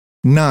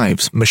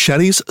Knives,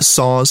 machetes,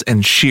 saws,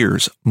 and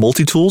shears,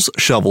 multi-tools,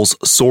 shovels,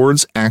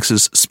 swords,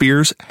 axes,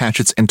 spears,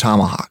 hatchets, and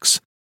tomahawks.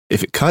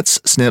 If it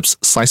cuts, snips,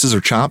 slices, or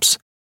chops,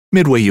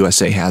 Midway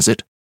USA has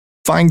it.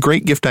 Find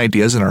great gift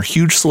ideas in our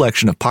huge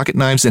selection of pocket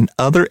knives and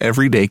other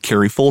everyday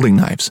carry folding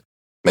knives.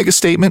 Make a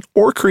statement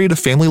or create a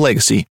family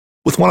legacy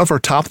with one of our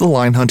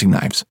top-of-the-line hunting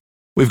knives.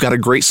 We've got a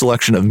great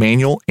selection of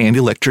manual and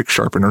electric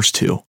sharpeners,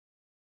 too.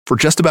 For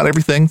just about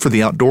everything for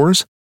the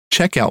outdoors,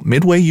 check out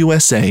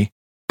MidwayUSA.com.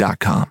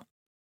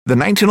 The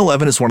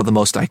 1911 is one of the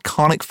most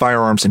iconic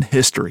firearms in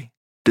history.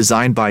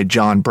 Designed by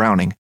John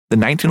Browning, the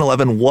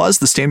 1911 was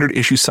the standard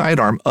issue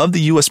sidearm of the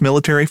U.S.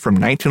 military from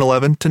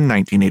 1911 to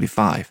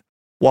 1985.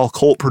 While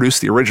Colt produced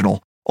the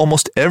original,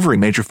 almost every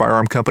major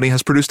firearm company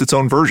has produced its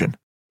own version.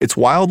 It's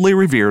wildly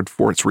revered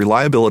for its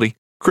reliability,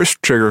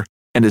 crisp trigger,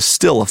 and is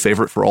still a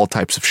favorite for all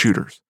types of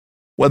shooters.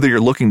 Whether you're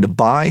looking to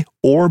buy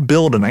or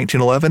build a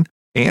 1911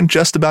 and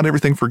just about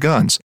everything for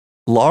guns,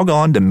 log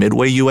on to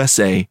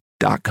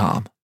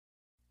MidwayUSA.com.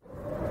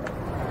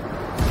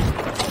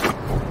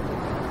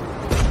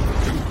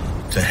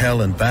 To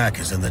hell and back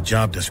is in the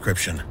job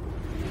description.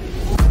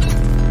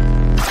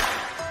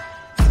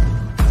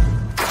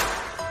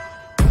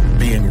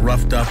 Being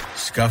roughed up,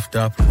 scuffed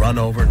up, run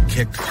over,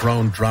 kicked,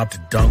 thrown, dropped,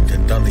 dunked,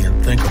 and done the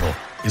unthinkable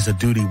is a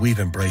duty we've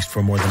embraced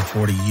for more than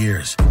 40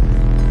 years.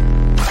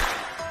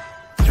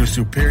 Through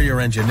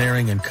superior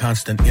engineering and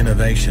constant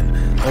innovation,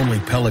 only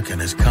Pelican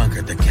has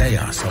conquered the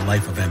chaos a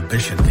life of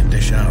ambition can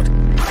dish out.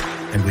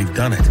 And we've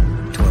done it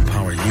to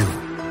empower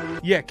you.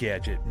 Yak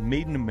Gadget,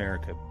 made in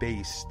America,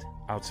 based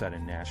outside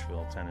of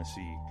Nashville,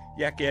 Tennessee.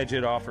 Yak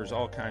Gadget offers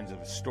all kinds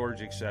of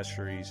storage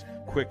accessories,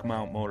 quick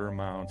mount motor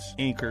mounts,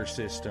 anchor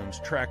systems,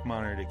 track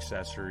mounted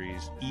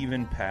accessories,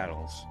 even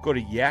paddles. Go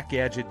to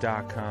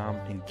yakgadget.com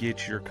and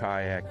get your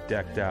kayak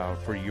decked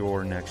out for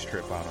your next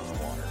trip out on the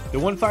water. The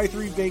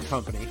 153 Bait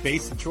Company,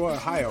 based in Troy,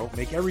 Ohio,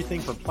 make everything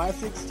from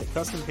plastics to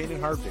custom painted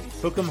hard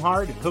baits. Hook 'em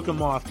hard and hook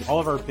 'em often. All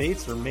of our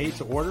baits are made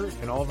to order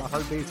and all of our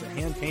hard baits are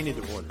hand painted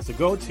to order. So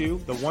go to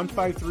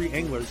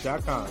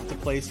the153anglers.com to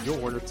place your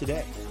order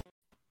today.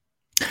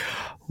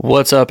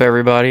 What's up,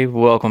 everybody?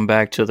 Welcome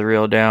back to The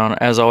Real Down.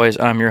 As always,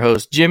 I'm your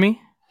host, Jimmy.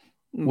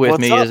 With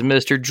me is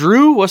Mr.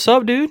 Drew. What's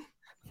up, dude?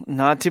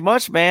 Not too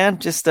much, man.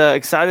 Just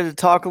excited to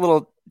talk a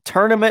little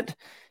tournament.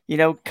 You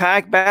know,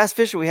 kayak bass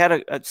fishing. We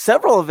had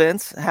several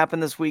events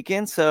happen this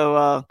weekend,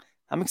 so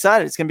I'm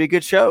excited. It's going to be a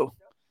good show.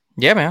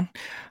 Yeah, man.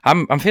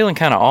 I'm feeling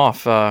kind of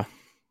off.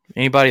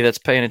 Anybody that's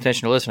paying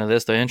attention to listen to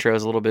this, the intro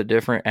is a little bit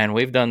different, and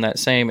we've done that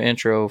same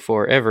intro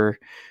forever,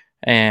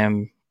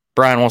 and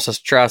Brian wants us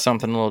to try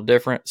something a little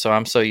different, so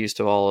I'm so used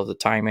to all of the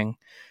timing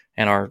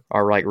and our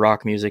like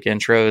rock music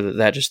intro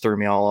that just threw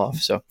me all off.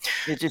 So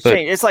it just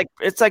changed.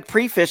 It's like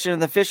pre-fishing,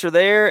 and the fish are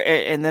there,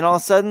 and then all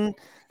of a sudden,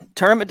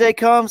 tournament day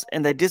comes,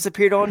 and they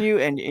disappeared on you,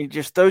 and it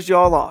just throws you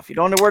all off. You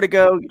don't know where to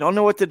go. You don't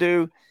know what to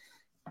do.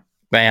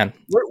 Man,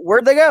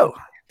 where'd they go?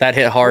 That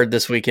hit hard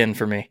this weekend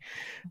for me.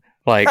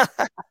 Like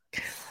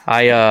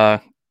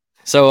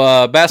So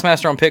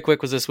Bassmaster on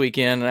Pickwick was this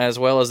weekend, as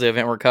well as the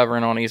event we're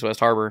covering on East West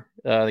Harbor,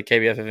 the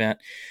KBF event.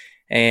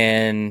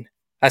 And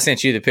I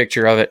sent you the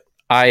picture of it.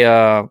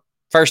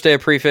 First day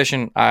of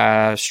pre-fishing,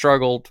 I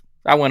struggled.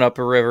 I went up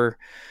a river.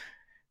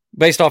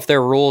 Based off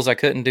their rules, I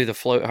couldn't do the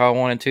float how I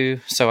wanted to,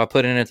 so I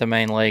put in at the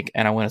main lake,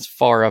 and I went as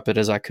far up it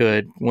as I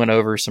could, went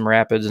over some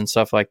rapids and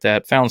stuff like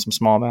that, found some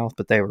smallmouth,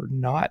 but they were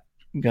not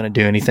going to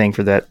do anything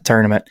for that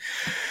tournament.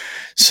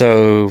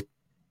 So,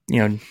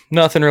 you know,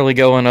 nothing really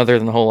going other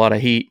than a whole lot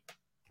of heat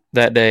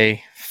that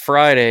day.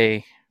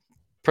 Friday,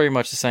 pretty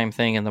much the same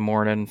thing in the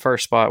morning.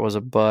 First spot was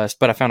a bust,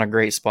 but I found a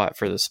great spot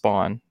for the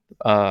spawn.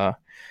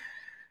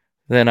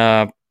 Then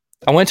I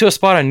went to a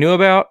spot I knew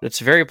about. It's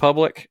very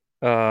public.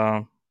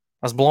 I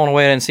was blown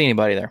away. I didn't see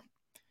anybody there.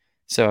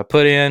 So I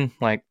put in,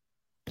 like,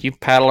 you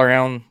paddle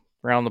around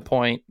the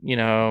point,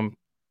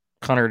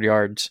 100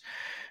 yards.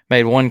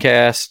 Made one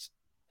cast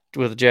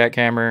with a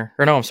jackhammer.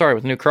 Or no, I'm sorry,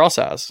 with a new cross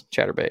eyes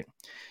chatterbait.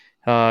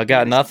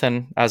 Got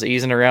nothing. I was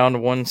easing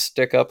around one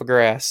stick up of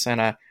grass,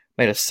 and I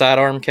made a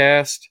sidearm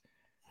cast,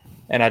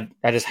 and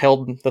I just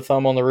held the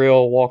thumb on the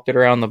reel, walked it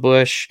around the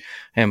bush,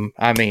 and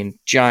I mean,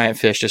 giant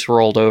fish just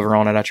rolled over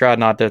on it. I tried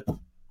not to,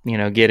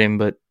 get him,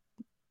 but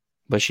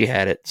she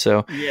had it.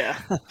 So yeah,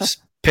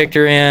 just picked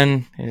her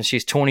in, and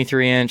she's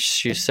 23 inch.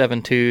 She's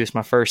 7'2". It's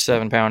my first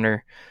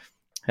 7-pounder.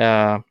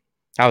 I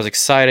was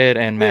excited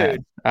and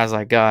mad. I was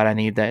like, God, I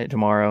need that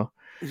tomorrow.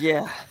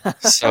 Yeah.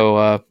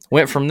 So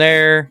went from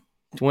there.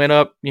 Went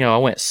up, I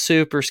went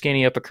super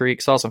skinny up a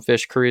creek, saw some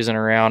fish cruising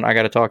around. I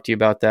got to talk to you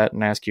about that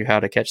and ask you how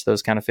to catch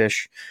those kind of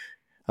fish.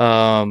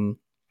 Didn't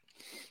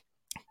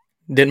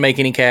make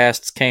any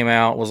casts, came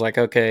out, was like,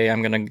 okay,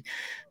 I'm going to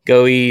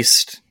go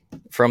east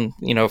from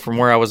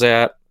where I was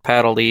at,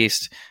 paddled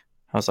east.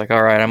 I was like,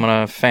 all right, I'm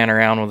going to fan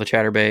around with a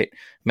chatterbait.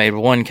 Made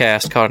one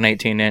cast, caught an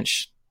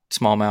 18-inch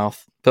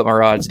smallmouth, put my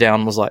rods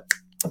down, was like,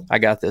 I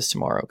got this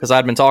tomorrow. Because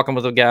I'd been talking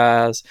with the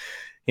guys.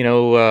 We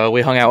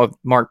hung out with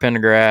Mark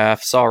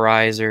Pendergraph, saw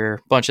Riser,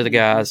 a bunch of the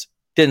guys.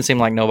 Didn't seem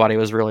like nobody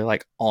was really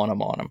like on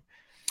him. I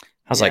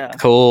was like,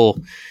 cool.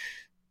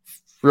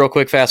 real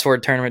quick, fast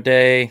forward tournament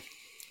day.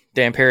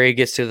 Dan Perry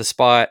gets to the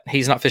spot.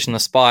 He's not fishing the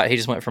spot. He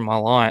just went from my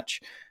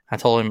launch. I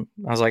told him,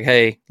 I was like,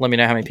 hey, let me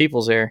know how many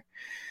people's there.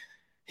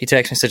 He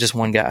texted me, said, just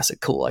one guy. I said,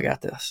 cool, I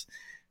got this.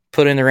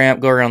 Put in the ramp,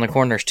 go around the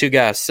corner. There's 2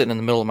 guys sitting in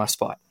the middle of my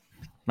spot.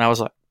 And I was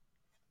like,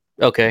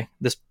 okay,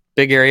 this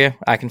big area,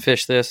 I can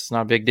fish this. It's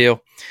not a big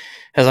deal.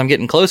 As I'm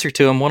getting closer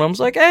to him, one of them's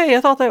like, hey,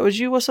 I thought that was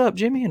you. What's up,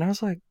 Jimmy? And I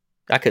was like,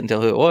 I couldn't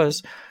tell who it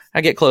was.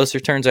 I get closer.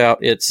 Turns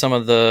out it's some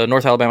of the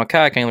North Alabama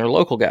kayak angler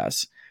local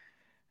guys.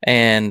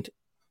 And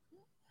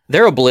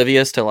they're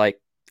oblivious to like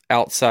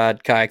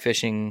outside kayak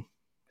fishing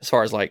as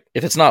far as like,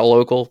 if it's not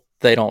local,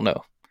 they don't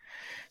know.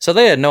 So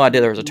they had no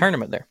idea there was a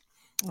tournament there.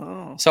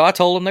 Oh. So I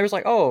told them, they was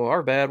like, oh,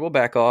 our bad, we'll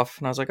back off.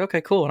 And I was like,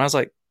 okay, cool. And I was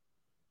like,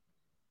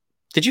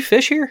 did you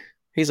fish here?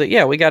 He's like,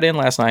 yeah, we got in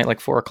last night, like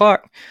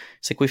 4:00.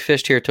 He's like, we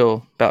fished here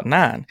till about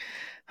 9.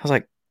 I was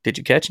like, did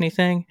you catch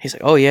anything? He's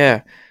like, oh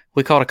yeah,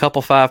 we caught a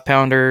couple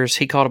 5-pounders.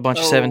 He caught a bunch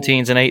of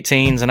 17s and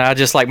 18s. And I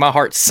just like, my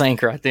heart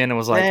sank right then and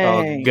was like,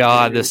 Dang, oh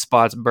God, dude. this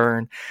spot's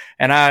burned.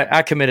 And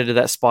I committed to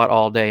that spot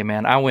all day,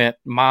 man. I went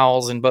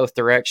miles in both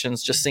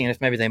directions, just seeing if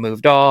maybe they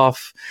moved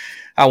off.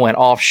 I went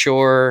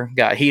offshore,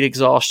 got heat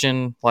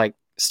exhaustion, like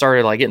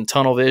started like getting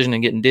tunnel vision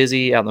and getting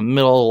dizzy out in the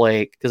middle of the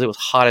lake because it was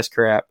hot as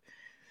crap.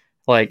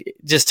 Like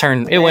just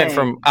turned, it went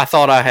from, I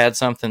thought I had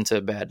something to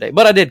a bad day,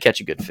 but I did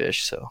catch a good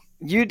fish. So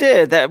You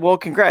did that. Well,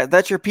 congrats.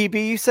 That's your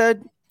PB, you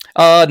said?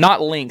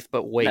 not length,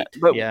 but weight.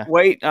 But yeah.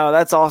 weight. Oh,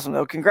 that's awesome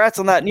though. Congrats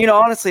on that. And,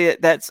 honestly,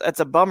 that's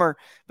a bummer,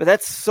 but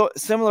that's so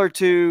similar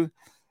to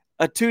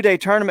a 2-day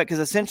tournament because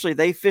essentially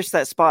they fished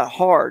that spot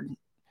hard,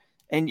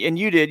 and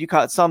you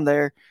caught some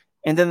there,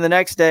 and then the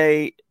next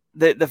day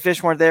the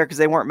fish weren't there because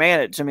they weren't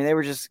managed. I mean, they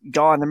were just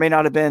gone. There may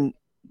not have been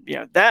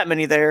that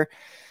many there,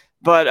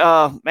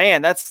 but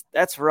man, that's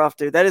rough,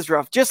 dude. That is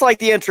rough. Just like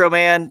the intro,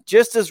 man.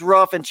 Just as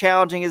rough and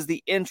challenging as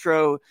the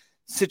intro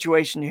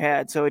situation you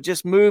had. So it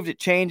just moved. It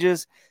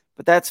changes.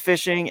 But that's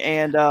fishing,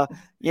 and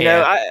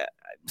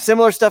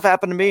similar stuff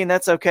happened to me, and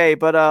that's okay.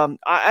 But I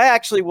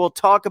actually will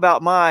talk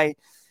about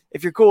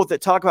if you're cool with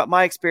it, talk about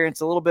my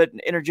experience a little bit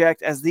and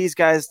interject as these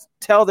guys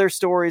tell their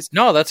stories.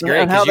 No, that's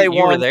great. How they you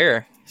were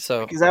there,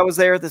 so because I was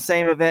there at the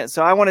same event.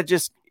 So I want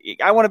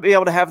to be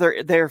able to have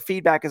their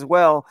feedback as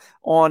well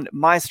on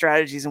my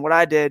strategies and what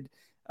I did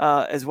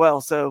as well.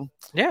 So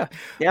yeah.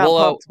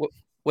 Well,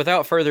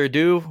 without further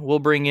ado, we'll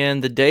bring in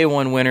the day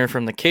 1 winner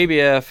from the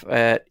KBF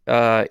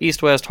at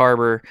East West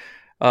Harbor,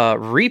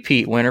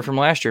 repeat winner from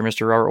last year,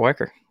 Mr. Robert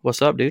Wecker.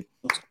 What's up, dude?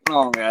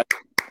 Oh, man.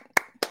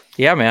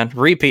 Yeah, man,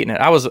 repeating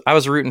it. I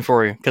was rooting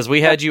for you because we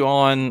had you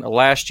on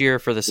last year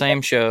for the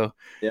same show.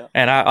 Yeah.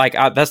 And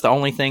I that's the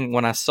only thing,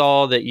 when I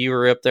saw that you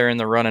were up there in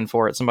the running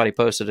for it, somebody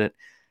posted it.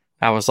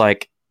 I was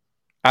like,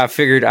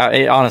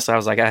 honestly, I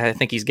was like, I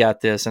think he's got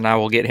this, and I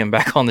will get him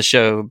back on the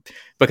show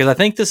because I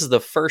think this is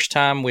the first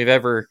time we've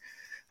ever.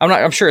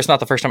 I'm sure it's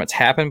not the first time it's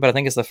happened, but I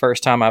think it's the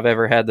first time I've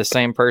ever had the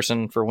same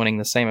person for winning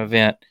the same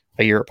event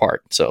a year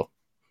apart. So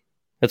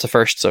it's a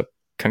first. So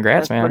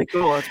congrats, man.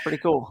 That's pretty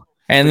cool.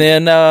 And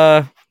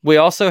then we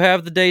also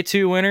have the day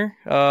 2 winner,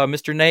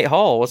 Mr. Nate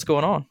Hall. What's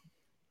going on?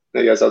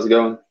 Hey guys, how's it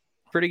going?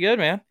 Pretty good,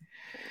 man.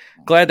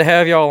 Glad to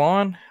have y'all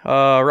on.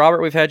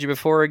 Robert, we've had you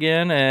before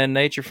again, and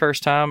Nate, your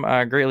first time.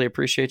 I greatly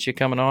appreciate you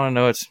coming on. I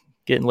know it's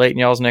getting late in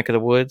y'all's neck of the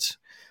woods.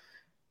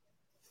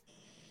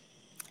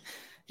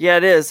 Yeah,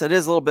 it is. It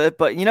is a little bit.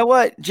 But you know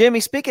what,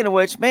 Jimmy, speaking of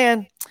which,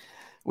 man,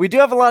 we do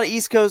have a lot of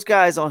East Coast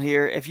guys on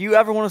here. If you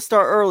ever want to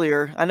start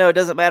earlier, I know it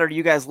doesn't matter to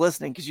you guys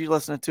listening because you're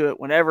listening to it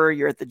whenever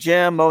you're at the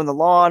gym, mowing the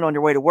lawn, on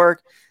your way to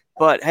work.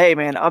 But, hey,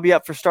 man, I'll be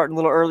up for starting a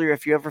little earlier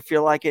if you ever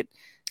feel like it.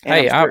 And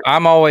hey,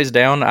 I'm always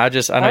down. I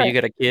know you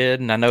got a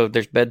kid, and I know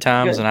there's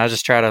bedtimes, Good. and I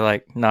just try to,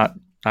 like, not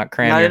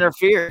cram Not you.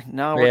 interfere.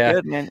 No, we're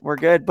good, man. We're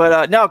good.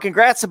 But, no,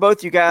 congrats to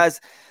both you guys.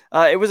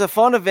 It was a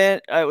fun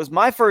event. It was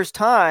my first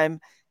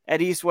time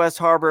at East West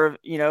Harbor,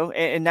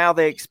 and now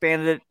they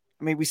expanded it.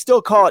 I mean, we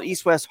still call it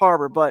East West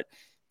Harbor, but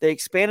they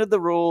expanded the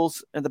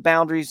rules and the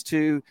boundaries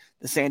to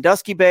the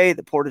Sandusky Bay,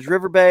 the Portage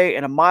River Bay,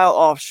 and a mile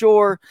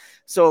offshore.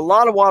 So a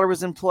lot of water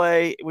was in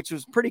play, which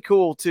was pretty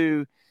cool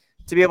to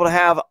be able to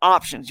have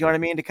options, you know what I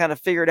mean, to kind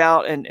of figure it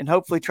out and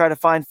hopefully try to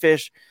find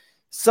fish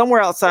somewhere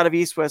outside of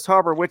East West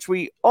Harbor, which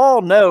we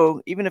all know,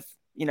 even if,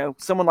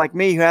 someone like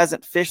me who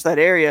hasn't fished that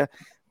area,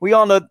 we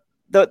all know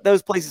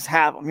those places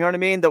have them. You know what I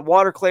mean? The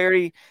water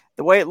clarity,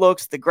 the way it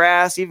looks, the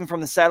grass, even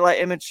from the satellite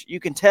image, you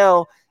can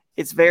tell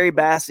it's very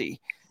bassy.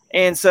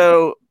 And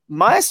so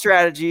my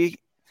strategy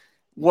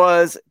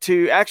was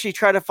to actually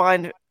try to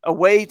find a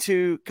way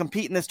to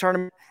compete in this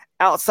tournament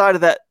outside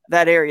of that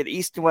area, the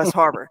East and West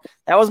Harbor.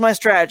 That was my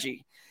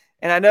strategy.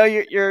 And I know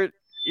you're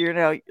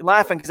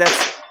laughing because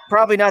that's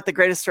probably not the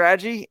greatest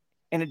strategy,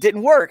 and it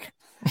didn't work.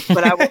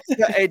 But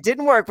it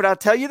didn't work. But I'll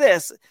tell you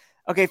this.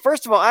 Okay,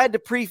 first of all, I had to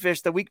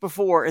pre-fish the week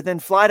before and then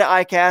fly to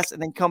ICAST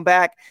and then come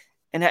back,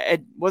 and I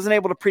wasn't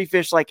able to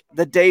pre-fish like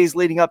the days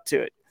leading up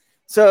to it.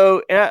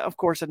 So, of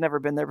course, I'd never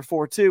been there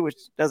before too, which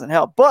doesn't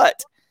help.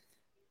 But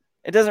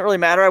it doesn't really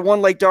matter. I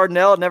won Lake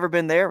Dardanelle. I'd never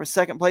been there. It was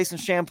second place in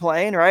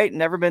Champlain, right?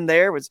 Never been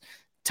there. It was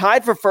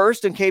tied for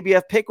first in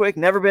KBF Pickwick,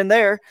 never been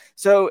there.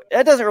 So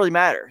that doesn't really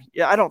matter.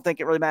 Yeah, I don't think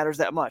it really matters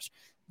that much.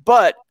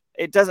 But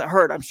it doesn't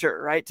hurt, I'm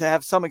sure, right, to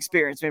have some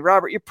experience. I mean,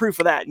 Robert, you're proof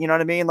of that. You know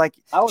what I mean? Like,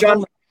 I was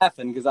John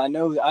laughing because I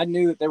knew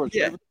that there were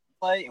rivers to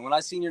play, and when I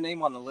seen your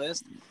name on the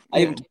list,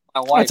 I even told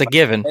my wife. It's a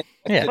given.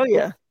 Yeah. Oh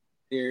yeah.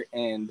 Here,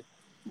 and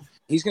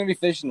he's going to be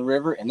fishing the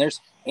river, and there's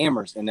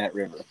hammers in that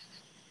river.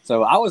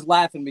 So I was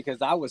laughing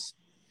because I was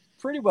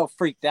pretty well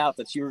freaked out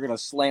that you were going to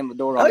slam the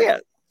door on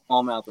the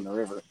smallmouth in the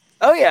river.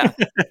 Oh yeah.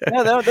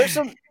 No, there's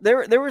some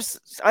there was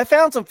I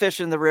found some fish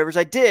in the rivers.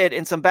 I did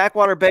in some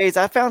backwater bays.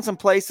 I found some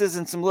places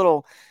and some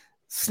little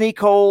sneak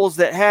holes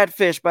that had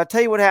fish. But I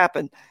tell you what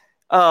happened.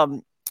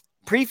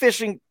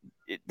 Pre-fishing,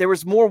 there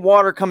was more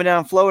water coming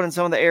down flowing in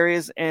some of the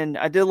areas, and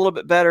I did a little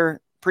bit better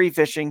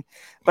pre-fishing,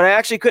 but I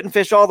actually couldn't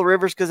fish all the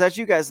rivers because, as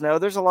you guys know,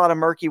 there's a lot of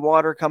murky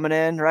water coming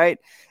in, right?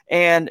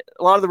 And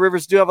a lot of the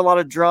rivers do have a lot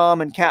of drum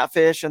and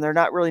catfish, and they're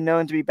not really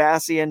known to be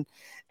bassy, and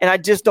I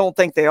just don't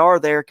think they are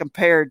there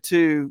compared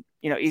to,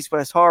 you know, East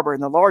West Harbor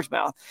and the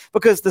largemouth,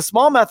 because the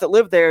smallmouth that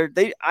live there,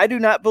 I do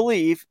not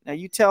believe. Now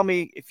you tell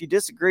me if you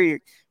disagree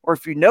or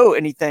if you know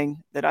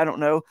anything that I don't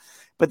know,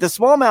 but the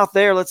smallmouth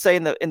there, let's say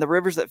in the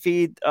rivers that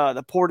feed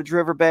the Portage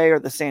River Bay or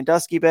the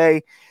Sandusky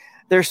Bay,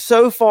 they're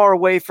so far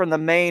away from the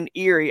main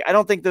Erie. I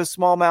don't think those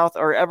smallmouth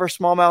are ever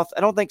smallmouth.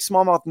 I don't think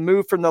smallmouth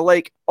move from the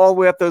lake all the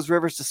way up those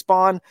rivers to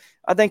spawn.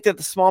 I think that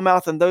the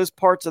smallmouth in those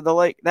parts of the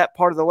lake, that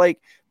part of the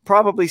lake,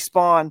 probably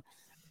spawn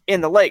in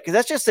the lake, because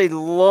that's just a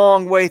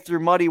long way through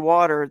muddy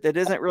water that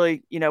isn't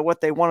really, you know, what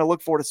they want to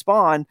look for to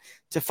spawn,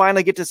 to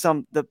finally get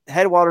to the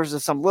headwaters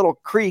of some little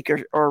creek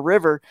or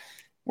river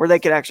where they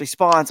could actually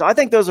spawn. So I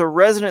think those are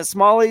resident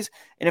smallies,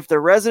 and if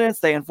they're residents,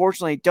 they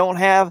unfortunately don't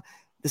have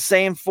the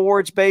same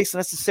forage base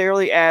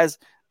necessarily as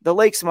the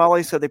lake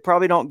smallies, so they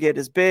probably don't get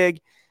as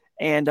big,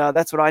 and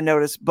that's what I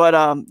noticed. But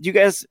do you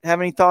guys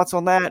have any thoughts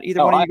on that?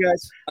 Either one of you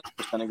guys?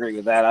 I agree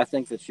with that. I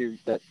think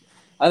that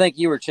I think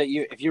you were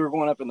if you were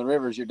going up in the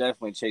rivers, you're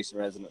definitely chasing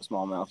resident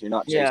smallmouth. You're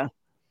not chasing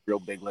real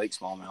big lake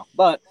smallmouth.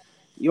 But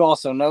you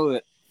also know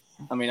that.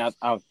 I mean,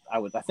 I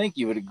think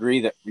you would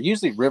agree that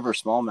usually river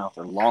smallmouth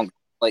are longer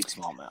than lake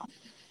smallmouth.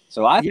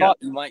 So I thought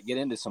you might get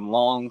into some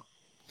long,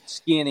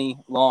 skinny,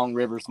 long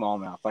river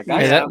smallmouth. Like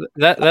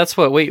that's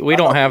what we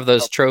don't have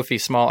those trophy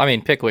small. I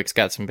mean, Pickwick's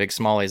got some big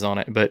smallies on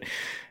it, but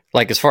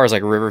like as far as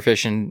like river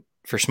fishing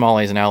for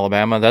smallies in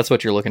Alabama, that's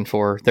what you're looking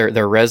for.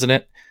 They're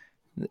resident.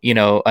 You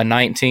know, a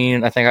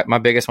 19, I think my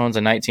biggest one's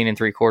a 19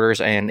 3/4.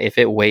 And if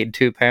it weighed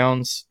 2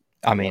 pounds,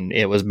 I mean,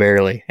 it was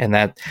barely. And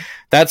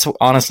that's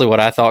honestly what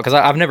I thought. Cause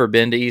I've never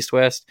been to East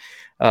West.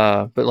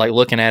 But like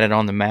looking at it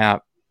on the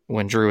map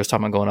when Drew was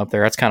talking about going up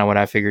there, that's kind of what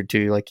I figured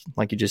too.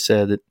 Like you just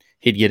said, that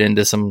he'd get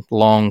into some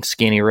long,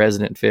 skinny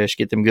resident fish,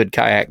 get them good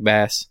kayak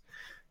bass.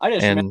 I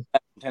just remember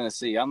that in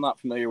Tennessee. I'm not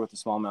familiar with the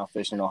smallmouth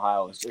fishing in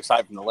Ohio,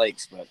 aside from the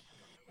lakes, but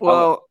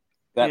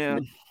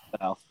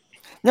south.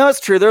 No, it's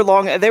true. They're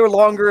long. They were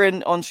longer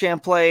on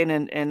Champlain,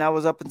 and I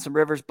was up in some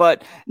rivers.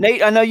 But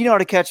Nate, I know you know how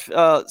to catch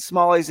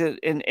smallies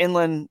in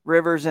inland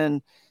rivers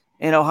and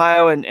in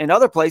Ohio and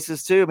other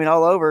places too. I mean,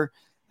 all over.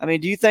 I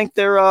mean, do you think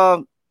they're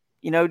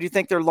do you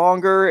think they're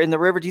longer in the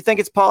river? Do you think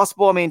it's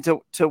possible? I mean,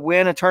 to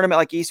win a tournament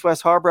like East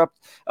West Harbor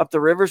up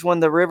the rivers when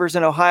the rivers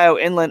in Ohio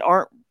inland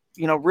aren't,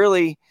 you know,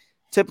 really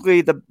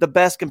typically the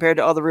best compared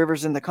to other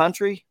rivers in the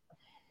country?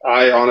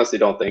 I honestly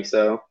don't think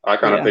so. I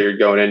kind of figured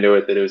going into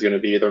it that it was going to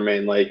be either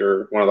Main Lake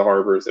or one of the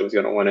harbors that was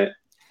going to win it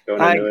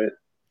into it.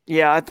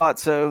 Yeah, I thought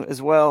so as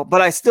well.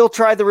 But I still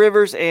tried the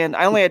rivers, and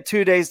I only had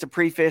 2 days to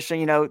pre-fish, and,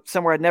 you know,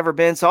 somewhere I'd never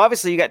been. So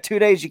obviously you got 2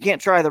 days. You can't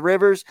try the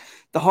rivers,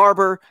 the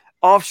harbor,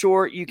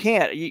 offshore. You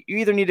can't. You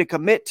either need to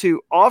commit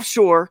to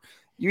offshore,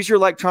 use your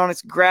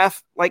electronics,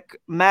 graph like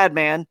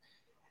madman,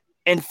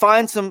 and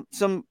find some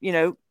you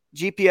know,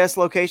 GPS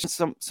locations,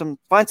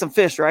 find some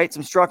fish, right?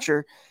 Some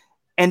structure.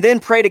 And then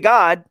pray to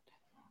God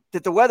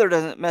that the weather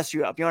doesn't mess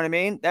you up. You know what I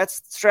mean?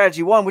 That's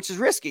strategy one, which is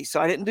risky. So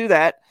I didn't do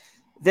that.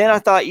 Then I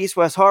thought East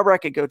West Harbor, I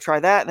could go try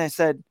that. And I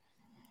said,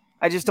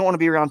 I just don't want to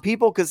be around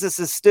people because this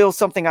is still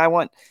something I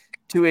want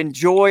to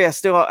enjoy. I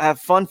still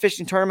have fun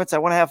fishing tournaments. I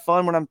want to have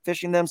fun when I'm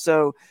fishing them.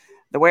 So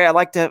the way I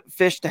like to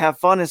fish to have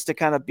fun is to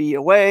kind of be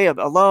away,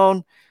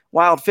 alone,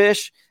 wild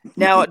fish.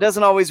 Now, it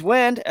doesn't always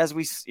win, as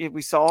we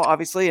saw,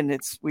 obviously, and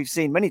we've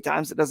seen many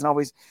times. It doesn't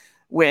always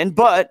win,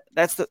 but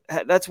that's the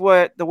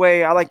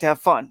way I like to have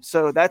fun.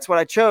 So that's what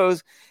I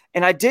chose.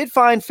 And I did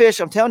find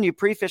fish. I'm telling you,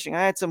 pre-fishing,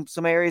 I had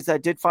some areas that I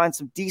did find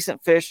some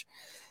decent fish.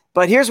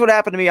 But here's what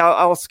happened to me.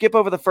 I'll skip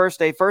over the first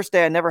day. First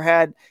day,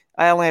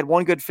 I only had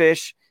one good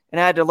fish, and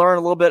I had to learn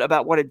a little bit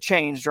about what had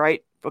changed,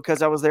 right?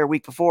 Because I was there a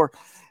week before,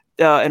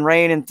 and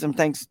rain and some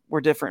things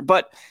were different.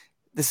 But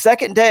the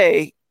second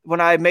day, when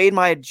I made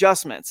my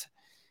adjustments,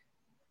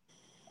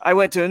 I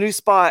went to a new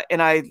spot,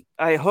 and I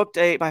hooked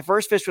my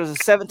first fish was a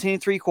 17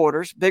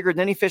 3/4, bigger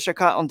than any fish I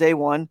caught on day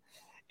one.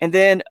 And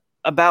then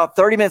about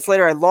 30 minutes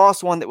later, I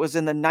lost one that was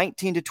in the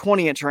 19 to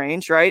 20 inch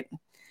range, right?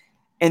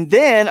 And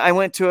then I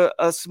went to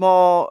a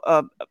small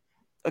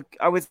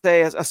I would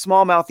say, a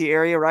smallmouthy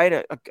area,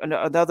 right?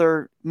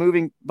 Another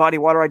moving body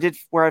of water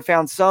where I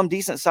found some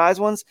decent sized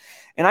ones.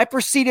 And I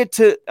proceeded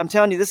to, I'm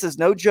telling you, this is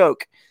no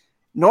joke.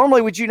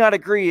 Normally, would you not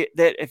agree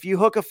that if you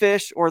hook a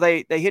fish or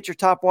they hit your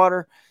top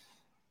water,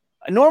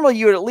 normally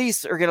you at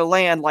least are going to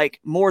land like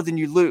more than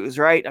you lose,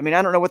 right? I mean,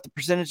 I don't know what the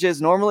percentage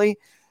is normally,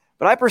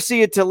 but I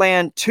proceeded to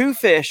land 2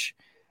 fish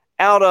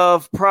out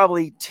of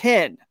probably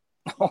 10.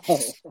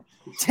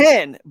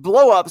 10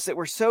 blow-ups that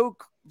were so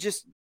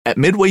just... At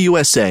Midway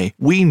USA,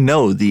 we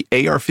know the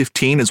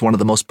AR-15 is one of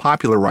the most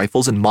popular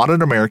rifles in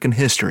modern American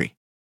history.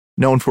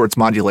 Known for its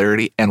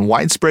modularity and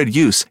widespread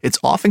use, it's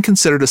often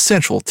considered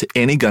essential to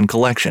any gun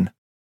collection.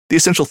 The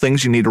essential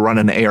things you need to run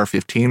an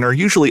AR-15 are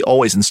usually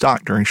always in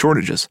stock during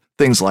shortages,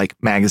 things like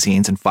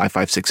magazines and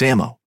 5.56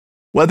 ammo.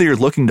 Whether you're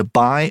looking to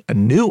buy a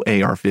new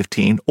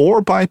AR-15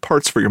 or buy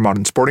parts for your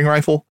modern sporting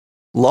rifle,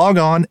 log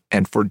on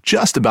and for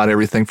just about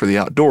everything for the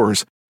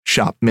outdoors,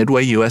 shop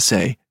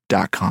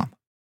MidwayUSA.com.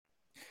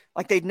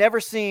 Like they'd never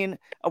seen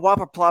a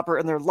whopper plopper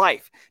in their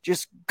life.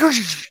 Just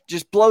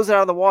blows it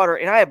out of the water.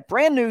 And I have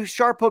brand new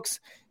sharp hooks.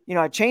 You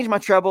know, I changed my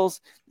trebles,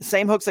 the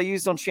same hooks I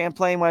used on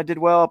Champlain when I did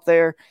well up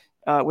there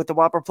with the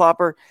whopper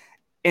plopper.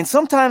 And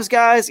sometimes,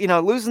 guys, you know,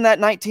 losing that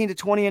 19 to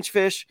 20 inch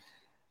fish.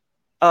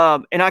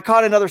 And I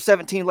caught another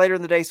 17 later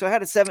in the day. So I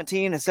had a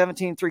 17, a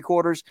 17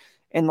 3/4,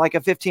 and like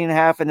a 15 and a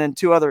half, and then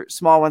 2 other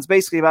small ones,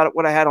 basically about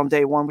what I had on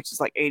day one, which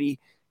is like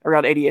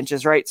around 80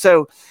 inches, right?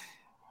 So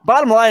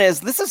bottom line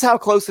is, this is how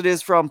close it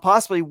is from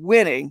possibly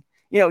winning.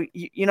 You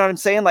know what I'm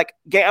saying? Like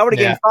I would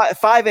have gained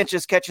 5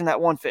 inches catching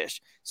that one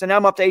fish. So now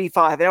I'm up to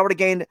 85, and I would have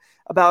gained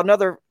about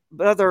another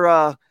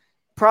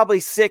probably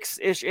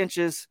 6-ish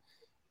inches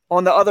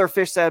on the other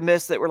fish that I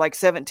missed that were like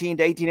 17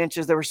 to 18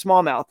 inches. That were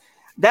smallmouth.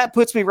 That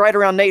puts me right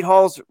around Nate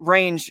Hall's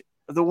range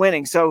of the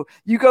winning. So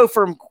you go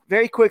from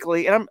very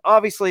quickly, and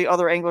obviously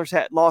other anglers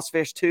had lost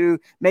fish too.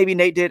 Maybe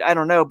Nate did. I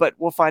don't know, but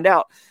we'll find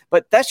out.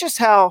 But that's just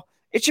how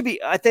it should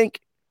be. I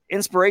think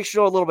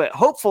inspirational, a little bit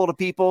hopeful to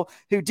people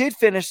who did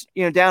finish,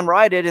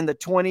 downrighted in the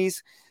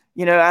 20s,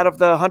 out of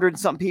the 100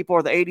 something people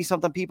or the 80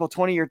 something people,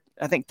 20 or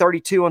I think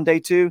 32 on day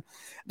 2,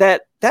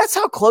 that's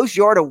how close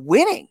you are to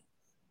winning.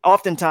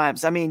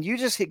 Oftentimes, I mean, you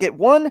just get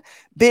one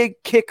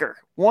big kicker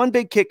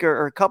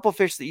or a couple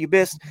fish that you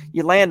missed,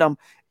 you land them.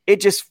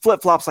 It just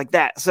flip flops like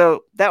that.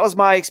 So that was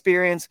my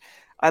experience.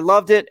 I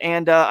loved it.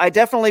 And I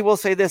definitely will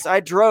say this. I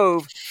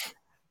drove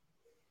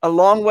a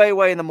long way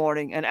away in the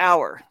morning, an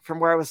hour from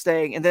where I was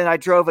staying. And then I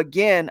drove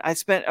again. I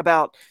spent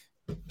about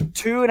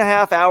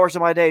 2.5 hours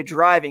of my day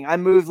driving. I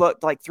moved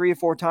like 3 or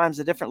 4 times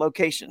to different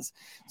locations.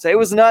 So it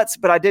was nuts,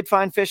 but I did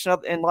find fish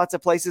in lots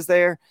of places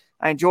there.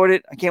 I enjoyed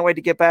it. I can't wait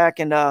to get back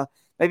and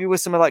maybe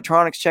with some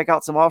electronics, check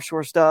out some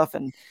offshore stuff.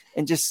 And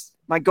just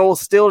my goal is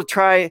still to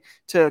try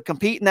to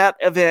compete in that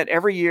event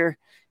every year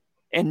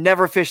and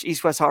never fish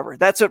East West Harbor.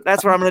 That's what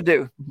I'm going to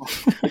do.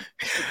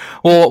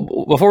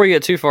 Well, before we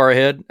get too far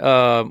ahead,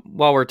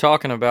 while we're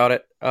talking about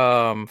it,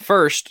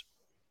 first,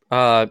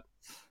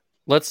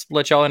 let's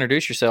let y'all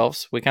introduce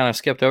yourselves. We kind of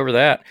skipped over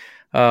that.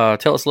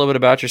 Tell us a little bit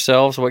about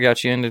yourselves. What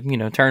got you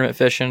into, tournament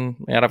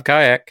fishing out of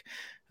kayak?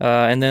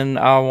 And then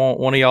I want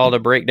one of y'all to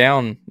break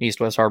down East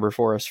West Harbor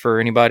for us, for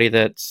anybody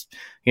that's,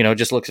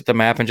 just looks at the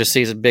map and just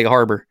sees a big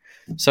harbor.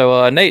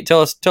 So, Nate,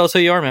 tell us who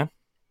you are, man.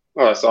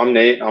 So I'm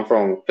Nate. I'm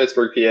from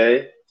Pittsburgh,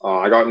 PA.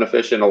 I got into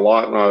fishing a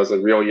lot when I was a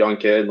real young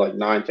kid, like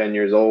 9, 10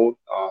 years old.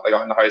 I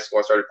got into high school.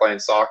 I started playing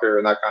soccer,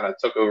 and that kind of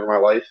took over my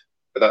life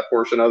for that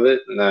portion of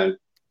it. And then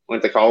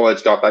went to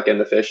college, got back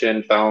into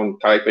fishing,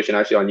 found kayak fishing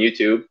actually on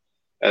YouTube,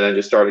 and then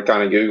just started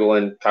kind of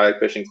Googling kayak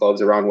fishing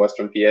clubs around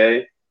Western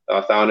PA.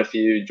 Found a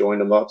few,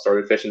 joined them up,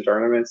 started fishing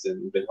tournaments,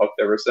 and been hooked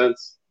ever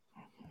since.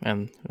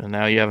 And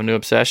now you have a new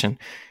obsession.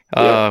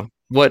 Yeah.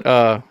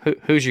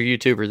 Who's your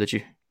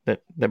YouTuber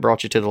that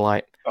brought you to the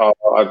light?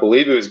 I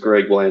believe it was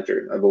Greg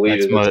Blanchard. I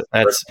believe that's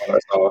the first one I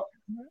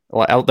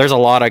saw. There's a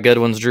lot of good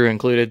ones, Drew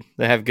included,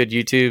 that have good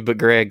YouTube, but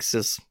Greg's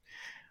is,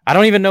 I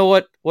don't even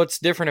know what's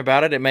different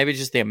about it. It may be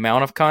just the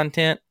amount of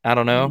content. I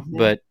don't know,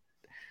 but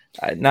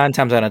 9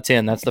 times out of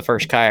 10, that's the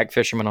first kayak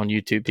fisherman on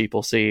YouTube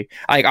people see.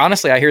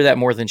 Honestly, I hear that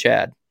more than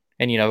Chad.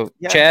 And,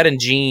 Chad and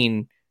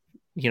Gene,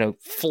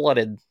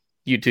 flooded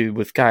YouTube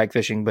with kayak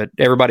fishing, but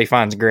everybody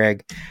finds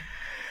Greg.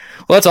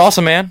 Well, that's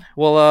awesome, man.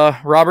 Well,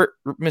 Robert,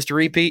 Mr.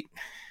 Repeat,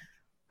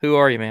 who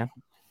are you, man?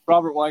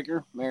 Robert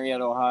Weicker,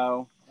 Marietta,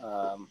 Ohio.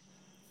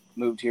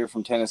 Moved here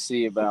from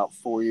Tennessee about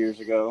 4 years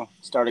ago.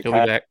 Started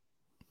kayak.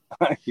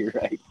 You're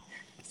right.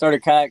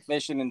 Started kayak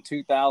fishing in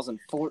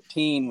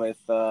 2014 with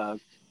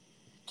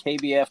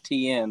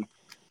KBFTN.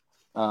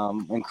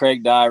 And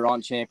Craig Dye,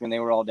 Ron Champion, they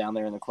were all down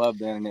there in the club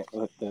then.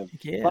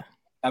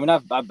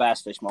 I've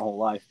bass fished my whole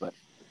life, but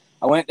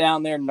I went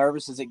down there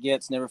nervous as it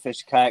gets, never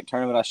fished a kayak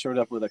tournament. I showed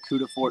up with a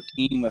Cuda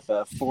 14 with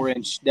a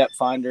 4-inch depth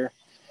finder,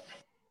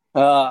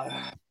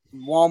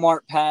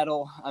 Walmart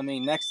paddle. I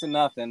mean, next to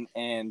nothing.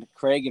 And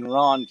Craig and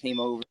Ron came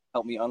over to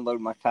help me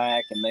unload my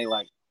kayak, and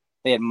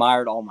they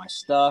admired all my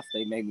stuff.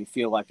 They made me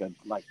feel like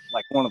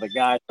one of the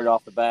guys right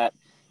off the bat,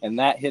 and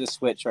that hit a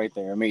switch right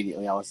there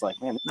immediately. I was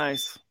like, man,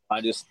 nice.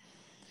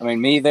 I mean,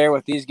 me there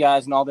with these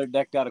guys and all their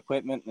decked out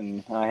equipment,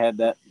 and I had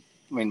that.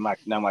 I mean, my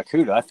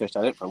Cuda, I fished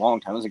on it for a long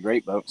time. It was a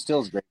great boat.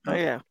 Still is a great boat. Oh,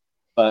 yeah.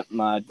 But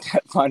my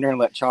finder and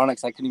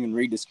electronics, I couldn't even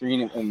read the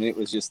screen, and it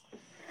was just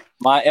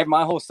my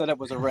whole setup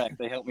was a wreck.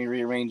 They helped me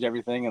rearrange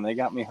everything, and they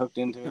got me hooked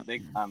into it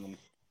big time. And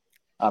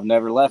I've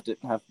never left it.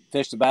 I've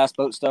fished the bass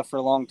boat stuff for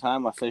a long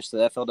time. I fished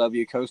the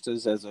FLW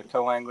Costas as a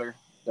co-angler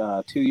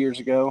 2 years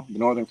ago, the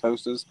Northern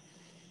Costas.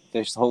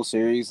 Fished the whole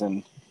series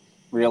and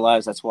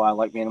realized that's why I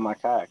like being in my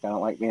kayak. I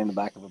don't like being in the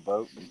back of a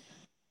boat.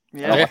 I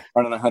don't like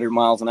running 100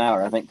 miles an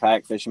hour. I think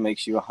kayak fishing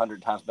makes you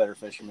 100 times better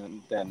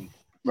fisherman than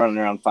running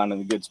around finding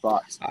the good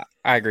spots.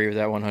 I agree with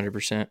that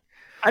 100%.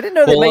 I didn't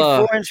know they made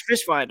 4-inch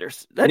fish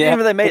finders. I didn't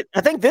know they made.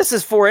 I think this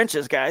is 4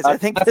 inches, guys. I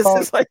think this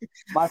is like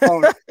my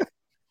phone.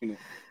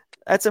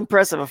 That's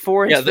impressive. A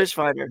 4-inch fish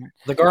finder.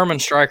 The Garmin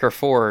Striker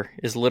 4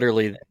 is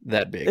literally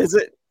that big. Is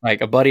it?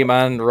 Like a buddy of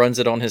mine runs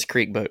it on his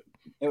creek boat.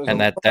 It was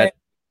and that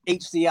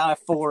HCI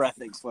 4, I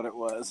think is what it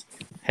was.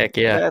 Heck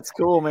yeah. That's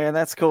cool, man.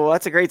 That's cool.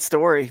 That's a great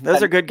story.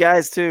 Those are good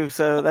guys too.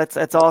 So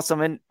that's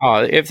awesome. And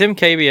if them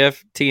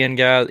KBF TN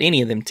guys,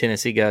 any of them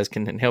Tennessee guys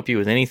can help you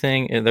with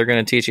anything, they're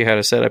going to teach you how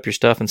to set up your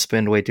stuff and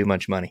spend way too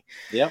much money.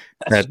 Yep.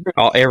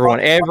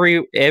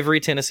 Every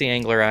Tennessee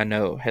angler I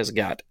know has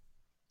got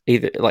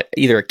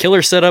either a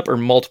killer setup or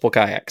multiple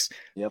kayaks.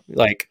 Yep.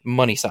 Like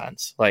money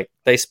signs. Like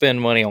they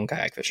spend money on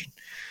kayak fishing.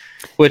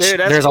 Which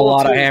there's cool a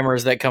lot too. of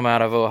hammers that come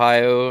out of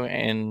Ohio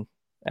and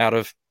out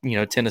of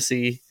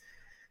Tennessee.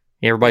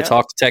 Everybody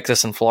talks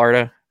Texas and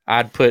Florida.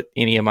 I'd put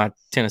any of my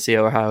Tennessee,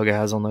 Ohio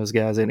guys on those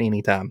guys at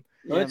any time.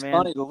 Well, it's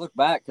funny to look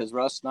back because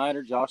Russ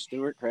Snyder, Josh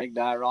Stewart, Craig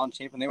Dye, Ron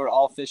Champion, they were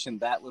all fishing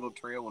that little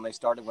trail when they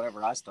started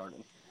whenever I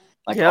started.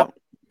 Like all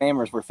the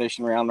hammers were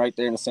fishing around right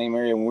there in the same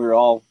area, and we were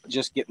all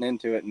just getting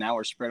into it, and now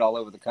we're spread all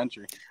over the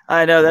country.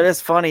 I know, that is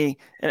funny.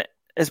 And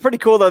it's pretty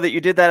cool, though, that you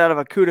did that out of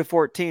a Cuda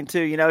 14,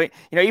 too. You know,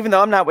 even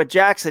though I'm not with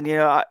Jackson,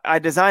 I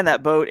designed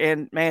that boat,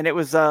 and, man, it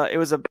was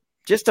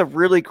just a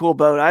really cool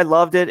boat. I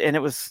loved it, and it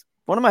was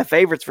one of my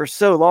favorites for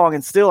so long,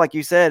 and still, like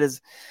you said,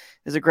 is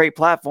a great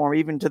platform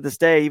even to this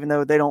day, even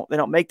though they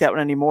don't make that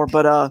one anymore.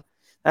 But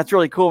that's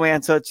really cool,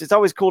 man. So it's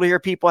always cool to hear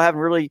people having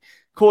really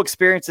cool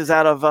experiences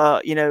out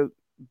of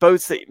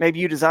boats that maybe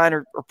you design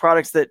or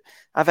products that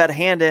I've had a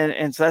hand in,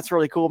 and so that's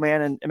really cool,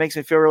 man. And it makes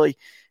me feel really,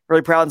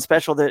 really proud and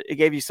special that it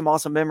gave you some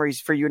awesome memories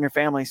for you and your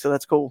family. So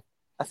that's cool.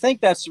 I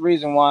think that's the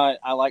reason why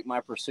I like my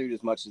Pursuit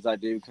as much as I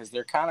do, because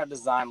they're kind of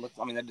designed.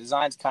 The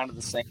design's kind of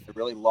the same. They're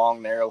really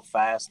long, narrow,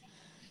 fast.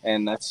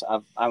 And I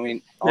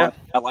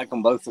like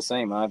them both the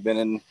same. I've been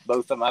in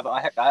both of them.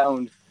 I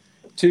owned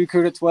 2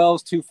 Cuda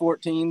 12s, 2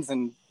 14s,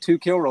 and 2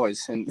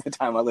 Kilroys in the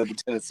time I lived in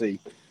Tennessee.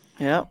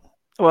 Yeah.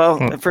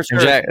 Well, for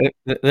sure.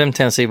 Them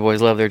Tennessee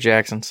boys love their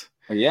Jacksons.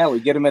 Well, yeah, we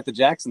get them at the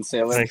Jackson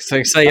sale.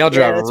 So say y'all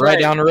drive right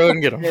down the road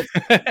and get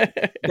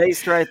them.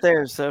 Based right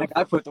there. So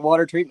I put the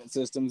water treatment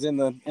systems in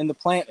the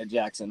plant at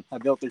Jackson. I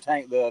built their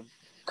tank, the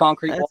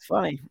concrete. That's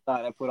funny.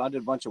 I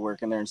did a bunch of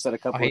work in there instead of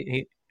a couple.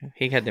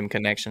 He had them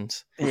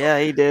connections. Yeah,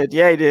 he did.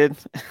 Yeah, he did.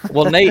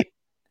 Well, Nate,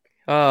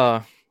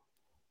 tell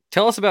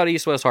us about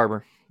East West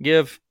Harbor.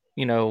 Give,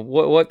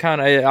 what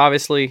kind of,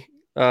 obviously,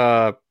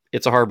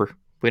 it's a harbor.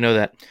 We know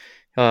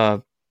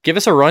that. Give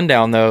us a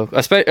rundown, though,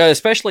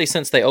 especially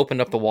since they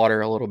opened up the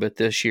water a little bit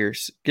this year.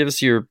 Give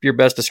us your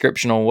best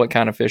description on what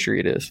kind of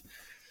fishery it is.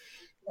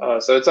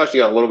 So it's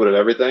actually got a little bit of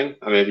everything.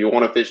 I mean, if you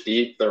want to fish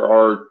deep, there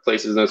are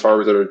places in those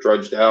harbors that are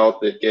dredged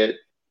out that get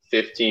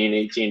 15,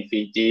 18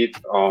 feet deep.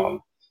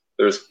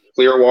 There's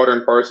clear water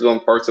in parts of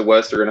them. Parts of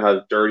West are going to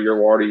have dirtier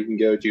water you can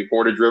go to.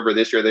 Portage River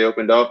this year they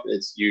opened up.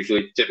 It's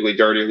typically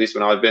dirty, at least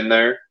when I've been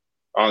there.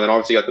 Then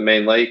obviously you got the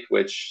main lake,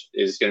 which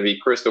is going to be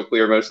crystal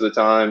clear most of the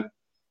time.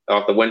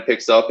 If the wind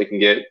picks up, it can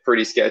get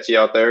pretty sketchy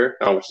out there,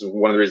 which is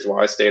one of the reasons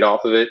why I stayed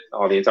off of it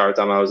the entire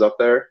time I was up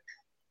there.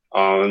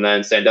 And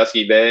then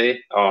Sandusky Bay,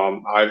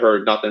 I've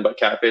heard nothing but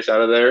catfish out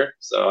of there,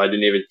 so I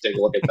didn't even take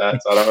a look at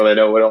that. So I don't really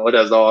know what it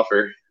has to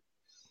offer.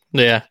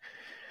 Yeah,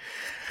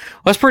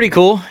 well, that's pretty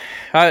cool.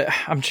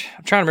 I'm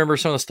trying to remember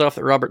some of the stuff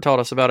that Robert taught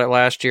us about it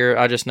last year.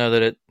 I just know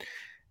that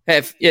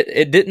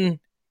it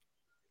didn't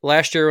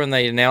last year when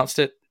they announced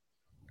it.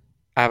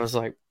 I was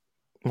like,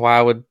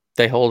 why would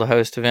they hold a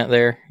host event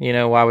there?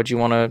 Why would you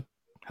want to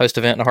host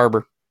an event in a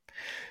harbor?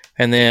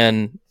 And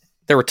then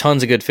there were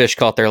tons of good fish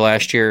caught there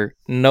last year.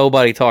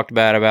 Nobody talked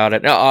bad about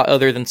it,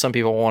 other than some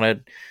people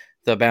wanted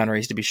the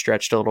boundaries to be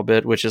stretched a little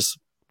bit, which is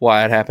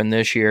why it happened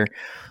this year.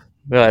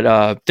 But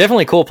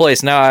definitely a cool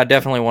place. Now I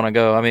definitely want to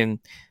go. I mean,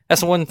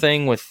 that's the one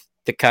thing with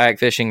the kayak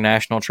fishing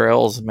national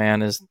trails,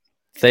 man, is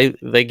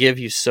they give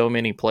you so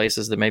many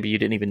places that maybe you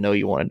didn't even know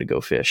you wanted to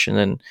go fish. And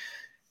then,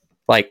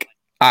 like,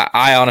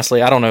 I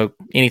honestly, I don't know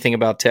anything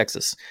about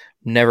Texas.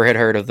 Never had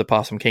heard of the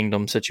Possum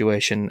Kingdom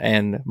situation.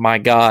 And my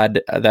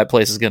God, that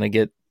place is going to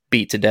get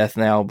beat to death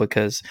now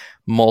because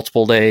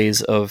multiple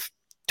days of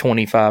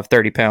 25,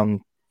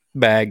 30-pound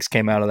bags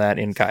came out of that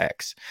in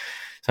kayaks.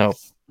 So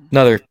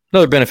another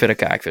benefit of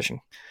kayak fishing.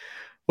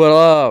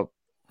 Well,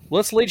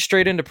 let's lead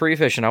straight into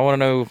pre-fishing. I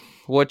want to know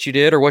what you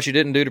did or what you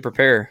didn't do to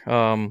prepare.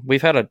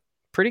 We've had a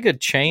pretty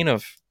good chain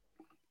of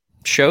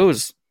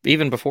shows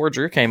even before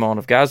Drew came on,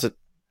 of guys that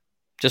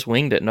just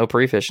winged it, no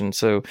pre-fishing.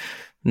 So,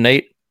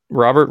 Nate,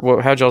 Robert,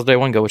 how'd y'all's day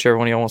one go? Whichever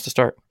one of y'all wants to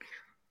start.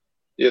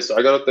 Yeah, so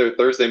I got up there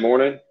Thursday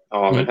morning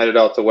and headed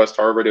out to West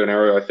Harbor to an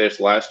area I fished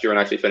last year and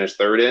actually finished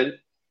third in.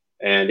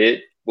 And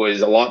it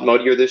was a lot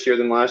muddier this year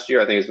than last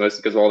year. I think it's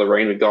mostly because of all the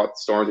rain we got,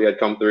 storms we had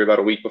come through about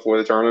a week before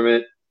the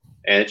tournament.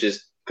 And it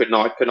just could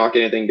not get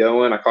anything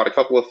going. I caught a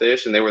couple of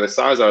fish, and they were the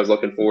size I was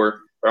looking for.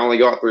 But I only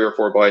got 3 or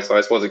 4 bites, so I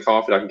just wasn't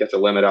confident I could get the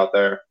limit out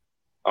there.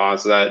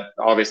 So that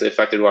obviously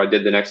affected what I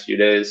did the next few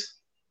days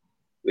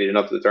leading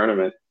up to the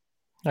tournament.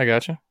 I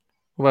gotcha.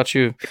 What about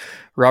you,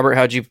 Robert?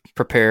 How'd you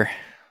prepare?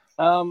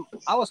 I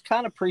was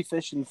kind of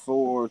pre-fishing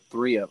for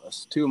 3 of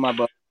us. 2 of my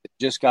buddies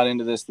just got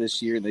into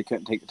this year. They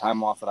couldn't take the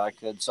time off that I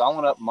could. So I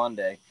went up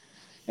Monday,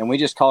 and we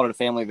just called it a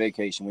family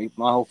vacation.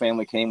 My whole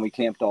family came. We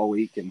camped all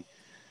week, and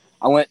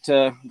I went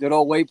to good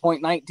old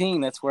Waypoint 19.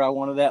 That's where I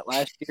wanted that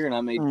last year, and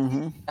I made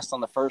a cast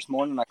on the first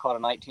morning. I caught a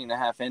 19.5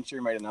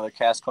 incher, made another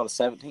cast, caught a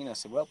 17. I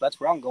said, well, that's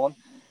where I'm going.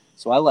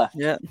 So I left.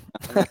 Yeah.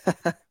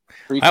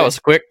 That was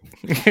quick.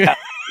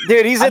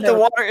 Dude, he's at the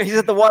water. He's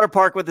at the water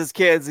park with his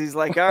kids. He's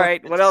like, all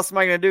right, what else am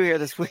I going to do here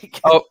this week?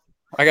 Oh,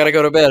 I got to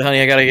go to bed,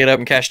 honey. I got to get up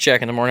and cash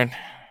check in the morning.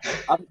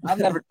 I've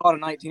never caught a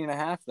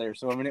 19.5 there.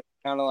 So, I mean, it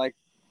was kind of like,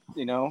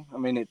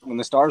 when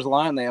the stars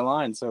align, they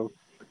align. So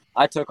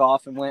I took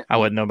off and went. I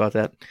wouldn't know about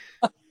that.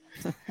 I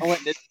went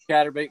and did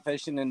chatterbait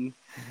fishing and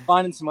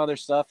finding some other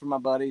stuff for my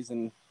buddies.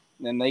 And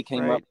then they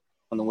came up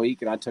on the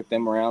week, and I took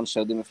them around,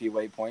 showed them a few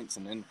waypoints.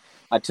 And then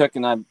I took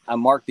and I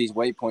marked these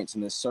waypoints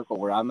in this circle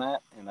where I'm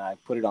at, and I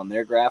put it on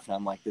their graph, and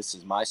I'm like, this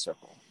is my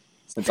circle.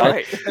 Since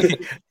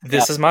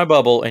This is my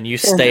bubble, and you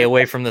stay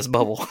away from this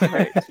bubble.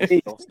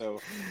 So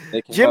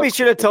Jimmy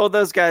should have told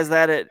those guys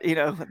that at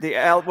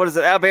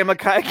Alabama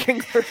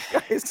kayaking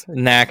guys.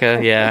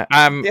 NACA, yeah.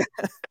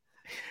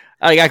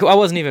 I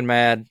wasn't even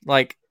mad.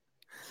 Like,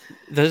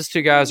 those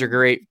 2 guys are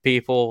great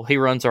people. He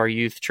runs our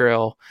youth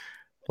trail.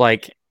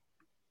 Like,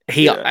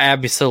 he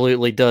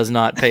absolutely does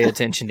not pay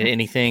attention to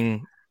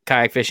anything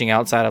kayak fishing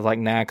outside of like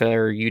NACA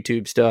or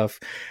YouTube stuff.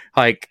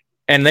 Like,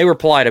 and they were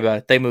polite about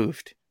it. They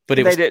moved. But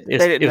it was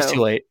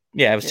too late.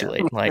 Yeah, it was too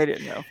late. Like, they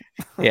didn't know.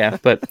 Yeah,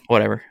 but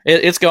whatever.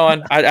 It's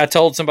gone. I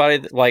told somebody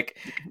that, like,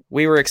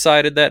 we were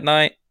excited that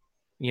night.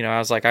 I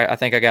was like, I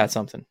think I got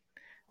something.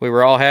 We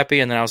were all happy,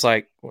 and then I was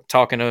like,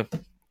 talking to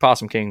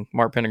Possum King,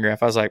 Mark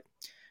Pendergraph, I was like,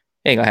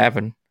 ain't gonna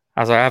happen.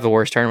 I was like, I have the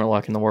worst tournament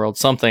luck in the world.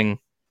 Something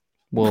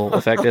will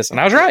affect this. And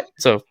I was right.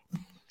 So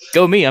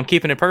go me. I'm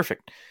keeping it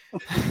perfect.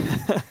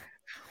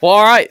 Well,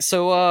 all right.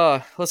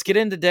 So let's get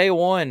into day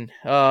one.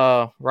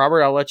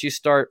 Robert, I'll let you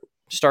start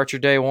your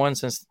day one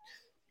since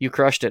you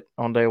crushed it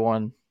on day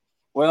one.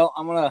 Well,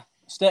 I'm going to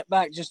step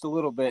back just a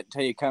little bit,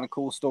 tell you a kind of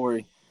cool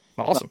story.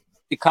 Awesome.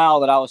 Kyle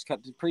that I was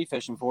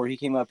pre-fishing for, he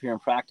came up here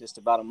and practiced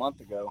about a month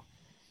ago,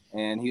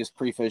 and he was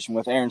pre-fishing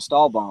with Aaron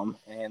Stahlbaum,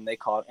 and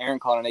Aaron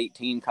caught an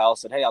 18. Kyle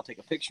said, hey, I'll take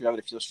a picture of it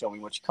if you'll show me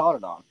what you caught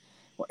it on.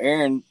 Well,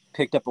 Aaron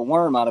picked up a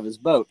worm out of his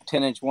boat, a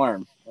 10-inch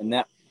worm, and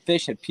that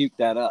fish had puked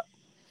that up.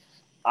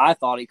 I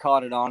thought he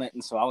caught it on it,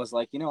 and so I was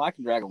like, I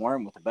can drag a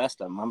worm with the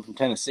best of them. I'm from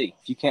Tennessee.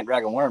 If you can't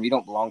drag a worm, you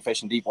don't belong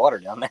fishing deep water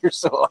down there.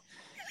 So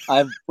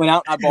I went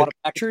out and I bought a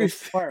pack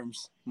of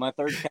worms. My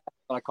third cast,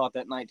 I caught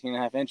that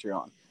 19.5 incher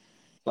on.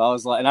 So I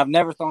was like, and I've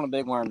never thrown a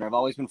big worm there. I've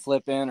always been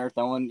flipping or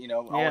throwing,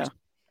 always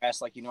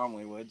cast like you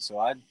normally would. So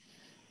I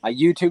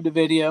YouTubed a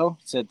video,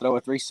 said throw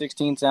a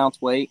 3/16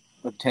 ounce weight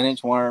with a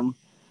 10-inch worm.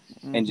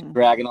 And just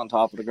dragging on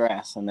top of the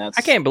grass, and that's.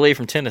 I can't believe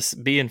from Tennessee,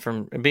 being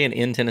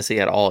in Tennessee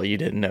at all, you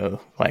didn't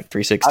know like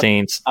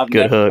 3/16,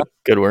 good hook,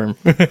 good worm.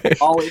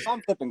 Always, if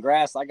I'm flipping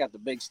grass, I got the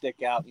big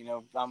stick out.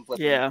 I'm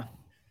flipping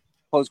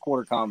close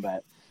quarter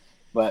combat.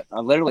 But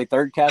I literally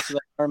third cast of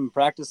that worm in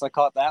practice. I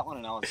caught that one,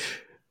 and I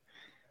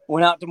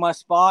went out to my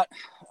spot.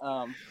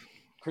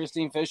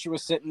 Christine Fisher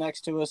was sitting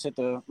next to us at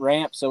the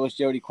ramp. So was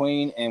Jody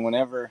Queen. And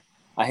whenever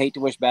I hate to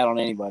wish bad on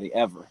anybody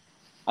ever.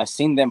 I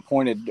seen them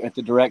pointed at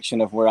the direction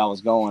of where I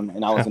was going,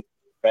 and I was in the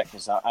wreck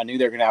because I knew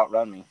they were going to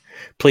outrun me.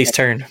 Please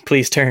turn. I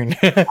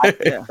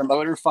heard the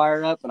motor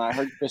fire up, and I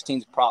heard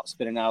Christine's prop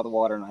spitting out of the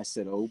water, and I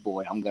said, oh,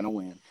 boy, I'm going to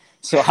win.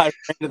 So I ran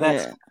to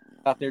that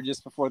out there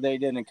just before they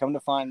did, and come to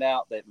find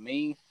out that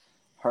me,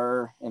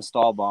 her, and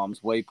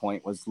Stahlbaum's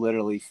waypoint was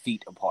literally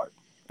feet apart.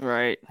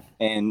 Right.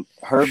 And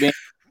her being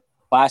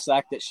the class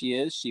act that she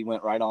is, she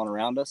went right on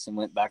around us and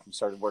went back and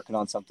started working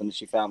on something that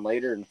she found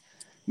later, and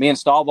me and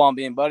Stahlbaum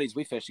being buddies,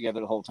 we fished together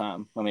the whole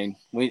time. I mean,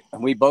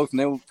 we both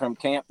knew from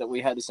camp that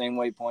we had the same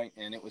waypoint,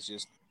 and it was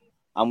just,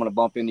 I'm going to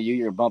bump into you,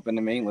 you're bumping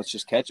into me, and let's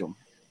just catch them.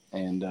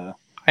 And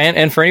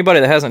for anybody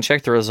that hasn't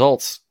checked the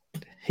results,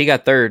 he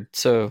got third.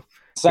 So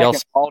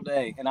second all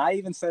day. And I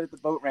even said at the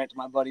boat ramp to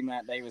my buddy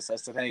Matt Davis, I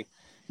said, hey,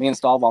 me and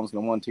Stahlbaum's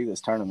going to 1-2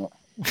 this tournament.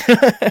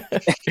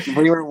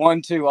 We were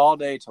 1-2 all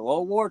day till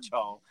old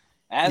Warchol.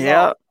 As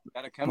always,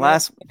 got to come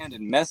in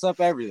and mess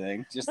up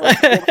everything. Just like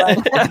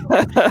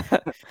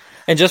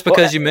and just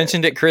because you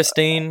mentioned it,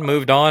 Christine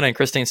moved on, and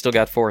Christine still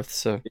got fourth.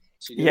 So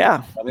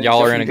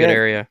y'all are in a good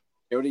area.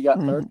 Jody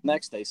got third the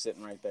next day,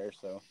 sitting right there.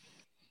 So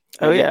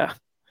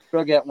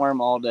drug that worm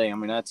all day. I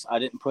mean, I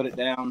didn't put it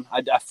down.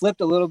 I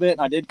flipped a little bit,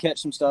 and I did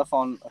catch some stuff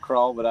on a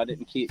crawl, but I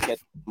didn't catch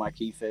my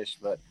key fish.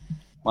 But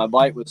my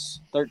bite was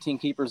 13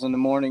 keepers in the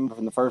morning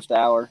from the first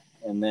hour,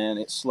 and then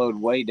it slowed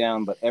way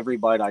down. But every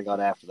bite I got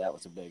after that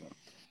was a big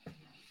one,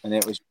 and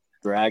it was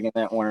dragging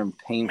that worm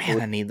painfully.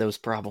 Man, I need those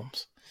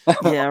problems.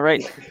 Yeah,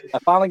 right. I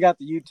finally got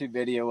the YouTube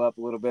video up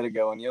a little bit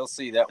ago, and you'll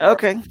see that worm.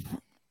 Okay.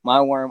 My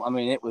worm, I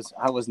mean,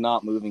 I was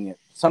not moving it.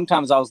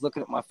 Sometimes I was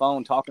looking at my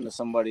phone, talking to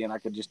somebody, and I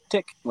could just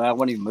tick. Well, I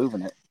wasn't even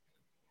moving it.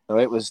 So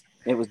it was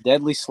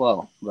deadly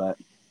slow, but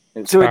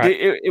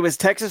it was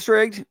Texas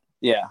rigged?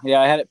 Yeah.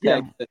 I had it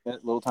pegged at a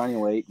little tiny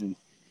weight and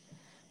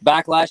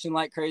backlashing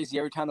like crazy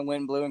every time the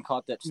wind blew and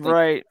caught that stick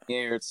in the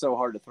air. It's so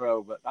hard to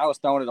throw, but I was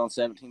throwing it on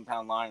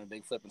 17-pound line and a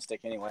big flipping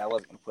stick anyway. I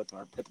wasn't going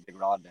to put the big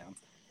rod down.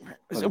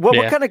 So what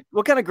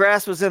kind of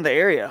grass was in the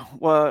area?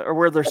 Or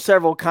were there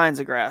several kinds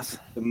of grass?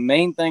 The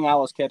main thing I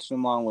was catching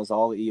them on was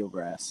all the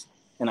eelgrass,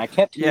 and I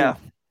kept hearing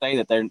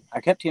I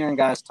kept hearing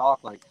guys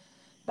talk like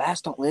bass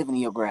don't live in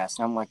eelgrass,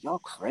 and I'm like, y'all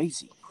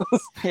crazy.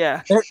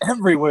 Yeah, they're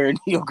everywhere in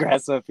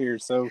eelgrass up here.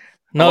 So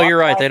no, you're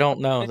right. They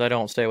don't know. They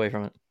don't stay away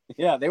from it.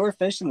 Yeah, they were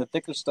fishing the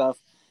thicker stuff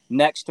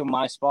next to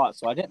my spot,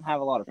 so I didn't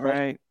have a lot of pressure.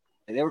 Right.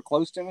 They were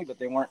close to me, but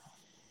they weren't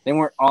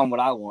on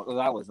what I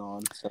was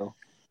on. So.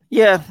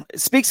 Yeah, it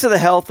speaks to the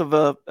health of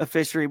a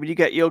fishery. When you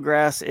got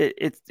eelgrass,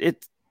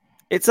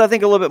 it's I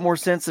think a little bit more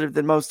sensitive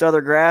than most other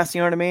grass.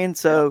 You know what I mean?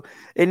 So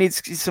it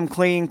needs some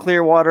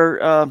clear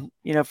water,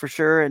 for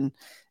sure. And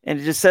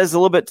it just says a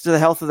little bit to the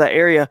health of that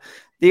area.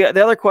 The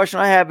other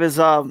question I have is,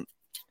 and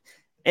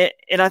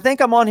I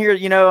think I'm on here.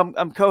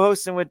 I'm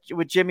co-hosting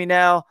with Jimmy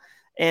now,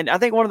 and I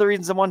think one of the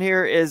reasons I'm on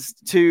here is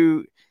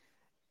to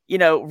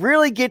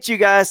really get you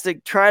guys to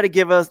try to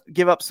give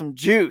up some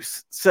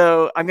juice.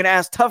 So I'm going to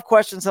ask tough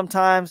questions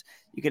sometimes.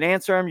 You can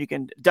answer them, you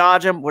can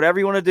dodge them, whatever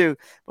you want to do.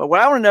 But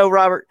what I want to know,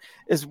 Robert,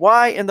 is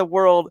why in the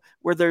world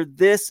were there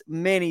this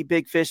many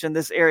big fish in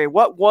this area?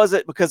 What was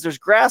it? Because there's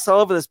grass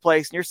all over this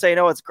place, and you're saying,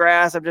 oh, it's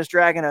grass. I'm just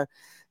dragging a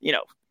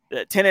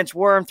 10-inch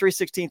worm,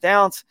 3/16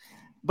 ounce.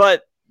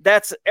 But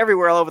that's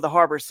everywhere all over the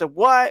harbor. So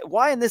why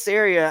in this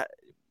area,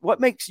 what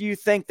makes you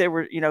think they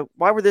were,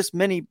 why were this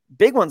many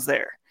big ones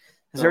there?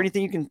 Is there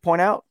anything you can point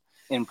out?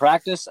 In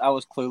practice, I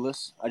was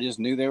clueless. I just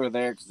knew they were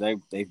there because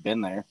they've been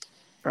there.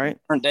 Right.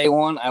 On day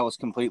one, I was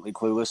completely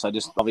clueless. I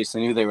just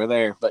obviously knew they were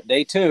there. But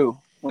day two,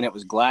 when it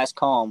was glass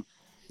calm,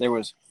 there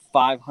was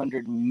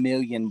 500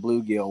 million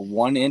bluegill,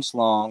 1 inch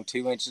long,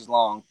 2 inches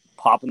long,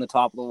 popping the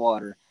top of the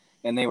water.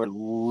 And they were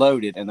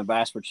loaded, and the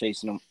bass were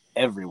chasing them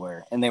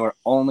everywhere. And they were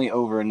only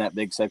over in that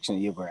big section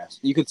of eelgrass.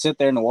 You could sit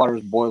there and the water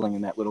was boiling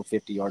in that little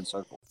 50-yard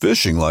circle.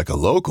 Fishing like a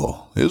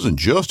local isn't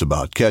just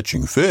about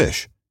catching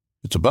fish.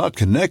 It's about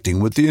connecting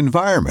with the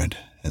environment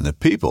and the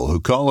people who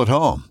call it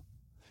home.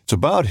 It's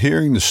about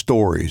hearing the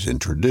stories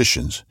and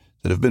traditions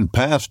that have been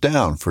passed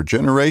down for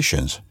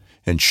generations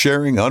and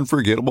sharing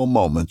unforgettable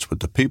moments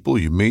with the people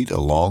you meet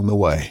along the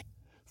way.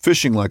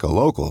 Fishing like a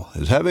local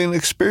is having an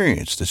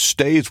experience that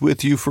stays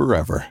with you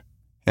forever.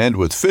 And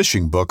with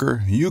Fishing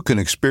Booker, you can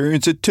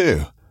experience it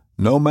too,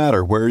 no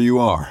matter where you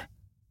are.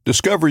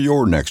 Discover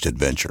your next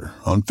adventure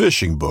on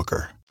Fishing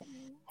Booker.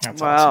 That's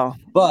wow.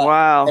 Awesome. But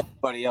wow.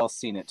 Everybody else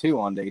seen it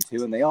too on day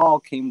two, and they all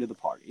came to the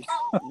party.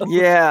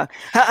 Yeah.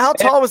 How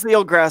tall was the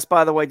eelgrass,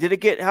 by the way?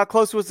 How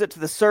close was it to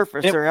the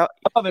surface?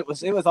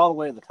 It was all the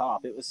way to the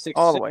top. It was 6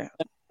 all the way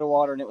to the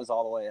water, and it was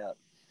all the way up.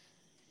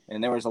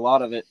 And there was a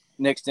lot of it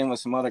mixed in with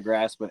some other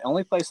grass, but the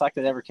only place I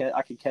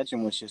could catch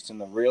them was just in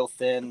the real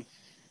thin,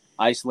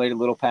 isolated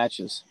little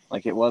patches.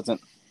 Like it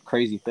wasn't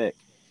crazy thick.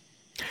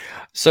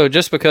 So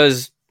just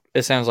because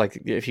it sounds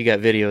like if you got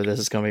video of this,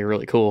 it's going to be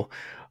really cool.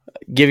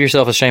 Give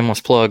yourself a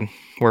shameless plug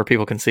where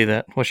people can see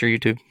that. What's your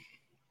YouTube?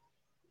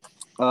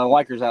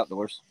 Wikers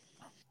Outdoors.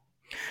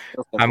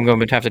 I'm going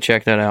to have to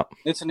check that out.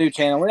 It's a new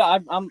channel.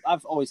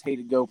 I've always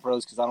hated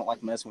GoPros because I don't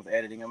like messing with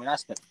editing. I mean, I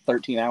spent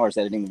 13 hours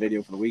editing the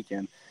video for the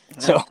weekend.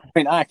 So, I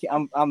mean,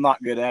 I'm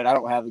not good at it. I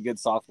don't have the good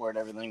software and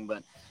everything,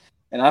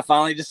 and I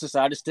finally just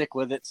decided to stick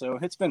with it. So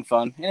it's been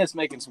fun, and it's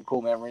making some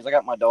cool memories. I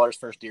got my daughter's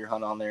first deer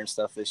hunt on there and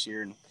stuff this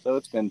year, and so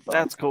it's been fun.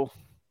 That's cool.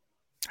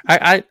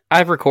 I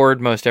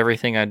record most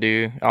everything I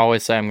do. I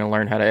always say I'm going to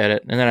learn how to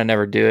edit, and then I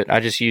never do it.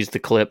 I just use the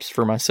clips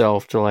for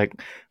myself to like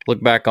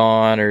look back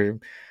on, or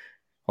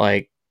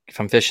like if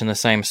I'm fishing the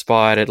same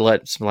spot, it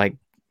lets like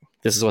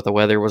this is what the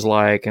weather was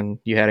like, and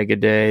you had a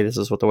good day. This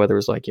is what the weather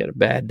was like. You had a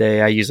bad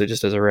day. I use it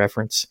just as a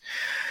reference.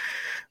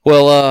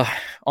 Well,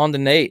 on to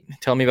Nate.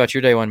 Tell me about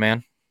your day one,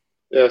 man.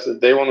 Yeah, so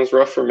day one was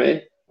rough for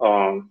me.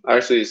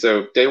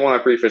 So day one, I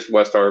pre-fished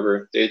West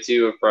Harbor. Day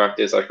two of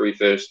practice, I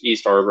pre-fished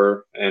East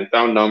Harbor and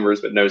found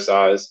numbers, but no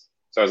size.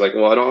 So I was like,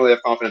 well, I don't really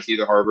have confidence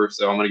either harbor,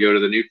 so I'm going to go to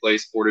the new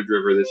place, Portage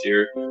River, this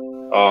year.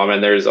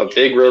 And there's a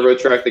big railroad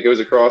track that goes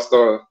across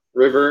the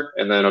river,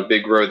 and then a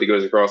big road that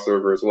goes across the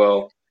river as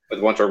well, with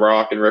a bunch of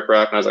rock and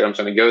riprap. And I was like, I'm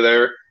just going to go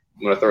there.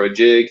 I'm going to throw a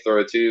jig, throw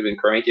a tube, and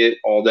crank it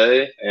all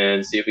day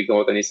and see if we can go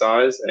with any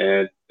size.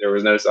 And there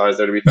was no size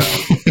there to be found.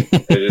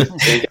 It just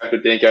dink after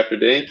dink after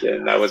dink,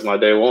 and that was my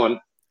day one.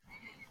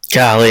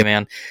 Golly,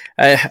 man.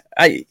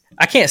 I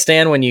can't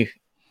stand when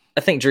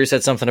I think Drew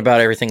said something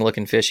about everything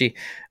looking fishy.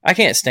 I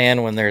can't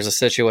stand when there's a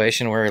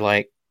situation where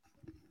like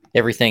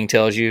everything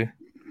tells you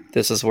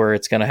this is where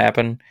it's going to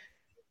happen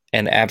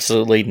and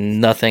absolutely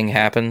nothing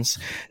happens.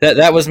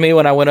 That was me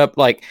when I went up,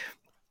 like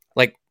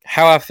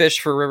how I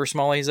fish for river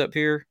smallies up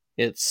here.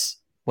 It's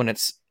when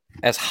it's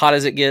as hot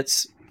as it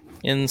gets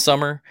in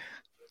summer,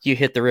 you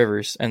hit the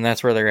rivers and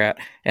that's where they're at.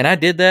 And I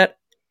did that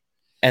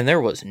and there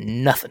was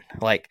nothing.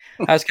 Like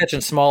I was catching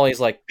smallies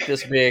like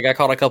this big. I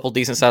caught a couple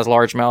decent sized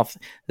largemouth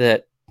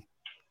that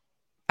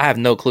I have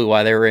no clue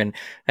why they were in.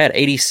 I had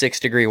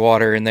 86-degree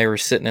water and they were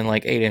sitting in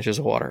like 8 inches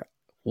of water.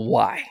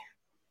 Why?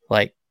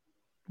 Like,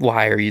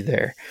 why are you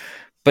there?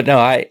 But no,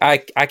 I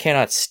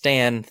cannot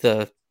stand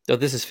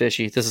this is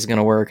fishy, this is going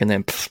to work, and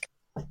then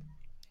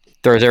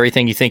throws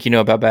everything you think you know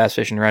about bass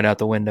fishing right out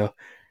the window.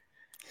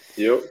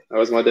 Yep, that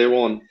was my day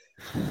one.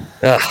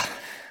 Ugh,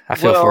 I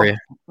feel for you.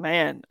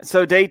 Man,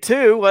 so day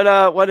two,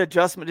 what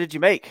adjustment did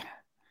you make?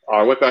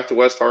 I went back to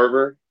West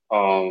Harbor,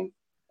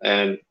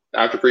 and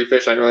after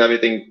pre-fish, I didn't really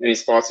have any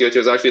spots to go to. It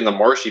was actually in the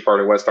marshy part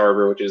of West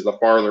Harbor, which is the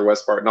farther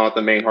west part, not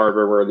the main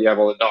harbor where you have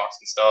all the docks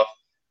and stuff.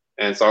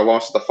 And so I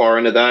launched at the far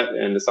end of that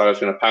and decided I was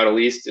going to paddle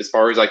east as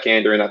far as I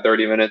can during that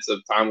 30 minutes of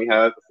time we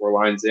have before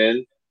line's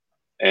in.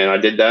 And I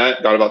did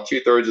that, got about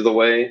 2/3 of the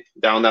way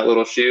down that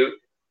little chute,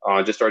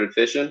 just started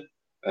fishing.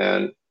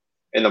 And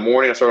in the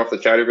morning, I started off the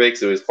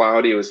chatterbait. It was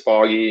cloudy, it was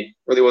foggy,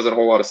 really wasn't a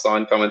whole lot of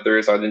sun coming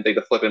through, so I didn't think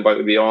the flipping bite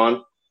would be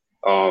on.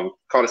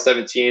 Caught a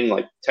 17,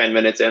 like 10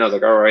 minutes in. I was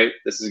like, all right,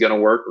 this is going to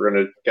work. We're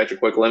going to catch a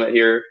quick limit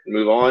here and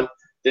move on.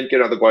 Didn't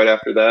get another bite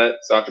after that.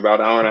 So after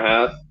about an hour and a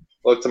half,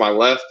 looked to my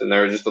left, and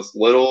there was just this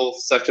little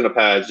section of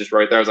pads just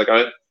right there. I was like, all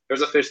right,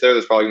 there's a fish there.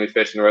 There's probably going to be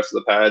fish in the rest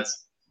of the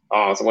pads. So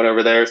I went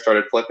over there,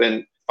 started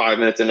flipping. 5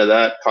 minutes into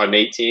that, caught an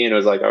 18. I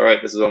was like, all right,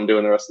 this is what I'm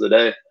doing the rest of the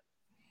day.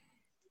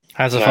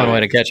 That's a fun way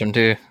to catch them,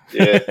 too.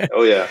 Yeah.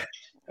 Oh, yeah.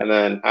 And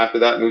then after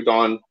that, moved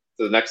on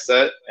to the next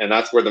set, and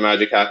that's where the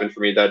magic happened for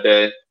me that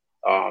day.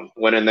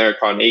 Went in there,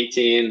 caught an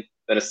 18,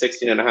 then a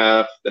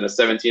 16.5, then a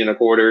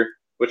 17.25,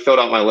 which filled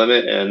out my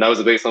limit, and that was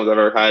the biggest limit I've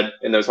ever had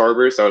in those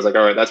harbors. So I was like,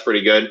 all right, that's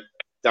pretty good.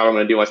 Doubt I'm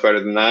going to do much better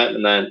than that.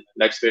 And then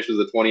next fish was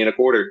a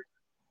 20.25.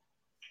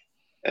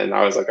 And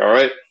I was like, all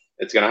right,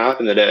 it's going to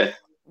happen today.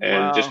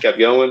 And just kept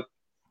going.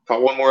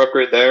 Caught one more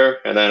upgrade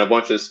there, and then a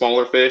bunch of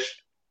smaller fish.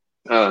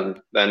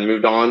 Then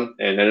moved on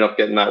and ended up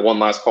getting that one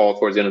last call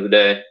towards the end of the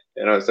day,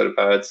 and another set of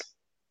pads.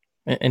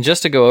 And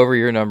just to go over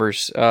your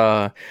numbers,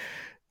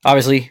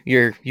 obviously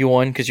you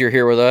won because you're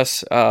here with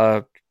us.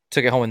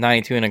 Took it home with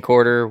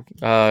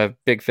 92.25.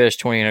 Big fish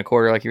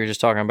 20.25, like you were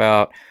just talking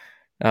about.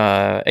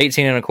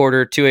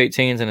 18.25, 2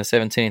 18s, and a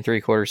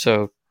 17.75.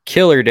 So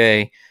killer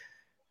day.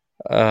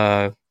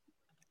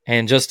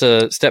 And just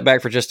to step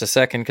back for just a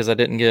second, because I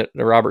didn't get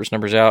the Roberts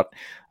numbers out.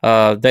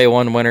 Day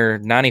one winner,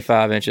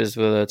 95 inches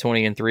with a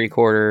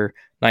 20.75,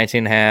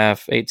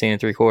 19.5,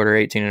 18.75,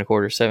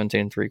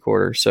 18.25,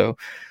 17.75. So,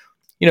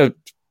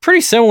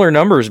 pretty similar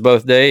numbers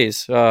both days.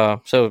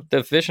 So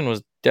the fishing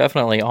was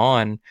definitely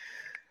on.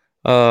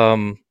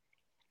 Drew,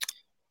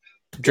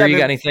 you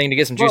got anything to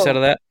get some juice out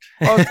of that?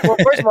 Well,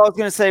 first of all, I was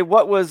going to say,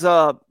 what was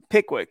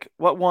Pickwick?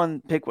 What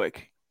won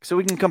Pickwick? So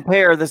we can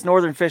compare this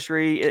northern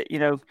fishery,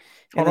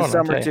 in the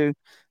summer too.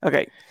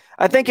 Okay.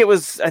 I think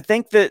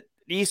that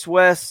East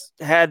West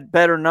had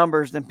better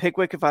numbers than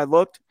Pickwick if I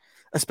looked,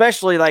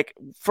 especially like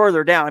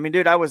further down. I mean,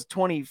 dude, I was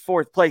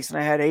 24th place and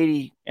I had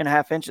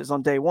 80.5 inches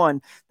on day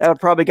one. That would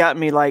probably got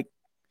me like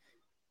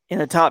in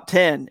the top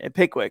 10 at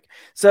Pickwick.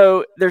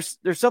 So there's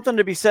something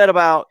to be said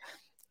about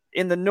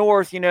in the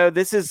north,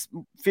 this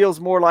feels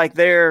more like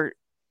their,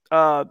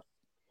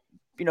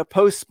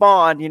 post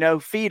spawn,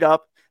 feed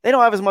up. They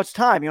don't have as much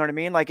time, you know what I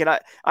mean? Like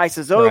ice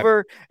is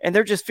over and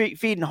they're just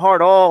feeding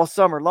hard all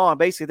summer long.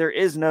 Basically, there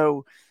is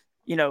no,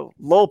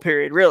 lull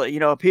period really,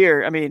 up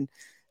here. I mean,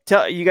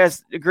 you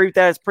guys agree with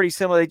that? It's pretty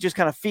similar. They just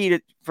kind of feed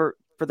it for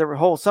the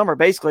whole summer,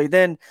 basically,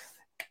 then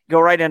go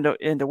right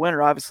into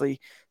winter,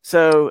 obviously.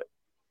 So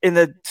in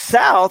the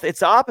South, it's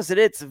the opposite.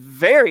 It's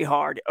very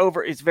hard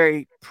it's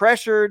very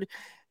pressured.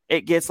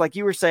 It gets, like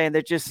you were saying,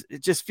 it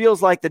just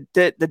feels like the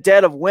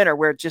dead of winter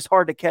where it's just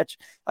hard to catch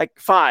like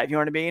 5, you know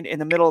what I mean, in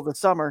the middle of the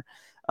summer.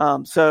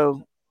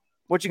 So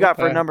what you got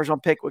for numbers on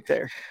Pickwick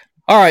there?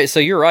 All right.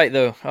 So you're right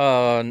though.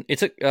 It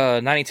took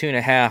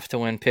 92.5 to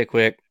win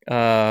Pickwick.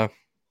 And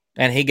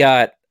he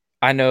got,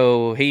 I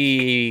know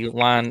he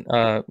wire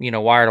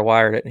to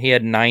wired it. He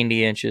had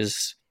 90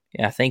 inches,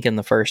 I think in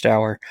the first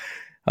hour.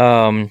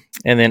 And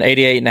then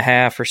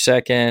 88.5 for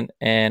second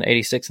and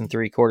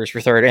 86.75 for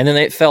third. And then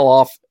it fell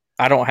off.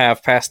 I don't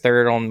have past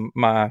third on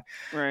my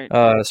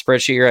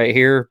spreadsheet right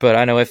here, but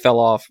I know it fell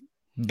off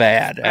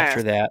bad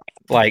after that.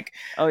 Like,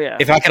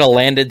 if I could have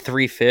landed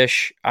 3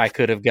 fish, I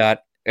could have got.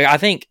 I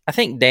think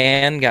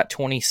Dan got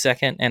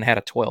 22nd and had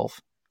a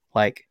 12.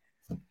 Like,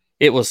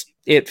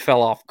 it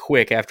fell off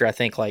quick after I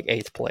think like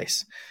 8th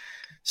place.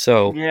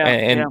 So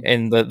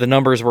and the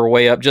numbers were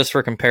way up. Just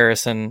for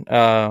comparison,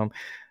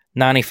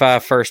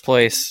 95 first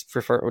place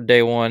for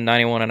day one,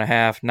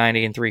 91.5,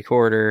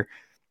 90.75.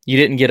 you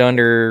didn't get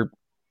under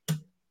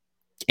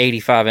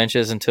 85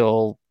 inches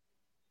until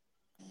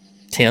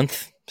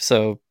 10th,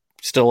 so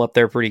still up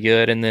there pretty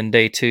good. And then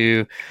day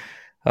 2,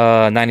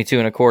 92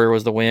 and a quarter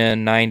was the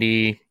wind,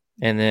 90,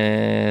 and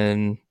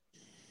then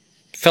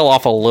fell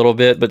off a little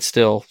bit, but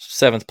still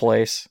 7th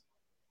place.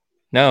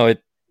 No, I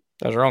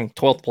was wrong,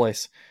 12th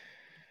place.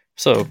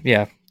 So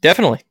yeah,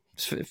 definitely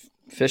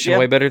fishing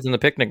way better than the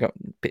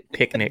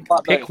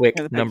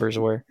Pickwick numbers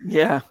were.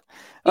 Yeah.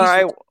 All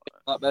right.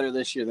 A lot better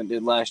this year than it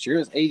did last year. It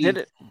was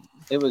 80.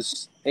 It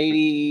was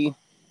 80,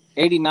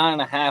 89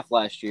 and a half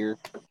last year,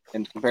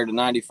 and compared to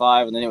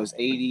 95, and then it was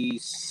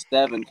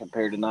 87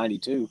 compared to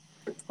 92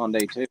 on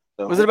day 2.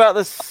 So, was it about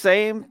the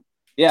same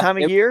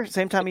time of year?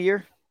 Same time of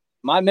year?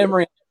 My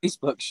memory on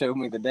Facebook showed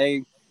me the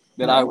day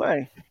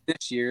that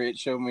this year. It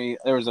showed me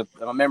there was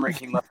a memory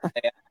came up the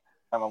day after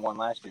the time I won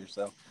last year.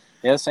 So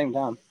yeah, same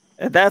time.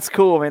 That's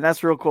cool, man.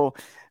 That's real cool.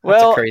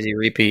 That's a crazy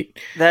repeat.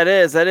 That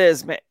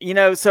is, man. You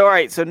know, so all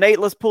right. So Nate,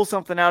 let's pull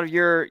something out of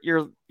your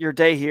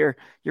day here,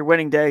 your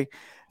winning day.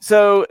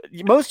 So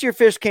most of your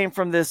fish came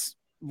from this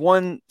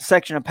one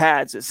section of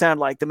pads. It sounded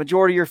like the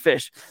majority of your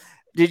fish.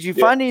 Did you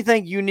find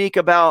anything unique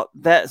about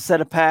that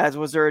set of pads?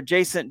 Was there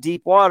adjacent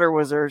deep water?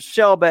 Was there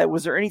shell bed?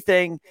 Was there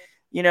anything,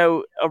 you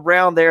know,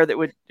 around there that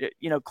would,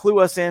 you know, clue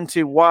us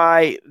into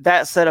why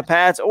that set of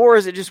pads? Or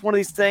is it just one of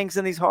these things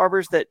in these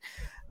harbors that,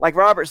 like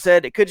Robert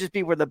said, it could just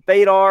be where the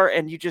bait are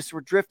and you just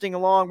were drifting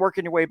along,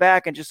 working your way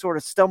back and just sort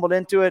of stumbled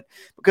into it?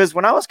 Because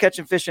when I was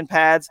catching fish in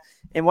pads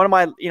in one of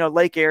my, you know,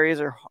 lake areas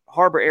or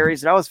harbor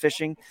areas that I was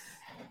fishing,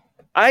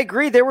 I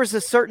agree there was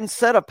a certain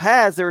set of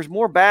pads. There was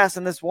more bass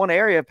in this one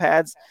area of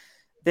pads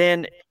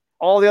than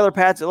all the other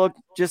pads that looked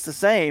just the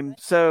same.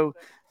 So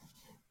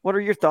what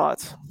are your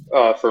thoughts?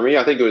 For me,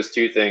 I think it was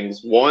 2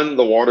 things. One,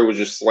 the water was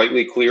just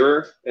slightly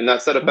clearer in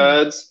that set of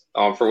pads.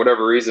 For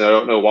whatever reason, I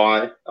don't know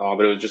why,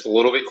 but it was just a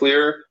little bit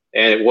clearer,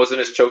 and it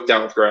wasn't as choked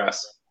out with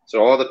grass.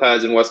 So all the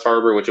pads in West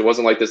Harbor, which it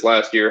wasn't like this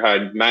last year,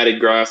 had matted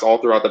grass all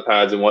throughout the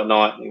pads and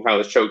whatnot, and how it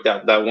was choked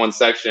out. That one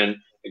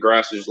section, the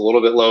grass was just a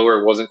little bit lower.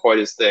 It wasn't quite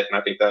as thick, and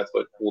I think that's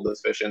what pulled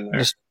those fish in there.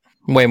 Just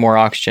way more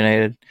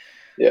oxygenated.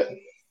 Yeah.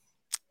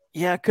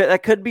 Yeah,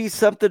 that could be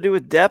something to do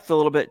with depth a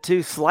little bit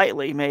too,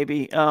 slightly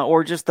maybe,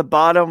 or just the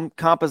bottom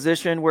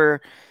composition where,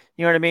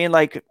 you know what I mean?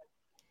 Like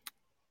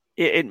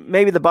it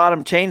maybe the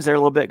bottom changed there a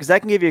little bit, because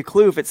that can give you a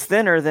clue. If it's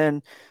thinner,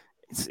 then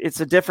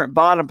it's a different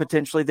bottom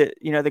potentially, that,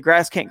 you know, the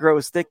grass can't grow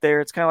as thick there.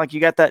 It's kind of like you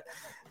got that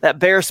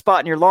bare spot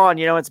in your lawn,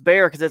 you know, it's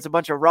bare because it's a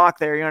bunch of rock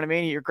there. You know what I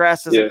mean? Your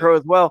grass doesn't grow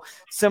as well.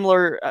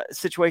 Similar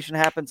situation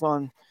happens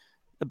on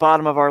the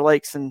bottom of our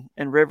lakes and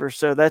rivers.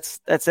 So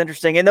that's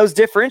interesting. And those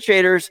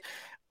differentiators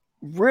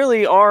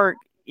really are,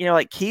 you know,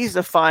 like keys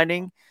to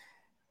finding,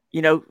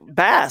 you know,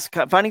 bass,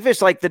 finding fish.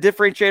 Like the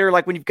differentiator,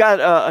 like when you've got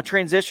a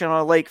transition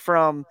on a lake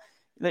from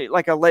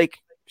like a lake,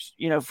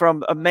 you know,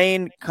 from a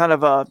main kind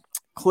of a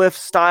cliff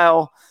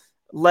style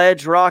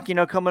ledge rock, you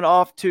know, coming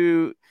off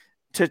to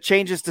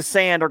changes to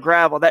sand or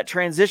gravel, that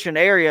transition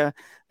area,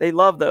 they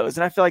love those.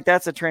 And I feel like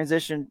that's a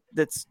transition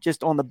that's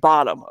just on the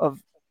bottom of,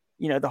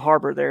 you know, the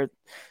harbor there.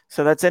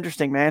 So that's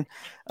interesting, man.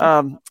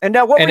 And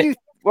now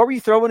what were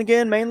you throwing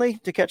again, mainly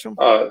to catch them?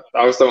 I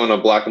was throwing a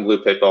black and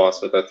blue pit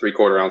boss with a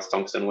 3/4 ounce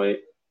tungsten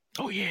weight.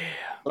 Oh yeah.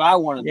 But I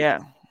wanted. Yeah.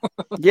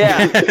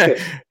 Yeah.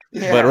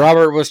 Yeah. But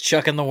Robert was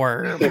chucking the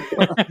worm.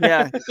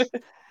 Yeah.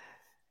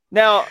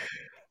 Now,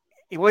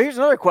 well, here's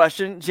another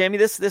question, Jamie.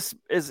 This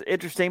is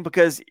interesting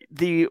because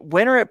the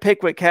winner at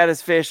Pickwick had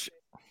his fish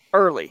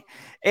early,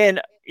 and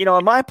you know,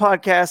 on my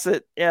podcast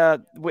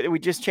that we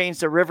just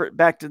changed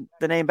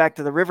the name back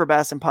to the River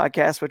Bassin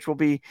podcast, which we'll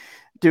be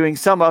doing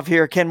some of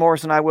here. Ken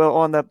Morris and I will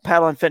on the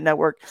Paddle and Fit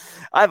Network.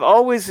 I've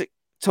always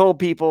told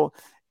people,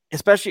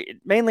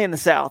 especially mainly in the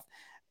South,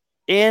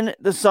 in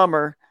the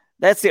summer,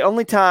 that's the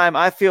only time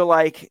I feel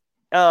like,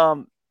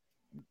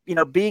 you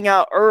know, being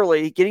out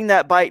early, getting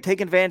that bite,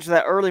 taking advantage of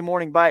that early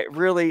morning bite,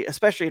 really,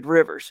 especially at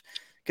rivers,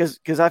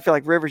 because I feel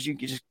like rivers, you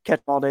can just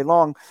catch them all day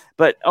long.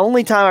 But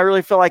only time I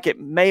really feel like it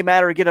may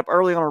matter to get up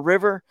early on a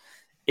river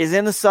is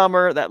in the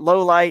summer, that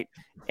low light,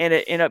 and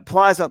it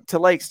applies up to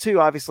lakes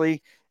too,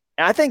 obviously.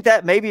 And I think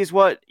that maybe is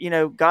what, you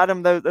know, got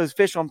him those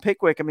fish on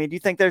Pickwick. I mean, do you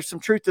think there's some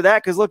truth to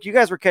that? Because look, you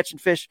guys were catching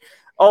fish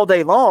all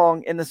day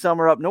long in the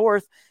summer up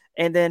north,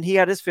 and then he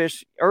had his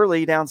fish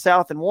early down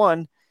south and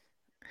won.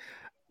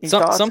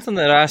 Something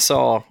that I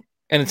saw,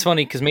 and it's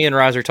funny because me and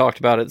Riser talked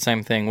about it, the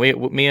same thing.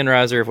 Me and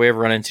Riser, if we ever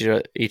run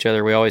into each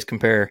other, we always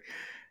compare.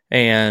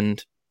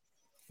 And,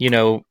 you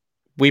know,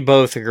 we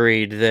both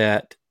agreed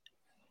that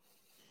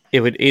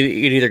it'd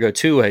either go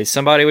 2 ways.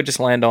 Somebody would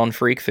just land on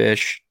freak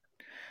fish,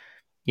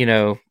 you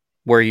know,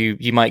 where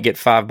you might get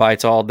 5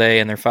 bites all day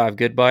and they're 5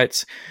 good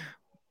bites.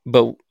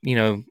 But, you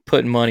know,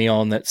 putting money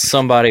on that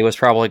somebody was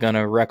probably going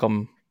to wreck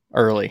them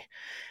early.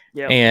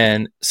 Yep.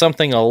 And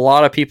something a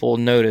lot of people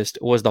noticed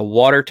was the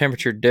water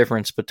temperature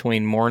difference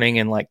between morning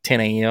and like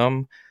 10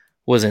 a.m.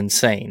 was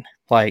insane.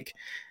 Like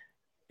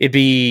it'd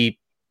be,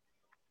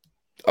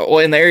 well,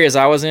 in the areas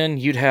I was in,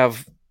 you'd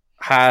have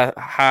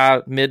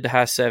mid to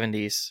high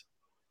 70s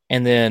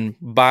And then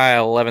by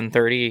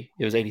 11:30,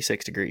 it was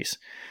 86 degrees.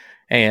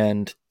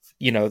 And,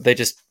 they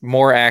just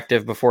more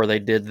active before they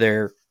did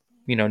their,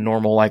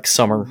 normal like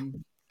summer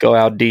go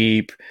out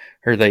deep,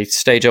 or they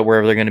stage up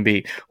wherever they're going to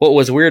be. What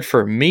was weird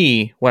for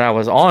me when I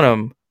was on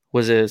them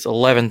was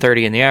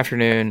 11:30 in the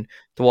afternoon,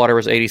 the water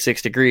was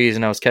 86 degrees,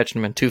 and I was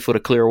catching them in 2 foot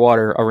of clear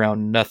water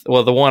around nothing.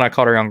 Well, the one I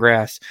caught around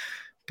grass,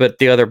 but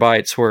the other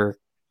bites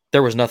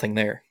there was nothing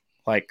there.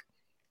 Like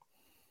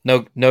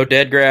no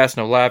dead grass,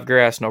 no live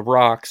grass, no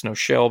rocks, no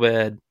shell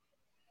bed.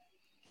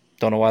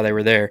 Don't know why they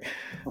were there.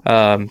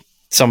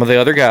 Some of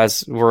the other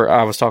guys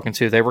I was talking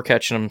to, they were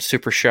catching them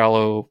super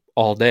shallow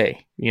all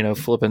day,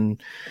 flipping,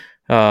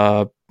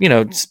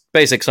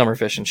 basic summer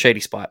fishing, shady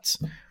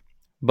spots.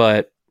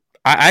 But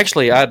I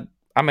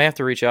may have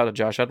to reach out to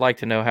Josh. I'd like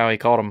to know how he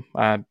caught them.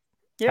 I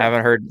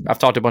haven't heard. I've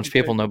talked to a bunch of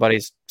people.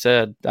 Nobody's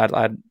said.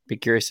 I'd be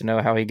curious to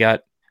know how he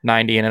got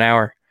 90 in an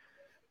hour.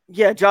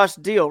 Yeah, Josh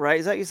Deal,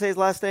 right? Is that you say his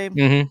last name?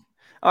 Mm-hmm.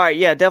 All right,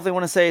 yeah, definitely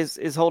want to say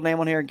his whole name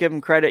on here and give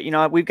him credit.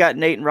 We've got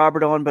Nate and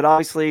Robert on, but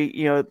obviously,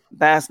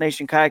 Bass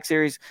Nation Kayak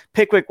Series,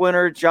 Pickwick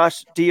winner,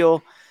 Josh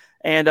Deal,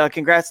 and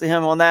congrats to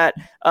him on that.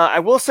 I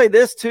will say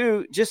this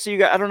too, just so you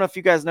guys, I don't know if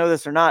you guys know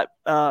this or not.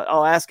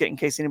 I'll ask it in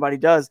case anybody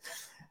does.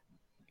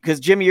 Because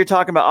Jimmy, you're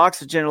talking about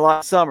oxygen a lot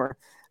of summer.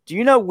 Do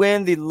you know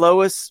when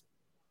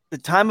the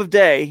time of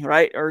day,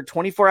 right, or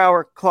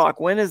 24-hour clock,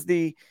 when is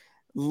the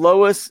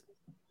lowest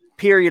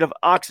period of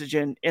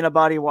oxygen in a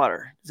body of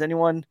water? Does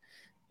anyone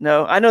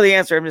know? I know the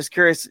answer. I'm just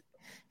curious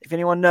if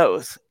anyone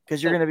knows,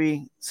 because you're going to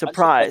be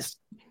surprised.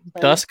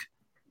 Dusk?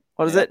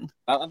 What is it?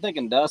 I'm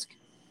thinking dusk.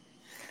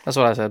 That's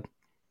what I said.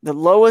 The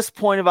lowest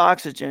point of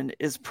oxygen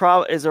is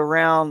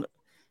around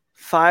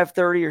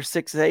 5:30 or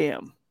 6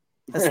 a.m.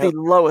 That's the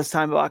lowest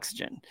time of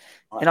oxygen.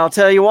 And I'll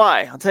tell you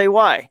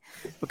why.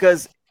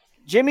 Because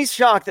Jimmy's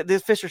shocked that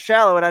these fish are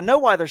shallow, and I know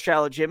why they're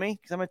shallow, Jimmy,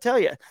 because I'm going to tell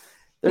you.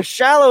 They're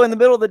shallow in the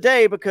middle of the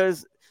day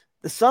because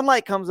the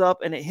sunlight comes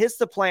up and it hits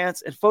the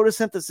plants and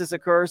photosynthesis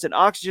occurs and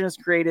oxygen is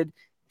created,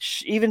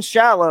 even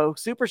shallow,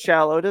 super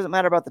shallow. It doesn't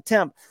matter about the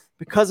temp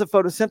because of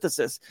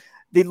photosynthesis.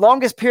 The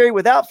longest period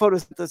without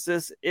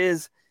photosynthesis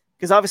is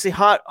because obviously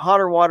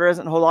hotter water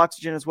doesn't hold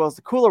oxygen as well as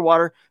the cooler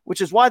water,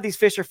 which is why these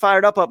fish are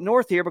fired up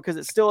north here, because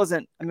it still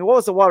isn't. I mean, what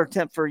was the water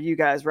temp for you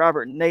guys,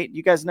 Robert and Nate?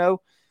 You guys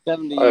know?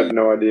 70. I have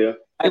no idea.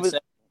 It was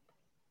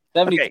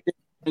 70. Okay.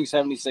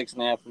 76 in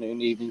the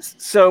afternoon, evenings.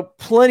 So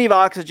plenty of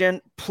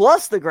oxygen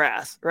plus the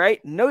grass,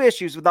 right? No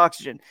issues with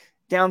oxygen.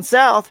 Down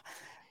south,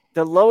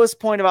 the lowest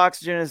point of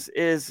oxygen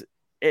is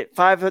at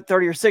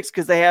 5:30 or 6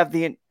 because they have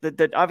the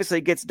obviously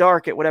it gets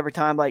dark at whatever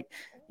time,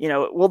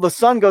 the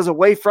sun goes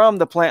away from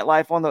the plant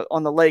life on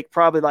the lake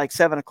probably like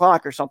 7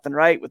 o'clock or something,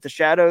 right? With the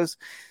shadows.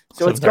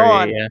 So it's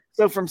gone. Yeah.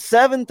 So from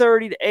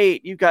 7:30 to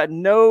 8, you've got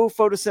no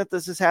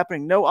photosynthesis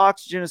happening. No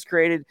oxygen is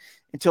created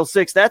until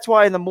 6. That's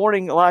why in the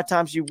morning, a lot of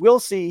times you will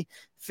see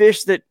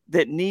fish that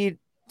need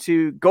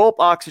to gulp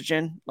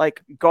oxygen,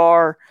 like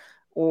gar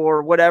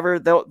or whatever,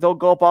 they'll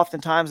gulp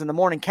oftentimes in the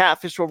morning.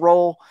 Catfish will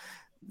roll.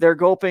 They're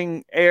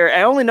gulping air.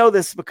 I only know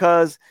this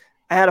because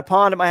I had a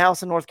pond at my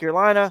house in North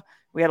Carolina.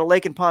 We had a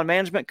lake and pond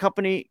management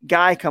company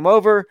guy come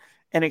over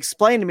and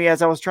explain to me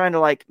as I was trying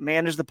to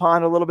manage the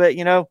pond a little bit,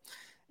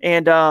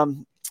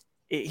 and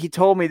he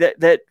told me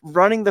that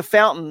running the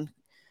fountain,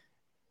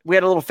 we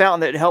had a little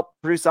fountain that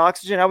helped produce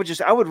oxygen. I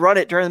would run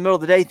it during the middle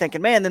of the day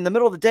thinking, man, in the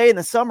middle of the day in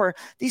the summer,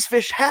 these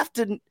fish have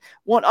to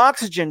want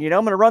oxygen. I'm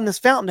going to run this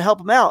fountain to help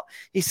them out.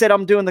 He said,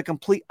 I'm doing the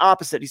complete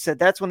opposite. He said,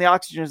 that's when the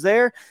oxygen is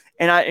there.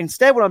 And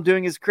instead what I'm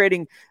doing is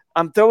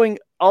I'm throwing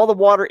all the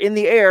water in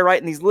the air,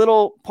 right, in these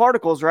little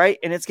particles, right,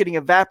 and it's getting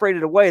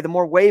evaporated away. The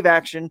more wave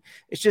action,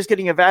 it's just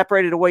getting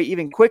evaporated away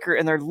even quicker,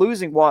 and they're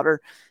losing water.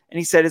 And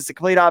he said, it's the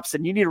complete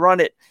opposite. You need to run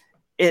it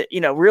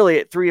really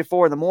at 3 or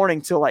 4 in the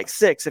morning till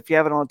 6 if you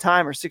have it on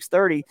time, or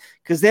 6:30,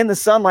 because then the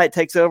sunlight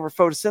takes over,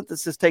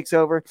 photosynthesis takes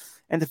over,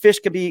 and the fish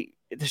can be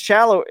the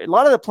shallow. A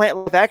lot of the plant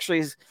life actually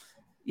is,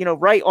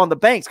 right on the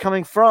banks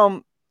coming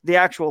from the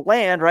actual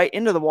land right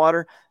into the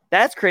water.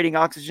 That's creating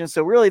oxygen.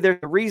 So really there's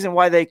a reason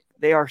why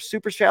they are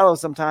super shallow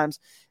sometimes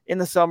in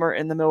the summer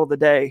in the middle of the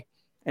day.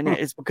 And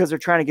it's because they're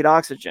trying to get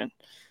oxygen.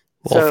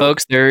 Well,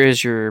 folks, there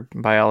is your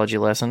biology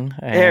lesson.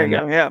 And there you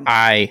go. Yeah.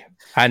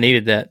 I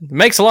needed that. It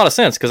makes a lot of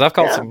sense because I've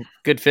caught some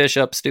good fish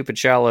up stupid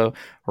shallow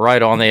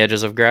right on the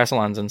edges of grass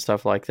lines and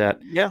stuff like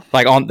that. Yeah.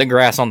 Like on the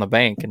grass on the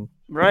bank. And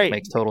right. It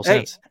makes total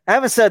sense.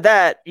 Having said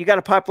that, you got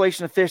a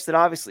population of fish that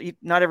obviously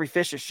not every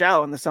fish is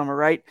shallow in the summer,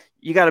 right?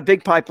 You got a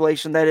big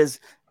population that is,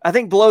 I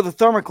think below the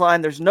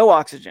thermocline, there's no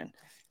oxygen.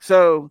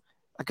 So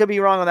I could be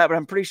wrong on that, but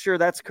I'm pretty sure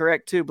that's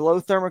correct too. Below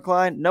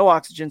thermocline, no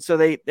oxygen. So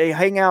they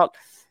hang out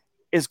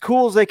as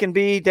cool as they can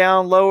be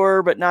down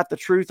lower, but not the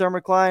true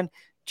thermocline.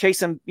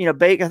 Chasing,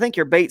 bait. I think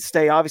your baits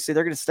obviously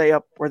they're going to stay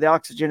up where the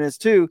oxygen is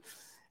too.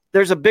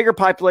 There's a bigger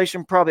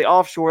population probably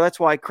offshore. That's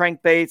why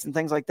crankbaits and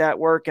things like that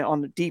work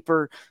on the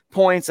deeper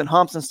points and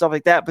humps and stuff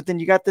like that. But then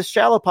you got this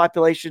shallow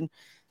population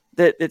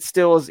that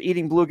still is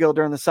eating bluegill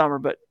during the summer.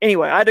 But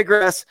anyway, I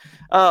digress.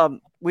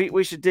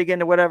 we should dig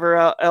into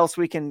whatever else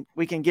we can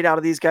get out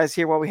of these guys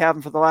here while we have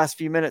them for the last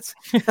few minutes.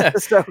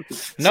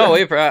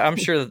 I'm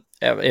sure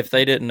if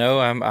they didn't know,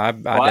 I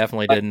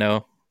definitely didn't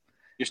know.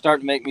 You're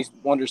starting to make me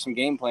wonder some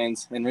game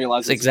plans and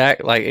realize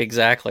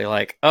exactly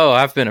like, oh,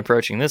 I've been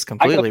approaching this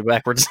completely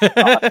backwards.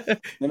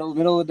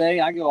 middle of the day,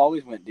 I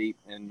always went deep,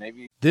 and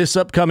maybe this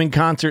upcoming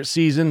concert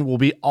season will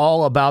be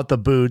all about the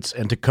boots,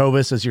 and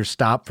Tecovas is your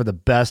stop for the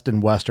best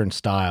in Western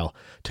style.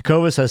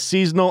 Tecovas has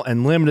seasonal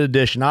and limited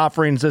edition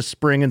offerings this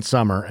spring and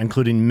summer,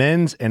 including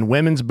men's and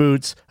women's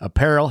boots,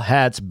 apparel,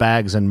 hats,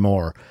 bags, and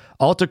more.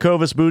 All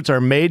Tecovas boots are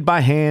made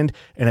by hand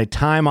in a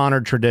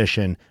time-honored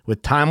tradition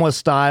with timeless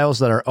styles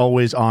that are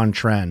always on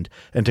trend.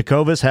 And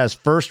Tecovas has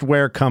first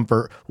wear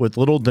comfort with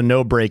little to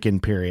no break-in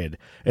period.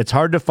 It's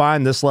hard to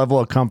find this level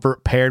of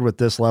comfort paired with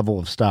this level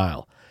of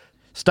style.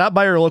 Stop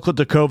by your local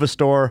Tecovas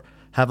store,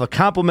 have a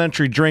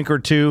complimentary drink or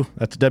two,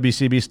 that's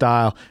WCB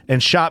style,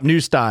 and shop new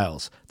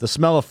styles. The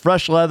smell of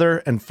fresh leather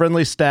and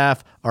friendly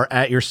staff are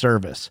at your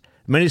service.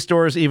 Many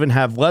stores even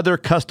have leather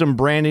custom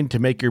branding to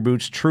make your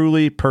boots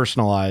truly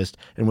personalized.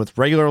 And with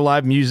regular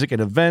live music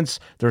and events,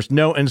 there's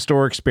no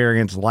in-store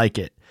experience like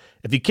it.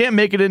 If you can't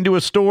make it into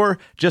a store,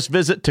 just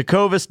visit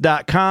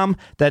tecovas.com.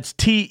 That's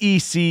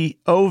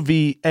TECOVAS.com.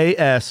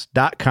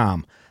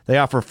 They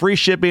offer free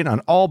shipping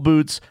on all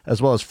boots,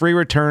 as well as free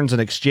returns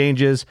and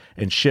exchanges,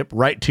 and ship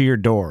right to your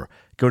door.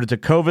 Go to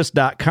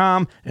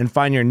tecovas.com and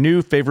find your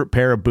new favorite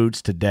pair of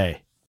boots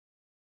today.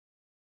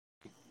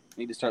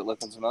 Need to start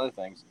looking at some other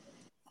things.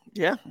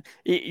 Yeah,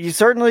 you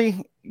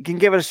certainly can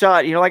give it a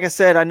shot. Like I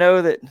said, I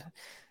know that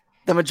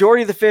the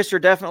majority of the fish are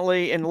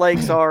definitely in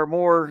lakes are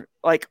more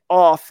like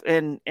off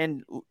and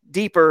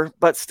deeper,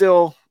 but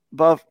still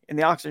above in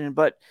the oxygen.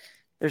 But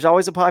there's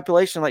always a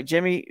population like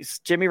Jimmy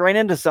ran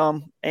into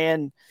some.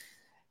 And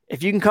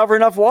if you can cover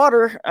enough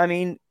water, I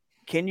mean,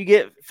 can you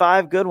get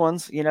 5 good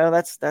ones?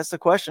 That's the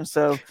question.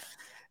 So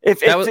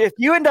if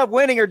you end up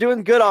winning or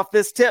doing good off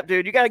this tip,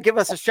 dude, you got to give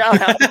us a shout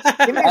out.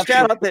 Give me a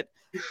shout out that.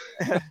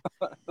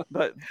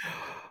 But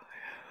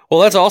well,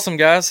 that's awesome,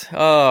 guys.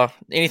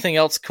 Anything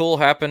else cool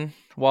happen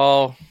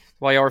while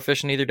y'all were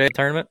fishing either day of the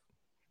tournament?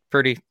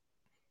 Pretty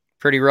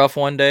rough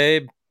one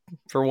day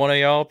for one of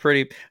y'all.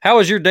 How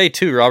was your day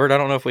 2, Robert? I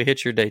don't know if we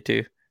hit your day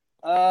 2.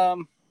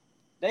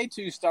 Day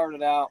 2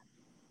 started out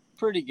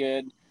pretty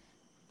good.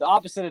 The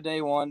opposite of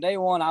day 1. Day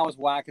 1, I was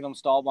whacking them.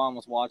 Stahlbaum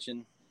was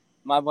watching.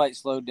 My bite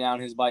slowed down.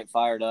 His bite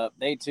fired up.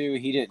 Day 2,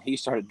 he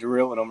started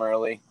drilling them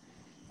early.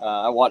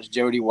 I watched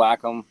Jody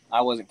whack them.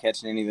 I wasn't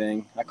catching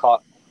anything. I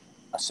caught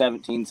a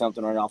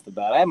 17-something right off the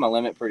bat. I had my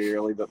limit pretty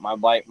early, but my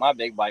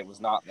big bite was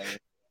not there.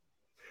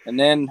 And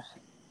then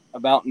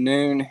about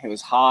noon, it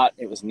was hot.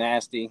 It was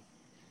nasty.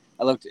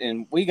 I looked,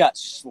 and we got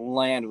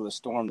slammed with a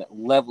storm that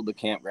leveled the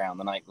campground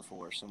the night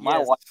before. So my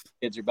wife and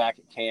kids are back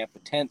at camp. The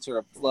tents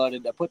are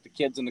flooded. I put the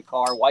kids in the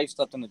car. Wife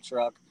slept in the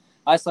truck.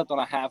 I slept on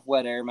a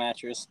half-wet air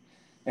mattress.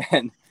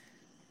 And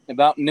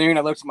about noon,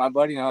 I looked at my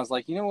buddy, and I was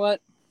like, you know what?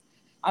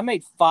 I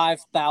made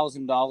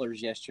 $5,000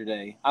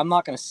 yesterday. I'm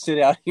not going to sit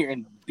out here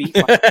and beat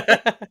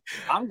my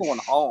I'm going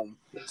home.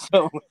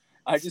 So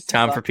I just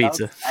time for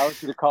pizza. I was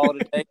going to call it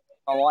a day with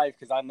my wife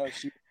because I know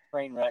she was a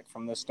train wreck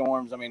from the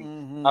storms. I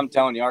mean, I'm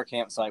telling you, our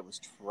campsite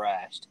was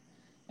trashed.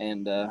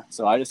 And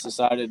so I just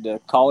decided to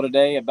call it a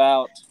day I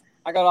got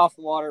off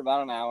the water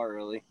about an hour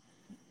early.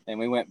 And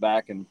we went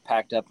back and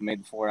packed up and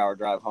made the 4-hour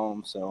drive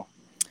home. So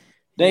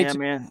day 2.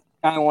 Man.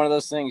 Kind of one of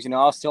those things, I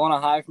was still on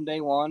a high from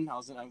day 1. I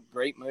was in a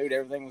great mood.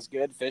 Everything was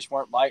good. Fish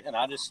weren't biting, and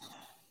I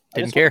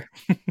didn't care.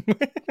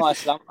 I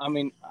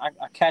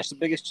cashed the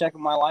biggest check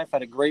of my life. I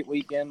had a great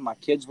weekend. My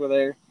kids were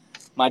there.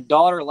 My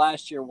daughter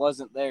last year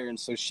wasn't there, and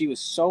so she was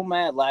so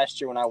mad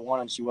last year when I won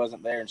and she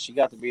wasn't there, and she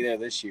got to be there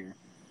this year.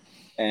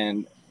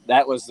 And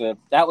that was the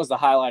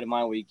highlight of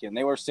my weekend.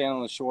 They were standing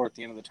on the shore at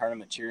the end of the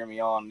tournament cheering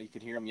me on. You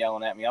could hear them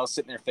yelling at me. I was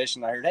sitting there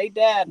fishing. I heard, "Hey,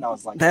 Dad," and I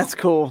was like, "That's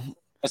cool."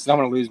 I said, "I'm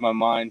going to lose my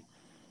mind."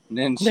 And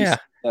then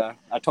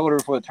I told her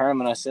before the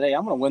tournament, I said, "Hey,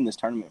 I'm going to win this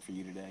tournament for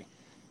you today."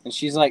 And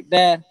she's like,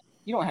 "Dad,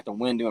 you don't have to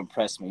win to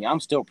impress me.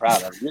 I'm still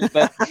proud of you. You're the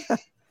best."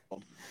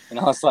 And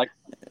I was like,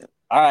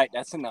 "All right,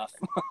 that's enough."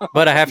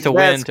 But I have to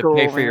win to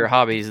pay for your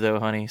hobbies, though,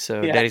 honey.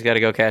 So Daddy's got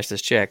to go cash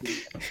this check.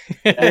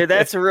 Hey,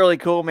 that's really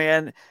cool,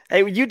 man.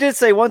 Hey, you did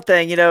say one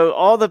thing.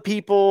 All the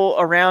people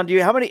around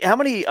you. How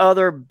many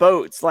other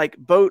boats, like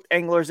boat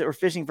anglers that were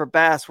fishing for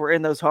bass, were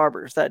in those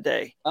harbors that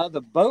day?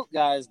 The boat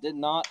guys did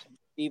not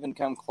even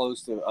come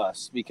close to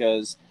us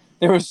because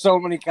there were so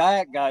many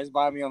kayak guys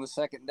by me on the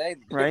second day.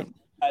 Right.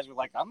 Guys were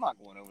like, "I'm not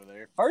going over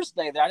there." First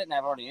day there, I didn't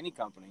have hardly any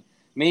company.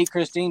 Me,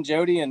 Christine,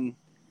 Jody, and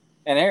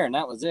Aaron.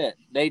 That was it.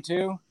 Day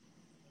 2,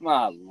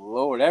 my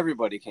Lord,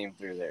 everybody came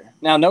through there.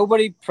 Now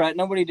nobody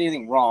did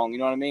anything wrong. You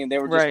know what I mean? They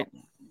were just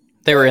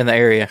they were in the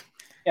area.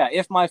 Yeah.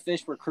 If my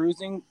fish were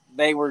cruising,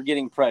 they were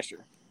getting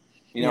pressure.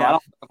 I don't know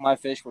if my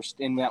fish were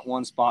in that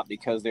one spot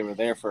because they were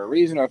there for a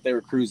reason, or if they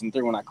were cruising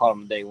through when I caught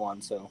them day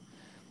 1. So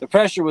the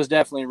pressure was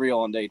definitely real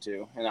on day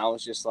 2. And I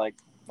was just like,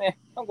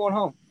 I'm going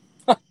home.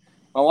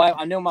 My wife,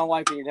 I know my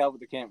wife needed help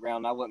with the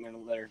campground. I wasn't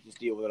going to let her just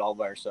deal with it all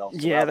by herself. So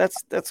yeah,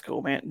 that's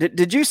cool, man.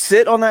 Did you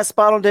sit on that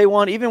spot on day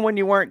one, even when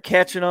you weren't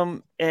catching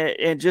them,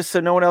 and just so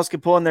no one else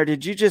could pull in there?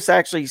 Did you just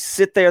actually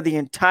sit there the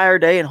entire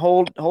day and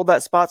hold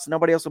that spot so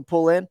nobody else would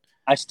pull in?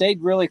 I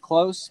stayed really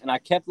close, and I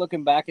kept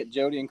looking back at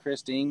Jody and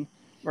Christine.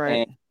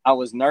 Right. And I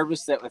was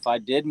nervous that if I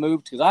did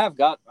move, because I have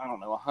got,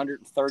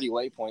 130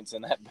 waypoints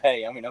in that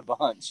bay. I mean, a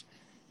bunch.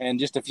 And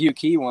just a few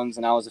key ones,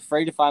 and I was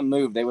afraid if I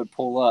moved, they would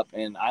pull up.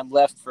 And I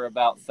left for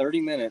about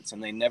 30 minutes,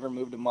 and they never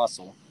moved a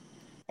muscle.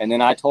 And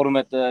then I told them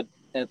at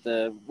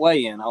the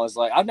weigh-in, I was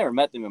like, I've never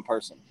met them in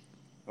person.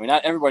 I mean,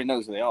 not everybody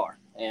knows who they are.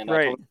 And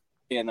I told them,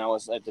 and I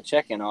was at the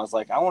check-in, I was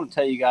like, I want to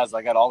tell you guys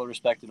I got all the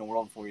respect in the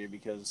world for you,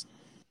 because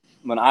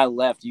when I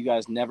left, you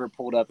guys never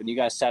pulled up, and you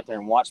guys sat there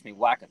and watched me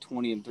whack a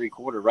 20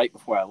 3/4 right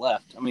before I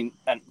left. I mean,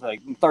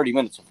 like 30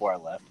 minutes before I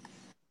left.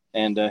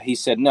 And he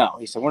said, no.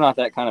 He said, we're not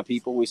that kind of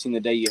people. We've seen the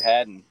day you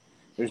had, and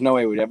there's no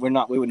way we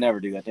would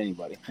never do that to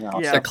anybody. No.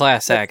 Yeah. They're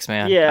class acts,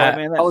 man. Yeah,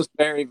 I was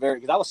very, very,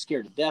 because I was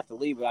scared to death to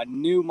leave, but I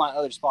knew my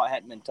other spot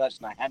hadn't been touched,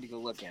 and I had to go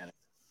look at it.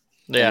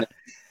 Yeah.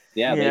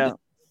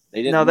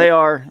 They didn't. No,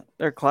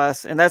 they're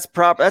class, and that's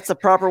a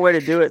proper way to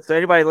do it. So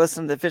anybody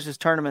listening to Fish's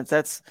tournaments,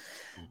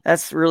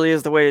 that's really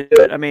is the way to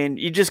do it. I mean,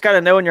 you just got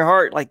to know in your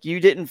heart, like, you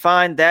didn't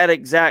find that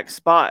exact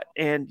spot,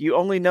 and you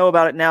only know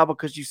about it now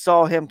because you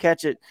saw him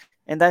catch it.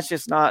 And that's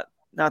just not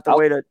the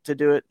way to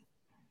do it.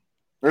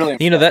 Really,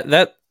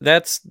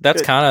 that's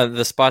kind of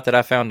the spot that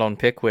I found on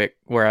Pickwick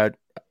where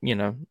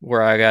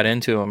I got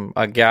into him.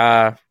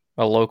 A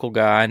local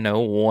guy I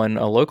know won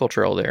a local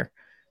trail there,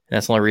 and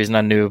that's the only reason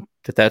I knew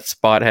that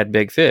spot had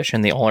big fish.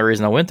 And the only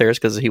reason I went there is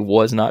because he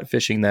was not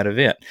fishing that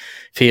event.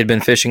 If he had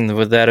been fishing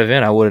with that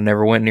event, I would have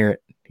never went near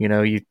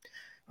it.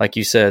 Like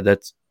you said,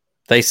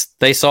 they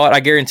saw it. I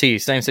guarantee you,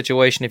 same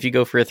situation. If you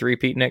go for a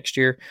three-peat next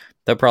year,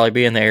 they'll probably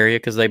be in the area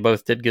because they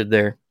both did good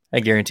there. I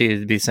guarantee you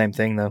it'd be the same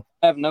thing, though.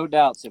 I have no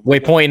doubts.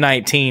 Waypoint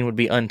 19 would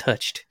be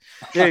untouched.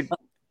 Dude,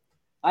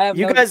 I have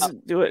you guys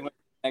do it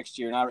next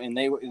year, and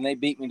they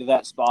beat me to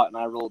that spot, and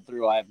I rolled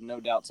through. I have no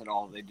doubts at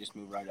all. They just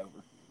moved right over.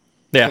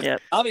 Yeah.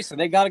 Obviously,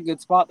 they got a good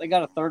spot. They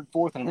got a third,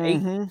 fourth, and an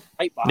eighth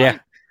right behind. Yeah.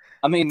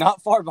 I mean,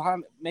 not far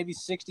behind, maybe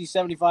 60,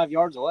 75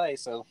 yards away.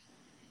 So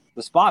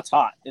the spot's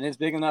hot, and it's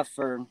big enough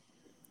for.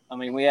 I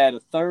mean, we had a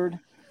third,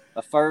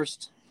 a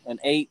first, an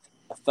eighth,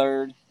 a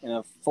third, and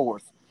a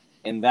fourth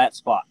in that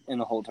spot in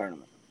the whole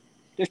tournament.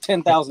 There's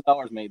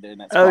 $10,000 made there in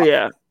that spot. Oh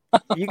yeah,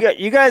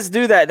 you guys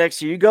do that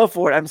next year. You go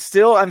for it. I'm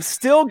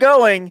still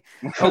going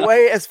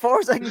away as far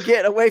as I can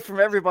get away from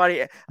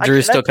everybody.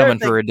 Drew's still coming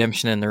for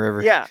redemption in the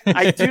river. Yeah,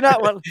 I do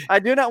not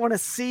want to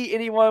see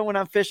anyone when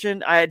I'm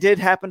fishing. I did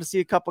happen to see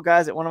a couple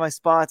guys at one of my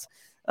spots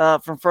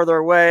from further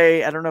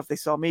away. I don't know if they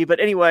saw me, but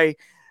anyway.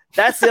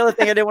 That's the other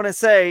thing I didn't want to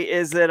say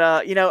is that,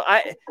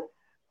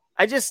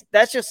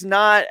 that's just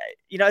not,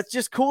 it's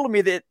just cool to me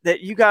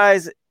that you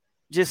guys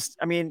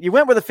you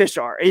went where the fish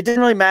are. It didn't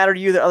really matter to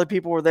you that other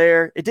people were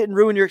there. It didn't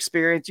ruin your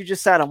experience. You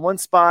just sat on one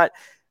spot.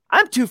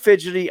 I'm too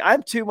fidgety.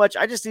 I'm too much.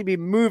 I just need to be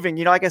moving.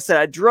 Like I said,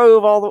 I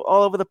drove all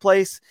over the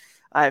place.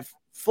 I've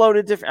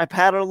floated I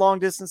paddled long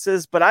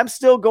distances, but I'm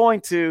still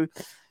going to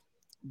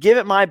give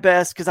it my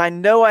best because I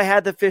know I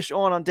had the fish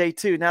on day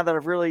 2. Now that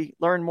I've really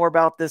learned more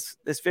about this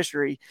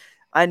fishery,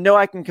 I know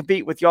I can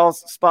compete with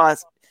y'all's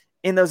spots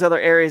in those other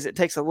areas. It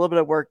takes a little bit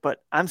of work,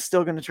 but I'm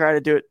still going to try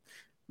to do it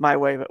my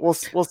way. But we'll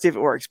see if it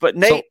works. But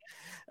Nate,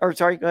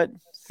 sorry, go ahead.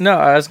 No,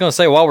 I was going to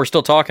say while we're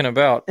still talking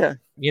about,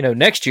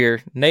 next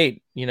year,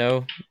 Nate,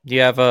 do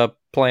you have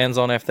plans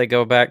on if they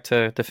go back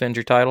to defend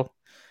your title?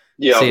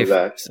 Yeah, I'll be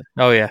back.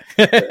 Oh yeah,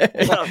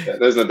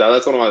 there's no doubt.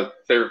 That's one of my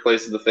favorite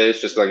places to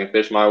fish, just so I can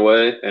fish my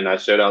way. And I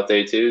showed out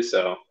day 2,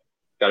 so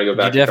got to go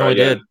back. You definitely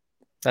did.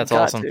 That's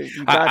awesome.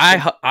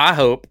 I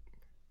hope.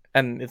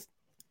 And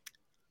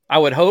I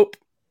would hope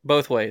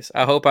both ways.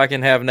 I hope I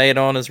can have Nate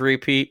on as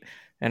repeat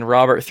and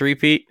Robert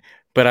three-peat,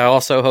 but I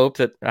also hope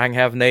that I can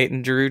have Nate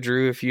and Drew.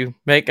 Drew, if you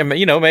make them,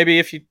 maybe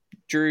if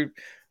Drew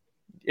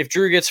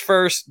gets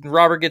first and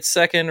Robert gets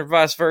second or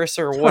vice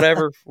versa or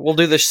whatever, we'll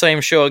do the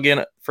same show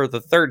again for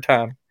the third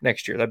time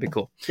next year. That'd be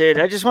cool. Dude,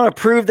 I just want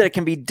to prove that it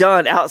can be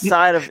done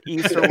outside of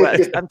East or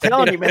West. I'm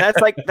telling you, man,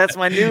 that's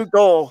my new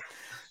goal.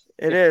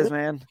 It is,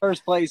 man.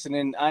 First place, and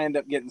then I end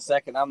up getting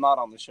second. I'm not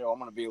on the show. I'm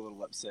going to be a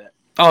little upset.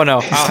 Oh no,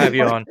 I'll have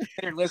you on.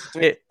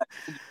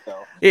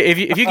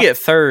 If you get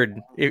third,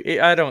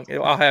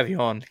 I'll have you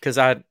on because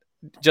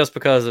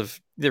of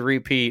the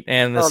repeat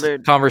and this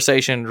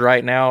conversation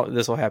right now.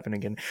 This will happen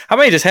again. I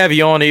may just have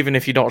you on even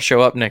if you don't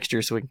show up next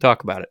year, so we can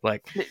talk about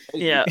it.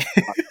 Yeah.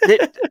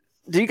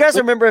 Do you guys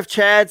remember if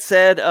Chad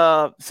said?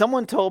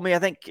 Someone told me. I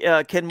think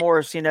Ken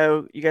Morris.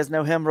 You guys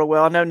know him real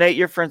well. I know Nate.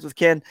 You're friends with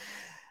Ken.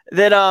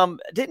 That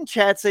didn't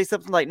Chad say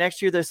something like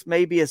next year this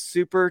may be a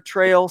super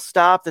trail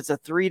stop that's a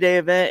 3-day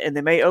event and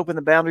they may open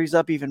the boundaries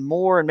up even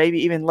more and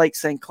maybe even Lake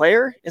St.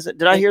 Clair?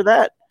 Did I hear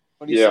that?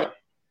 Yeah.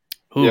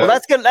 Well,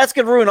 that's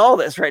gonna ruin all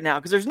this right now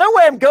because there's no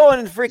way I'm going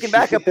and freaking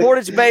back up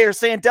Portage Bay or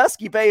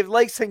Sandusky Bay if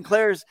Lake St.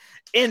 Clair's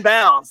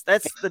inbounds.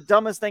 That's the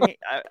dumbest thing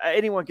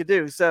anyone could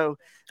do. So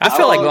I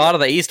feel like a lot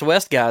of the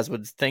East-West guys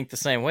would think the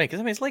same way because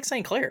I mean it's Lake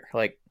St. Clair.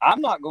 Like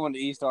I'm not going to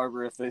East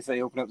Harbor if they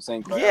say open up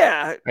St.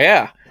 Clair.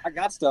 Yeah. I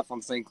got stuff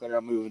on St. Clair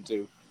I'm moving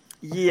to.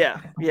 Yeah.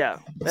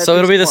 So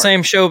it'll be the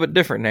same show but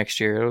different next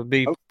year. It'll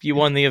be you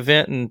won the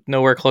event and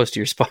nowhere close to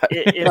your spot.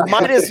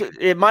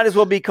 It might as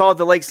well be called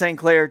the Lake St.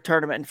 Clair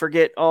tournament and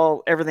forget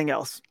everything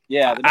else.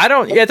 Yeah, I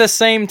don't. At the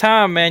same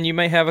time, man, you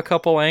may have a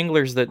couple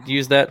anglers that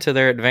use that to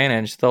their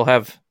advantage. They'll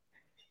have,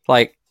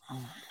 like,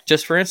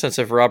 just for instance,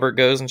 if Robert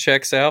goes and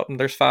checks out and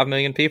there's 5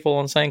 million people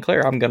on St.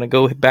 Clair, I'm going to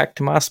go back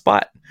to my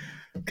spot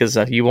because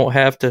you won't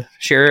have to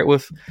share it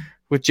with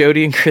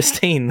Jody and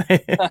Christine.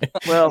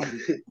 Well.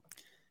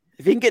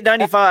 If he can get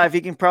 95,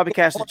 he can probably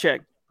cash the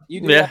check. You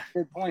do have a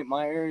good point.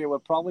 My area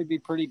would probably be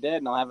pretty dead,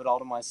 and I'll have it all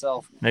to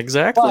myself.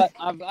 Exactly.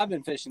 But I've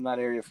been fishing that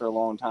area for a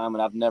long time,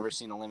 and I've never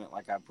seen a limit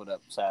like I put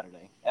up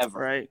Saturday, ever.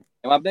 Right.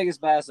 And my biggest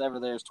bass ever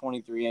there is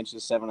 23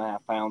 inches, 7.5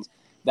 pounds.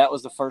 That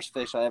was the first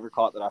fish I ever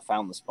caught that I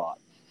found the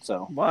spot.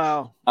 So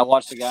wow. I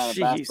watched a guy in a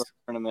bass boat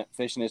tournament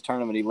fishing his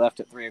tournament. He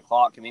left at 3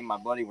 o'clock, and me and my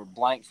buddy were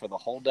blank for the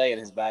whole day at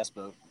his bass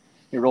boat.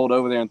 He rolled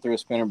over there and threw a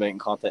spinnerbait and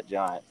caught that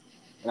giant.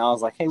 And I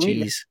was like, hey, we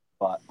need a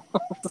spot.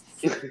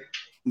 I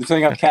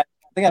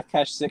think I've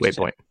cashed 6.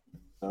 Waypoint.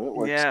 So it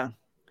works. Yeah.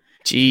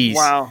 Jeez.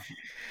 Wow.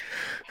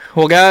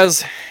 Well,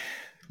 guys,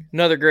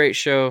 another great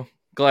show.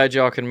 Glad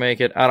y'all can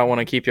make it. I don't want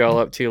to keep y'all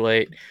up too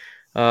late.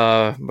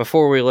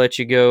 Before we let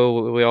you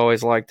go, we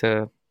always like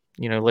to,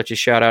 let you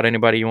shout out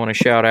anybody you want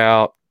to shout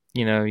out.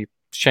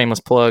 Shameless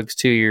plugs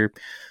to your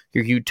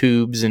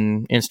YouTubes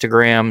and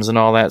Instagrams and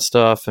all that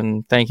stuff,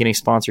 and thank any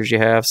sponsors you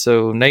have.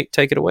 So, Nate,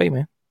 take it away,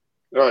 man.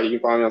 You can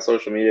find me on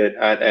social media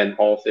at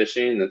NHall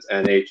Fishing. That's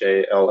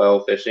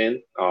NHALL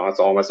Fishing. That's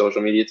all my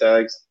social media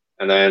tags.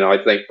 And then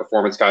I think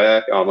Performance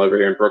Kayak. I'm over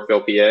here in Brookville,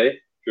 PA. If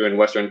you're in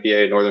Western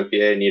PA, Northern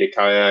PA, need a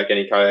kayak,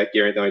 any kayak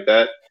gear, anything like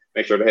that,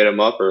 make sure to hit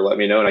them up or let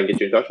me know and I can get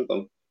you in touch with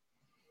them.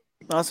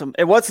 Awesome.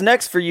 And what's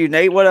next for you,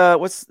 Nate?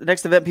 What's the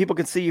next event people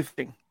can see you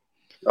fishing?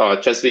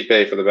 Chesapeake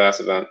Bay for the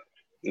bass event.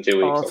 In 2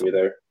 weeks, awesome. I'll be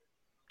there.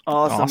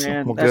 Awesome,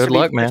 man. Well, good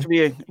luck, man. That should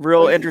be a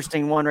real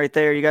interesting one right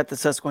there. You got the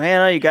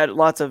Susquehanna. You got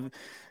lots of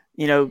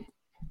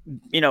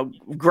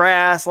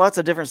grass, lots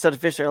of different stuff to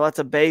fish there, lots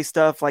of bay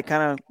stuff, like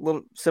kind of a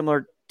little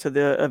similar to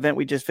the event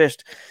we just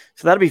fished.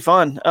 So that'll be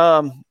fun.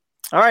 All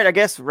right, I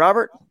guess,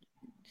 Robert.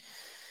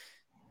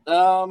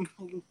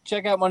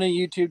 Check out my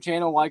new YouTube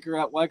channel,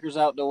 Wykers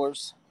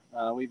Outdoors.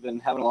 We've been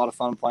having a lot of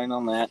fun playing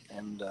on that.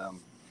 And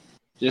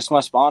just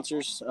my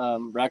sponsors,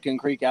 Raccoon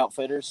Creek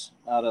Outfitters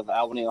out of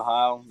Albany,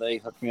 Ohio. They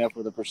hooked me up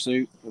with a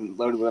Pursuit and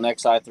loaded with an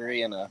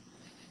XI3 and a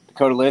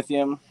Dakota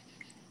Lithium.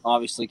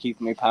 Obviously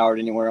keeping me powered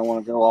anywhere I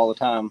want to go all the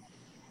time.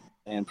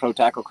 And Pro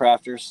Tackle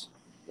Crafters,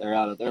 they're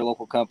out of their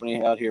local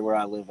company out here where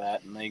I live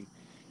at, and they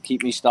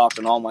keep me stocked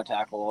on all my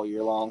tackle all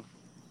year long.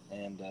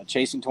 And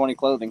Chasing 20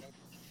 Clothing,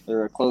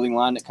 they're a clothing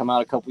line that come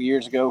out a couple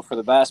years ago for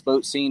the bass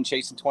boat scene,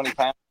 Chasing 20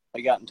 Pounds.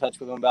 I got in touch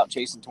with them about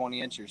Chasing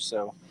 20 Inchers,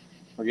 so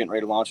we're getting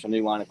ready to launch a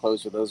new line of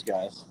clothes with those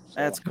guys. So.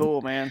 That's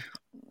cool, man.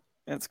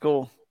 That's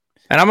cool.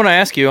 And I'm going to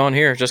ask you on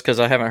here, just because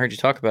I haven't heard you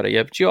talk about it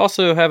yet, but you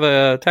also have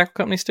a tackle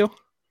company still?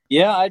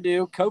 Yeah, I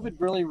do. COVID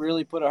really,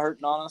 really put a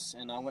hurting on us,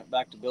 and I went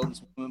back to building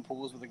swimming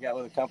pools with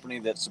a company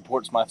that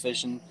supports my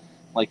fishing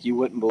like you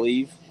wouldn't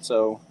believe.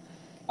 So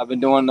I've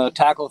been doing the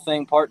tackle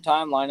thing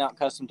part-time, line out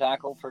custom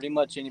tackle. Pretty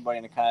much anybody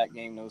in the kayak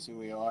game knows who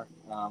we are.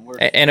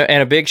 And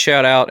a big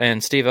shout out,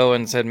 and Steve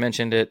Owens had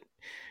mentioned it,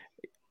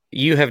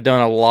 you have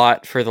done a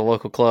lot for the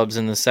local clubs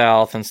in the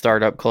South and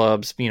startup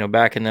clubs,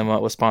 backing them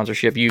up with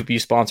sponsorship. You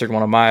sponsored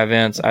one of my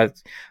events.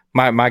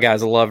 My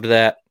guys loved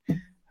that.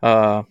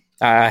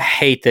 I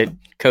hate that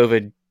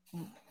COVID,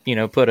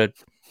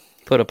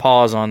 put a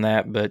pause on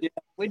that, but yeah,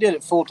 we did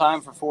it full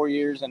time for 4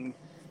 years, and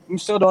I'm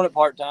still doing it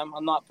part time.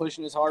 I'm not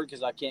pushing as hard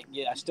because I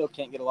still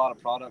can't get a lot of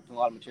product and a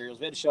lot of materials.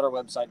 We had to shut our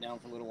website down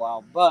for a little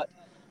while, but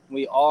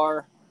we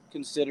are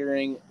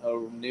considering a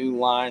new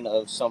line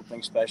of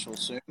something special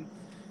soon.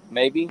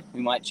 Maybe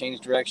we might change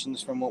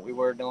directions from what we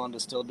were doing to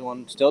still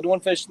doing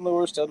fishing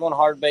lures, still doing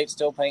hard bait,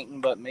 still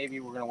painting, but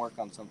maybe we're going to work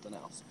on something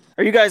else.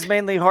 Are you guys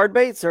mainly hard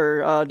baits,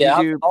 or do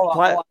you do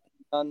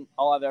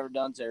all I've ever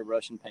done is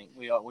airbrush and paint.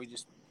 We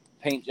just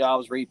paint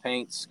jobs,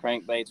 repaints,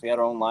 crankbaits. We had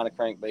our own line of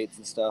crankbaits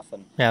and stuff.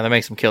 And yeah, they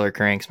make some killer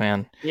cranks,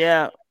 man.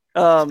 Yeah.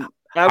 I'm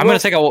going to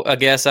take a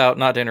guess out,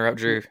 not to interrupt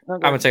Drew. Okay. I'm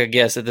going to take a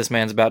guess that this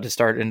man's about to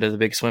start into the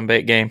big swim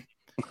bait game.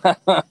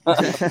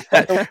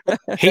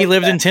 He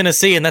lived in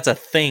Tennessee, and that's a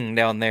thing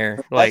down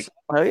there. Like,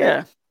 oh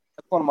yeah,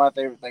 that's one of my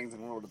favorite things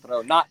in the world to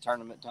throw. Not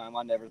tournament time.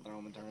 I never throw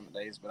them in tournament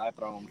days, but I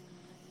throw them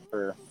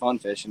for fun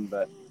fishing.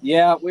 But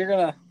yeah,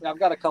 I've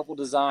got a couple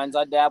designs.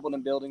 I dabbled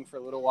in building for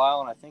a little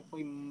while, and I think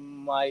we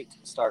might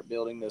start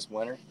building this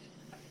winter.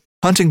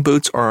 Hunting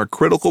boots are a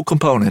critical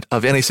component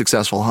of any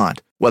successful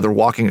hunt. Whether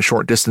walking a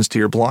short distance to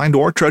your blind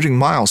or trudging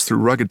miles through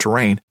rugged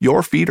terrain,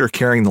 your feet are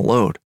carrying the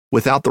load.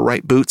 Without the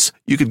right boots,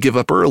 you could give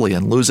up early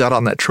and lose out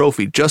on that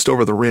trophy just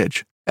over the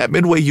ridge. At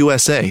Midway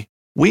USA,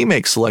 we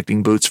make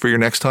selecting boots for your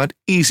next hunt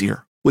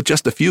easier. With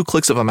just a few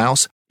clicks of a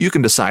mouse, you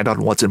can decide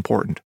on what's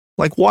important,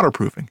 like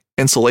waterproofing,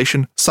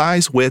 insulation,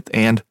 size, width,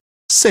 and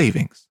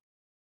savings.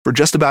 For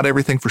just about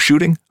everything for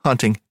shooting,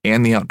 hunting,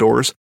 and the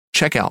outdoors,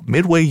 check out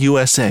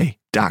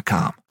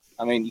MidwayUSA.com.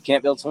 I mean, you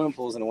can't build swimming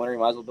pools in the winter. You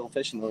might as well build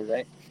fishing lures,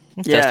 right?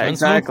 Yeah,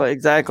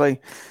 exactly.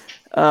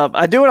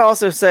 I do want to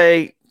also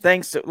say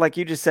thanks to, like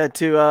you just said,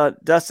 to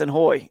Dustin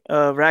Hoy,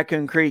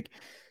 Raccoon Creek,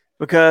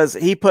 because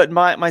he put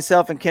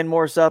myself and Ken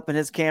Morris up in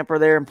his camper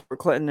there in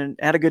Port Clinton and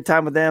had a good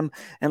time with them.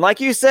 And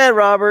like you said,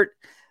 Robert,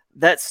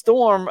 that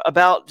storm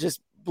about just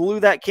blew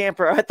that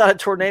camper. I thought a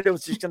tornado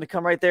was just going to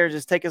come right there and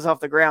just take us off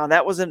the ground.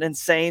 That was an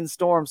insane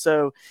storm.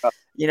 So,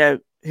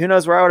 who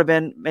knows where I would have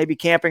been, maybe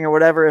camping or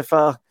whatever,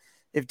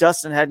 if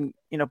Dustin hadn't,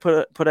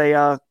 put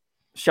a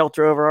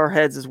shelter over our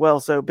heads as well.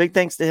 So big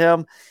thanks to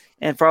him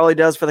and for all he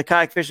does for the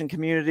kayak fishing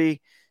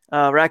community.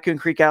 Raccoon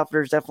Creek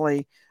Outfitters,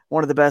 definitely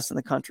one of the best in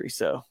the country.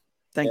 So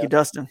thank you,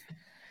 Dustin.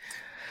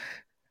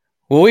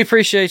 Well, we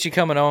appreciate you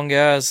coming on,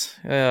 guys.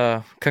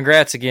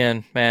 Congrats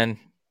again, man.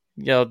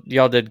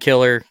 Y'all did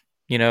killer.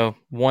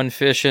 One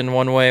fishing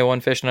one way,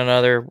 one fishing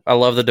another. I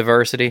love the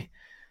diversity.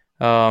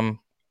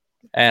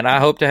 And I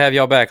hope to have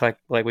y'all back. Like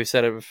we've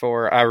said it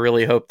before, I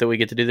really hope that we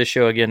get to do this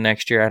show again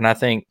next year. And I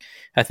think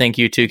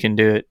you two can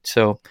do it.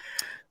 So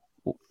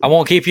I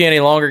won't keep you any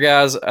longer,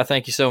 guys. I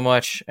thank you so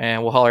much,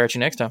 and we'll holler at you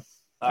next time.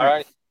 All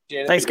right.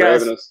 Thanks,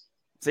 guys.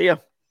 See ya.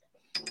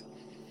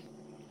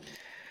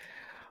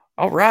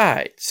 All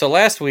right. So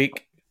last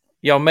week,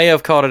 y'all may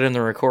have caught it in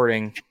the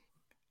recording.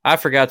 I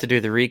forgot to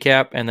do the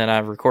recap, and then I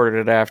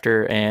recorded it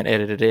after and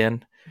edited it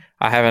in.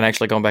 I haven't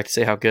actually gone back to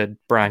see how good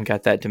Brian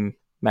got that to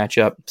match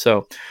up.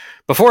 So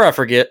before I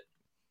forget,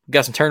 we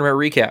got some tournament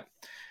recap.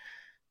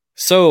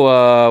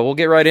 So we'll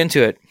get right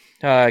into it.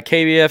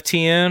 KBF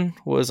TN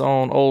was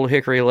on Old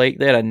Hickory Lake.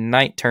 They had a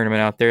night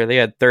tournament out there. They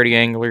had 30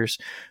 anglers.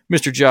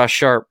 Mr. Josh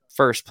Sharp,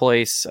 first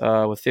place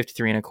with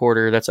 53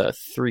 1/4. That's a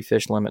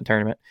 3-fish limit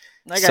tournament.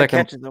 That guy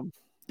catches them.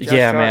 Josh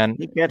Sharp, man.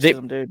 He catches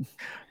them, dude.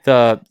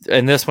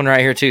 And this one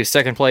right here, too.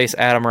 Second place,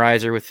 Adam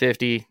Reiser with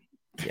 50.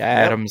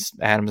 Adam's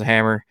a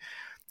hammer.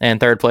 And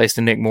third place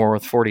to Nick Moore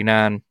with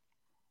 49.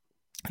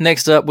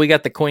 Next up, we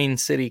got the Queen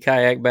City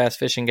Kayak Bass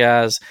Fishing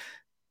guys.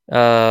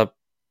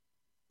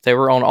 They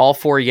were on all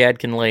 4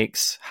 Yadkin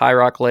lakes: High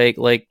Rock Lake,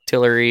 Lake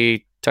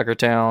Tillery,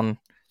 Tuckertown,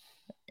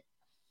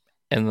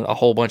 and a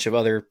whole bunch of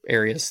other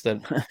areas that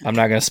I'm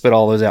not going to spit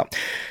all those out.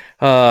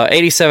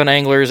 87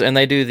 anglers, and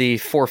they do the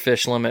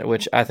 4-fish limit,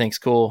 which I think is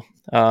cool.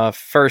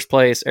 First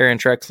place, Aaron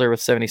Trexler with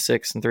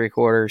 76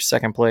 3/4.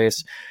 Second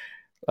place,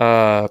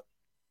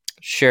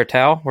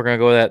 Chertow. We're going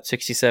to go with that,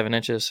 67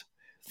 inches.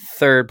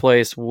 Third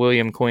place,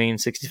 William Queen,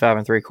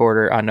 65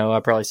 3/4. I know I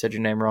probably said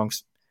your name wrong.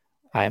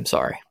 I am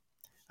sorry.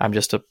 I'm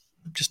just a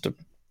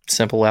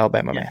simple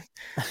Alabama man.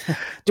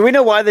 Do we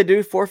know why they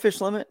do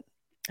 4-fish limit?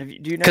 Do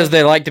you know? Because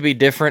they like to be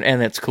different,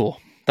 and it's cool.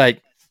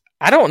 Like,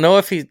 I don't know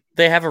if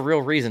they have a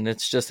real reason.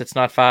 It's just it's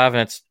not 5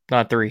 and it's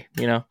not 3.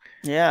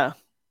 Yeah.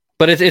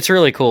 But it's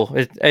really cool.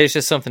 It's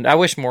just something. I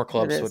wish more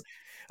clubs would.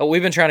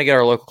 We've been trying to get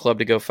our local club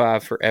to go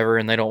 5 forever,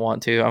 and they don't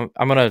want to.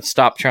 I'm going to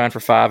stop trying for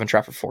 5 and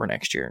try for 4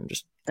 next year, and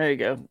just there you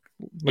go.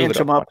 Move Inch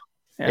them up.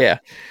 Yeah.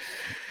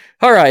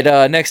 All right.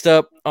 Next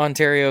up,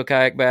 Ontario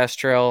Kayak Bass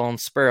Trail on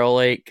Sparrow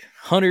Lake.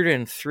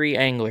 103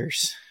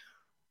 anglers.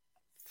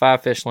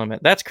 5-fish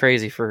limit. That's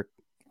crazy for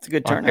it's a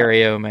good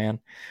Ontario, man.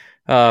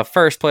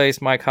 First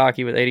place, Mike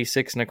Hockey with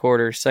 86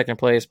 1/4. Second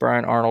place,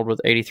 Brian Arnold with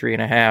 83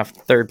 1/2.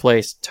 Third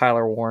place,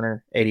 Tyler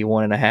Warner,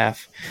 81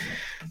 1/2.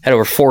 Had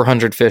over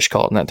 400 fish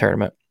caught in that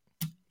tournament.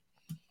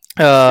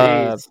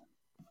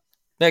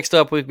 Next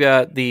up, we've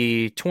got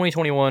the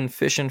 2021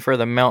 Fishing for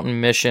the Mountain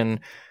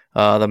Mission,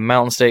 the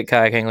Mountain State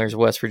Kayak Anglers,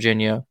 West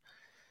Virginia.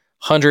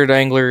 100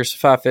 anglers,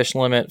 5-fish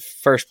limit.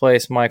 First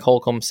place, Mike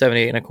Holcomb,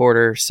 78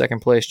 1/4. Second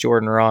place,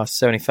 Jordan Ross,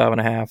 75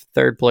 1/2.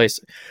 Third place,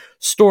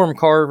 Storm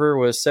Carver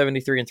was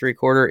 73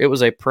 3/4. It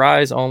was a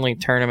prize-only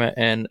tournament,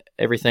 and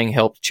everything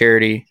helped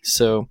charity.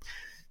 So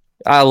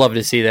I love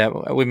to see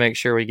that. We make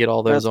sure we get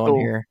all those on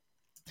here.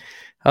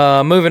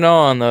 Moving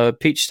on, the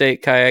Peach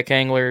State Kayak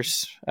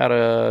Anglers out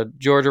of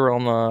Georgia were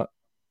on the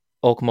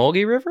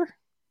Ocmulgee River.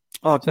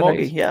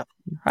 Ocmulgee, yeah.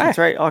 That's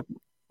right.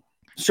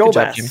 Shoal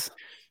bass.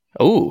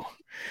 Oh.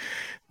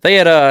 They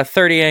had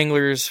 30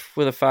 anglers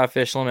with a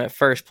 5-fish limit.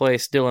 First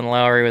place, Dylan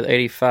Lowry with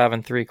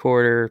 85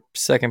 3/4.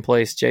 Second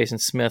place, Jason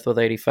Smith with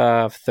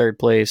 85. Third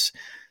place,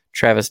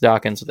 Travis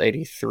Dawkins with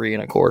 83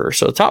 1/4.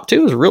 So the top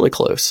 2 is really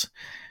close.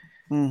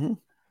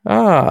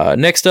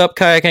 Mm-hmm. Next up,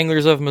 Kayak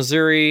Anglers of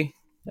Missouri.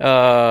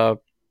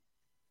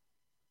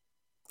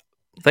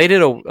 They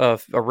did a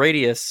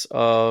radius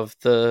of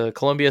the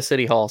Columbia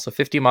City Hall, so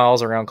 50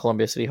 miles around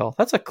Columbia City Hall.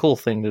 That's a cool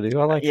thing to do.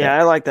 I like that. Yeah,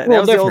 I like that. That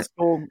was the old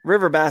school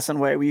river bassin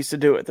way we used to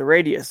do it, the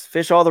radius.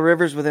 Fish all the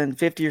rivers within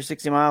 50 or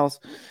 60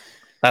 miles.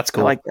 That's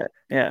cool. I like that,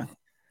 yeah.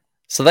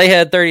 So they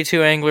had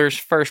 32 anglers.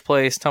 First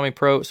place, Tommy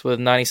Probst with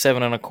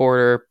 97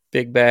 1/4,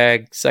 big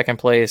bag. Second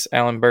place,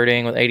 Alan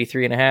Birding with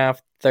 83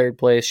 1/2. Third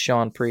place,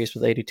 Sean Priest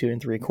with 82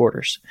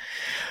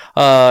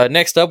 3/4.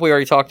 Next up, we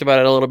already talked about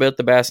it a little bit,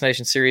 the Bass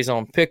Nation Series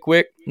on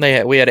Pickwick.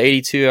 We had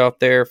 82 out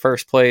there.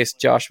 First place,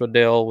 Joshua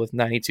Dell with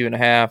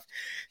 92.5.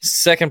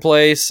 Second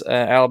place,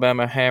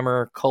 Alabama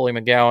Hammer, Coley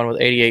McGowan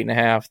with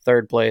 88.5.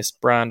 Third place,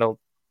 Brian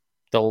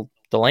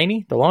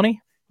Delaney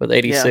with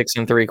 86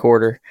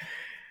 3/4.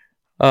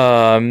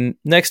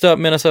 Next up,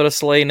 Minnesota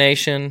Slay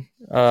Nation,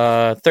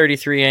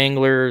 33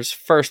 anglers.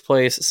 First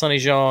place, Sonny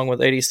Zhang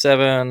with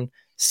 87.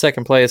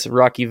 Second place,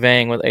 Rocky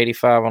Vang with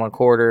 85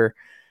 1/4.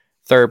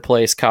 Third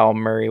place, Kyle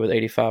Murray with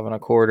 85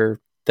 1/4.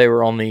 They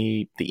were on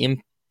the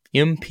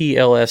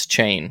MPLS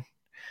chain.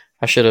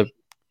 I should have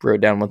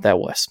wrote down what that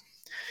was.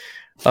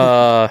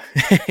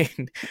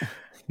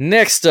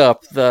 Next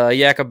up, the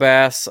Yakka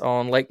Bass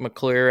on Lake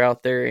McClure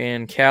out there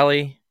in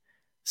Cali.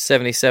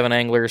 77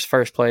 anglers.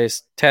 First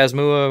place,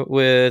 Tasmua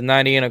with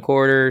 90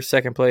 1/4.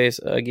 Second place,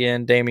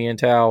 again, Damian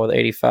Tao with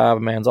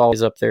 85. Man's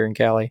always up there in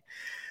Cali.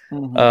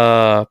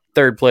 Mm-hmm.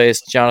 Third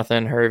place,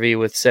 Jonathan Hervey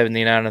with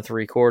 79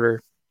 3/4.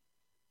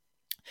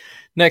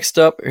 Next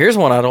up, here's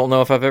one I don't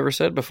know if I've ever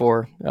said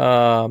before.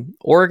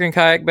 Oregon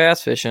kayak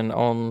bass fishing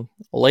on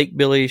Lake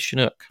Billy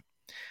Chinook.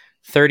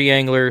 30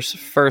 anglers,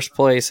 first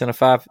place in a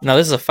 5. Now,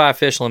 this is a 5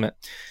 fish limit.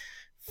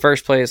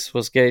 First place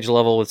was Gage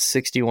Level with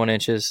 61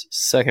 inches.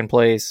 Second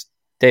place,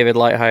 David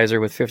Lighthizer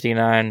with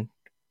 59.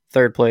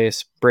 Third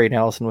place, Braden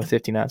Allison with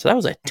 59. So that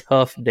was a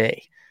tough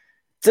day.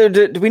 So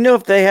do we know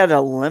if they had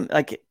a limit?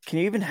 Like, can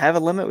you even have a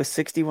limit with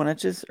 61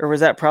 inches? Or was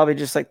that probably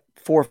just like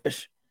 4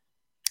 fish?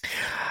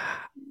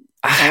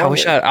 I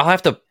wish I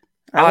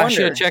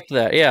should have checked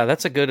that. Yeah,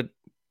 that's a good,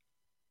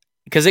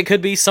 because it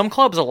could be some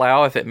clubs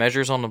allow if it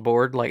measures on the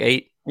board like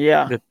 8.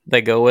 Yeah,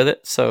 they go with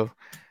it. So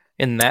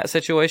in that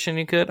situation,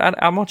 you could. I'm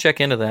gonna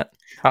check into that.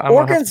 I'm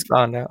Oregon's gonna have to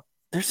find out.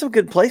 There's some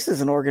good places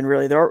in Oregon.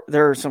 Really, there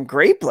are some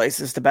great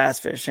places to bass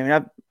fish. I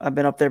mean, I've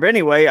been up there, but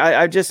anyway,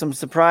 I just am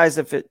surprised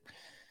if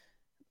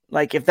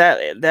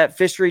that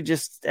fishery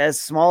just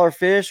has smaller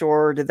fish,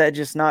 or did that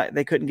just not?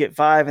 They couldn't get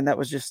 5, and that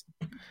was just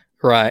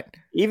right.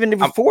 Even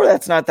before,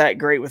 that's not that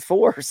great with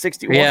 4 or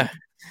 61. Yeah.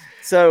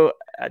 So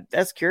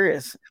that's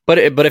curious. But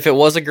if it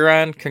was a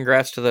grind,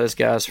 congrats to those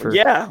guys for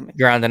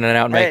grinding it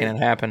out and making it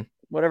happen.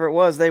 Whatever it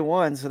was, they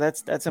won. So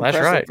that's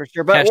impressive right. for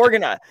sure. But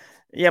Oregon,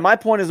 my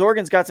point is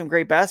Oregon's got some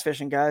great bass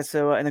fishing guys.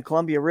 So in the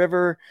Columbia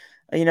River,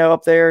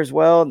 up there as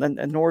well,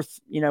 and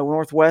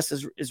northwest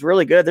is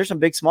really good. There's some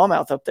big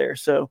smallmouth up there.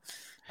 So,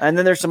 and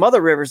then there's some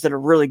other rivers that are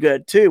really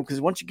good too.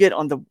 Because once you get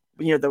on the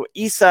the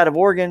east side of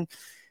Oregon,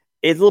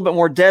 it's a little bit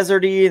more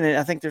deserty, and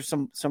I think there's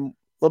some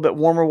little bit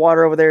warmer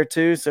water over there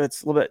too. So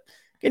it's a little bit,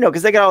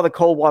 because they got all the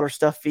cold water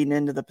stuff feeding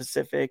into the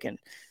Pacific and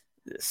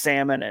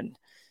salmon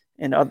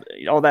and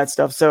all that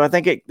stuff. So I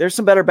think there's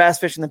some better bass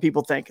fishing than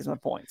people think is my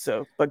point.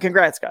 So, but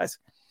congrats, guys.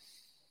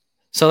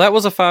 So that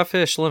was a 5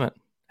 fish limit.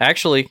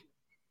 Actually,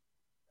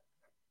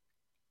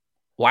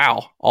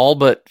 wow. All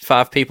but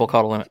 5 people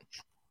caught a limit.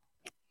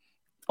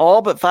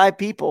 All but 5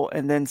 people.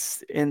 And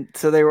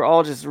so they were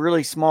all just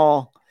really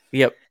small.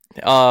 Yep.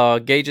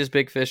 Gage's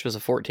big fish was a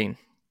 14.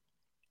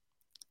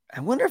 I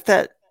wonder if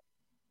that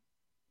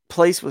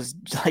place was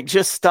like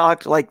just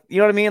stocked, like, you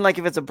know what I mean? Like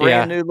if it's a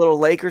brand new little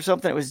lake or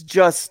something, it was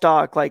just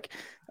stocked like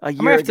a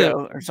year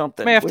ago or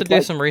something. I may have to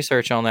do some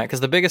research on that, because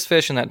the biggest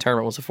fish in that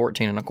tournament was a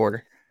 14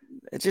 1/4.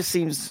 It just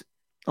seems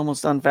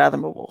almost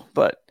unfathomable,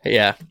 but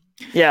yeah.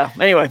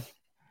 Anyway.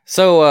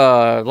 So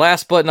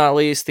last but not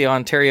least, the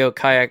Ontario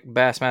Kayak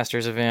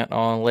Bassmasters event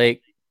on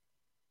Lake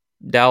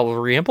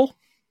Dalrymple.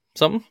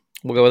 Something.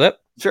 We'll go with that.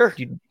 Sure.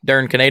 You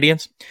darn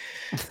Canadians.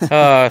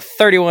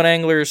 31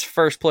 anglers.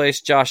 First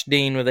place, Josh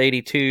Dean with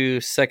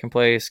 82. Second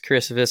place,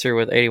 Chris Visser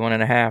with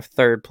 81.5.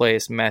 Third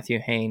place, Matthew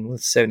Hain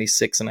with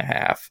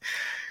 76.5.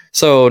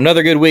 So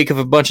another good week of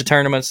a bunch of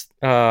tournaments.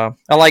 I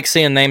like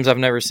seeing names I've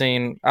never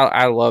seen.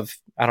 I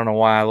don't know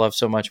why I love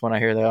so much when I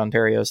hear the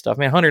Ontario stuff.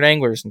 100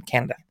 anglers in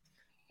Canada.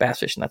 Bass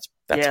fishing. That's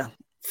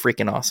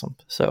freaking awesome.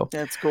 So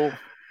that's cool.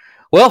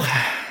 Well,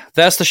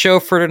 that's the show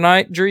for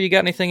tonight. Drew, you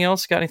got anything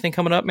else? Got anything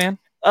coming up, man?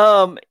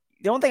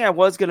 The only thing I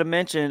was going to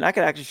mention, I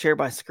could actually share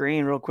my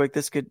screen real quick.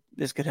 This could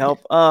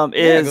help. Go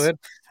ahead.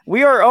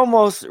 We are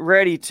almost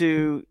ready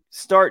to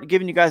start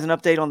giving you guys an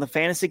update on the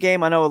fantasy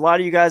game. I know a lot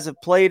of you guys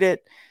have played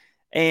it,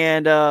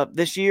 and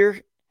this year,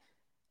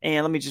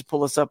 and let me just pull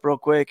this up real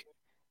quick.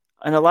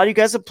 And a lot of you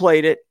guys have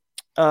played it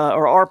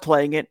or are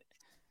playing it,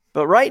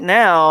 but right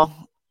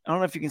now, I don't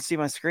know if you can see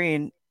my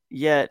screen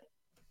yet.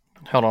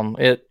 Hold on,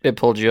 it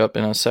pulled you up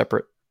in a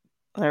separate.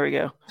 There we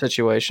go.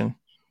 Situation.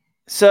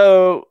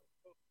 So.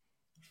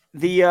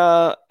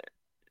 The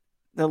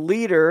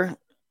leader,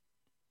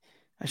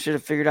 I should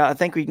have figured out. I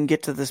think we can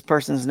get to this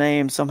person's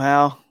name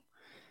somehow.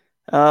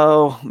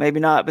 Oh, maybe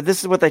not. But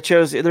this is what they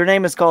chose. Their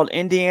name is called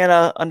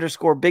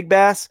Indiana_Big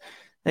Bass.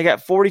 They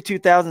got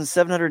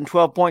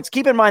 42,712 points.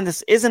 Keep in mind,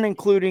 this isn't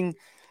including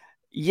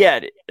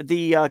yet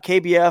the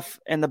KBF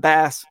and the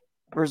Bass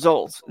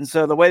results. And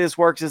so the way this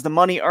works is the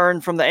money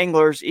earned from the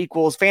anglers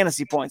equals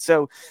fantasy points.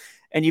 So,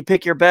 and you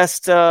pick your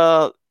best,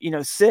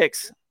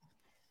 6.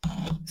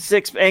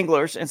 6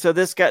 anglers. And so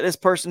this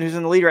person who's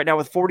in the lead right now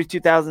with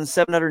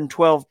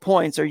 42,712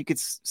 points, or you could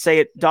say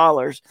it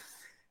dollars.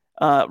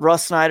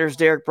 Russ Snyder's,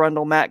 Derek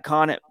Brundle, Matt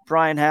Connett,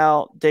 Brian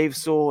Howe, Dave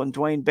Sewell, and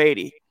Dwayne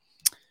Beatty.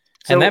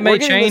 So and that may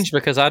change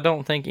because I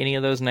don't think any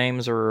of those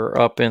names are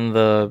up in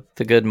the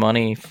good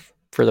money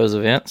for those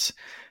events.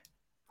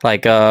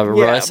 Like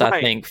Russ, right.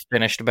 I think,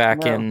 finished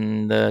back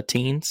in the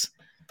teens.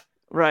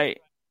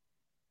 Right.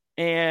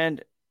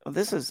 And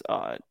this is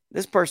odd.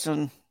 This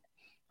person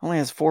only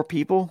has 4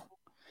 people.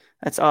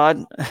 That's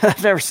odd.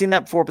 I've never seen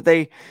that before, but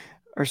they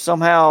are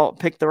somehow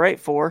picked the right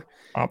 4.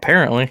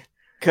 Apparently.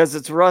 Because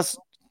it's Russ,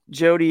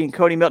 Jody, and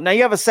Cody Milton. Now,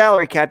 you have a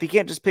salary cap. You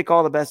can't just pick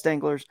all the best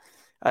anglers.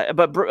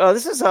 But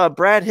this is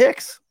Brad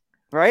Hicks,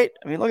 right?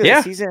 I mean, look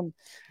at this.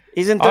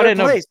 He's in third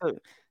place. So,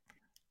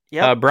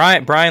 yeah.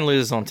 Brian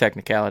loses on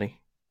technicality.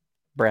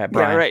 Brian.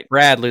 Yeah, right.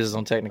 Brad loses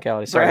on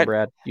technicality. Sorry,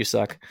 Brad. You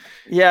suck.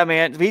 Yeah,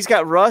 man. He's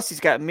got Russ. He's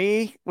got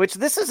me, which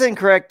this is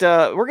incorrect.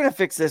 We're going to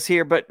fix this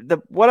here. But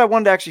what I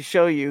wanted to actually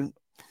show you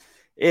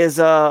is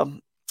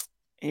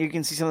you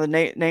can see some of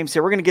the names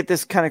here. We're going to get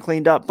this kind of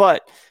cleaned up.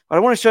 But what I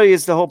want to show you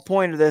is the whole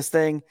point of this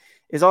thing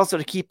is also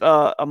to keep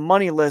a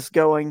money list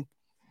going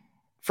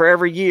for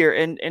every year.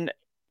 And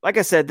like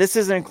I said, this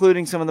isn't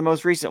including some of the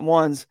most recent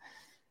ones.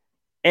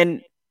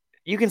 And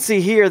you can see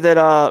here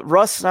that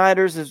Russ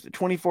Snyder's is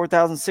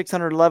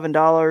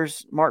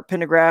 $24,611. Mark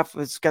Pendergraph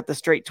has got the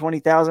straight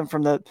 $20,000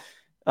 from the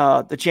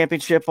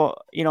championship,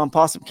 in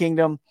Possum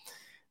Kingdom.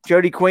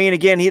 Jody Queen,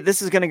 again,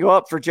 this is going to go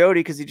up for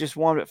Jody because he just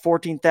won at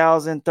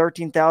 $14,000,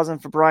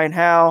 $13,000 for Brian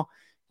Howe.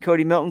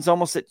 Cody Milton's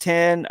almost at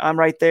 10. I'm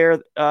right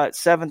there at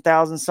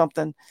 7,000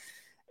 something.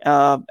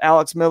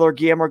 Alex Miller,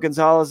 Guillermo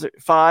Gonzalez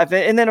at 5.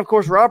 And then, of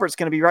course, Robert's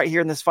going to be right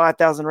here in this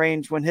 5,000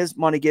 range when his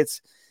money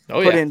gets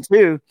put in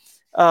too.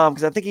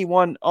 Because I think he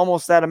won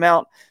almost that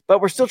amount,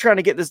 but we're still trying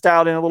to get this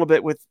dialed in a little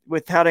bit with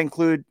how to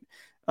include,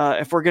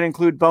 if we're going to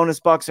include bonus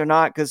bucks or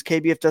not, because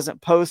KBF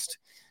doesn't post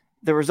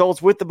the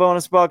results with the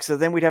bonus bucks. So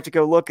then we'd have to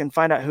go look and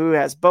find out who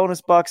has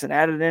bonus bucks and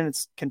add it in.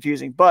 It's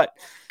confusing, but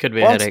could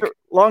be a headache.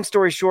 Long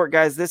story short,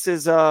 guys, this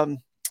is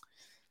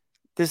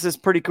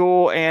pretty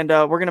cool. And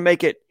we're going to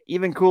make it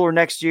even cooler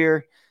next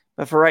year.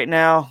 But for right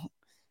now,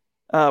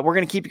 we're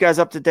going to keep you guys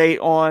up to date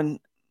on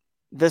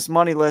this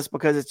money list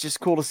because it's just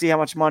cool to see how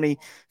much money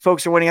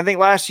folks are winning. I think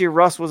last year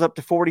Russ was up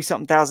to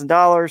 $40-something thousand.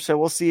 So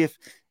we'll see if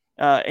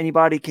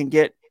anybody can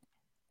get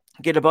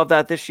above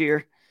that this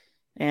year.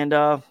 And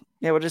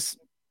we'll just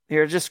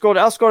scroll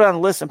down. I'll scroll down the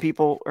list, and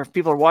people, or if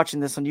people are watching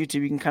this on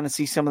YouTube, you can kind of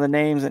see some of the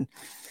names and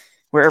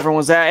where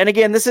everyone's at. And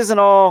again, this isn't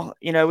all,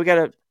 we got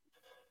to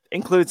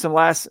include some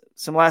last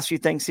few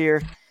things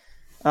here.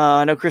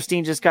 I know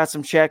Christine just got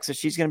some checks, so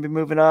she's going to be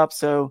moving up.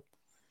 So,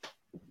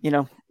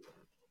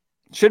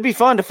 should be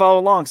fun to follow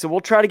along. So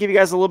we'll try to give you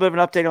guys a little bit of an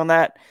update on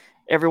that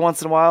every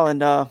once in a while. And,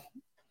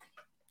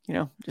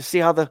 just see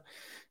how the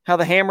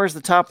Hammers,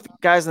 the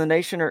top guys in the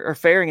nation are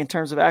faring in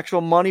terms of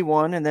actual money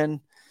won. And then,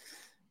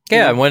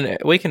 when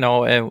we can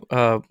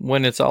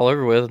when it's all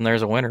over with and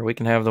there's a winner, we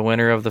can have the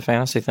winner of the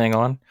fantasy thing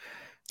on.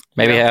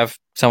 Maybe have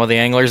some of the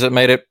anglers that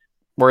made it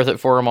worth it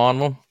for them on.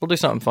 We'll do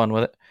something fun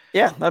with it.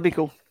 Yeah, that'd be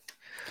cool.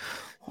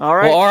 All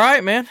right. Well, all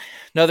right, man.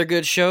 Another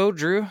good show,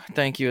 Drew.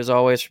 Thank you as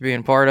always for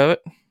being part of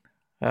it.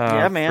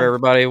 Man. For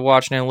everybody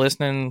watching and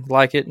listening,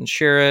 like it and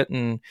share it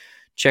and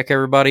check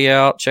everybody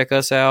out. Check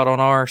us out on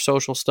our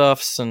social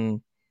stuffs. And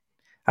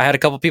I had a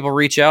couple people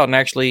reach out and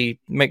actually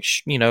make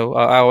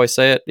I always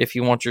say it, if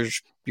you want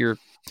your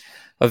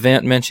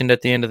event mentioned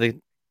at the end of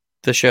the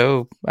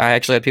show, I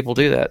actually had people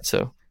do that.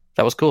 So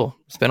that was cool.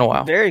 It's been a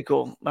while. Very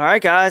cool. All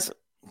right, guys.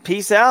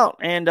 Peace out.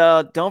 And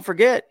don't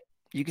forget,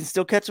 you can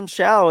still catch them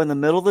shallow in the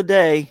middle of the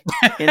day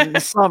in the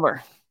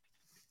summer.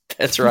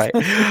 That's right.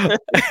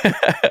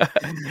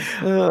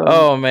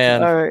 Oh,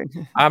 man. All right.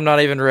 I'm not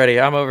even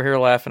ready. I'm over here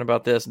laughing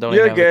about this. Don't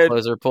even have the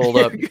closer pulled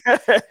up.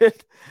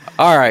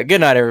 All right.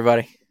 Good night,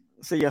 everybody.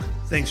 See ya.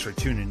 Thanks for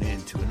tuning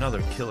in to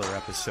another killer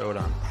episode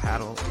on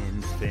Paddle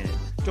and Fin.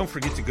 Don't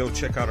forget to go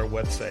check out our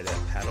website at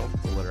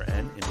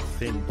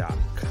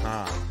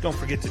paddle_and_fin.com. Don't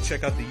forget to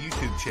check out the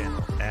YouTube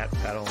channel at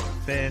Paddle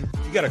and Fin.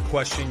 If you got a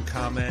question,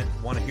 comment,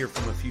 want to hear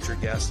from a future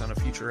guest on a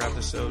future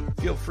episode,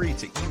 feel free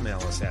to email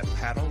us at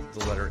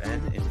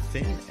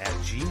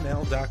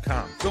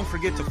paddle_and_fin@gmail.com. Don't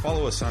forget to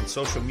follow us on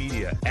social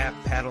media at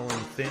Paddle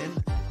and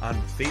Fin on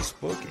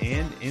Facebook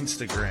and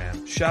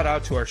Instagram. Shout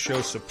out to our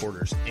show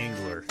supporters,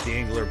 Angler. The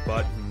Angler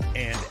button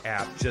and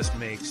app just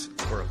makes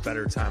for a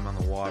better time on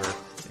the water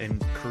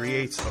and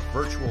creates a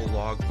virtual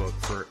logbook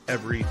for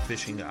every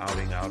fishing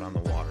outing out on the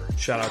water.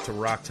 Shout out to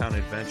Rocktown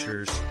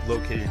Adventures,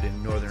 located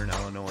in northern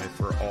Illinois,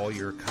 for all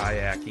your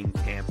kayaking,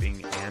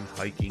 camping, and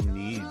hiking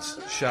needs.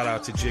 Shout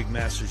out to Jig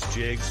Masters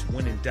Jigs.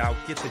 When in doubt,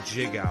 get the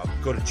jig out.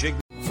 Go to Jig.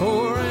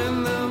 4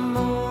 in the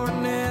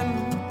morning.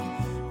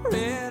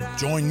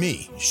 Join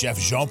me, Chef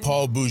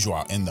Jean-Paul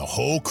Bourgeois, and the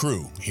whole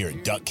crew here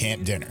at Duck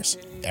Camp Dinners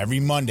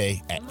every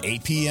Monday at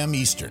 8 p.m.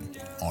 Eastern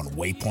on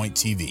Waypoint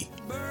TV.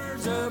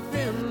 Up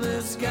in the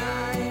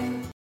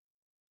sky.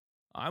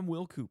 I'm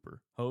Will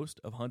Cooper, host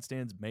of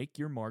HuntStand's Make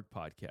Your Mark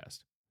podcast.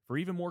 For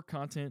even more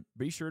content,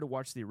 be sure to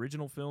watch the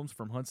original films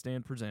from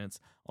HuntStand Presents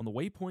on the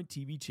Waypoint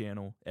TV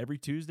channel every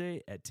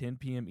Tuesday at 10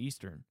 p.m.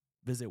 Eastern.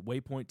 Visit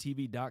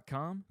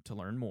waypointtv.com to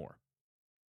learn more.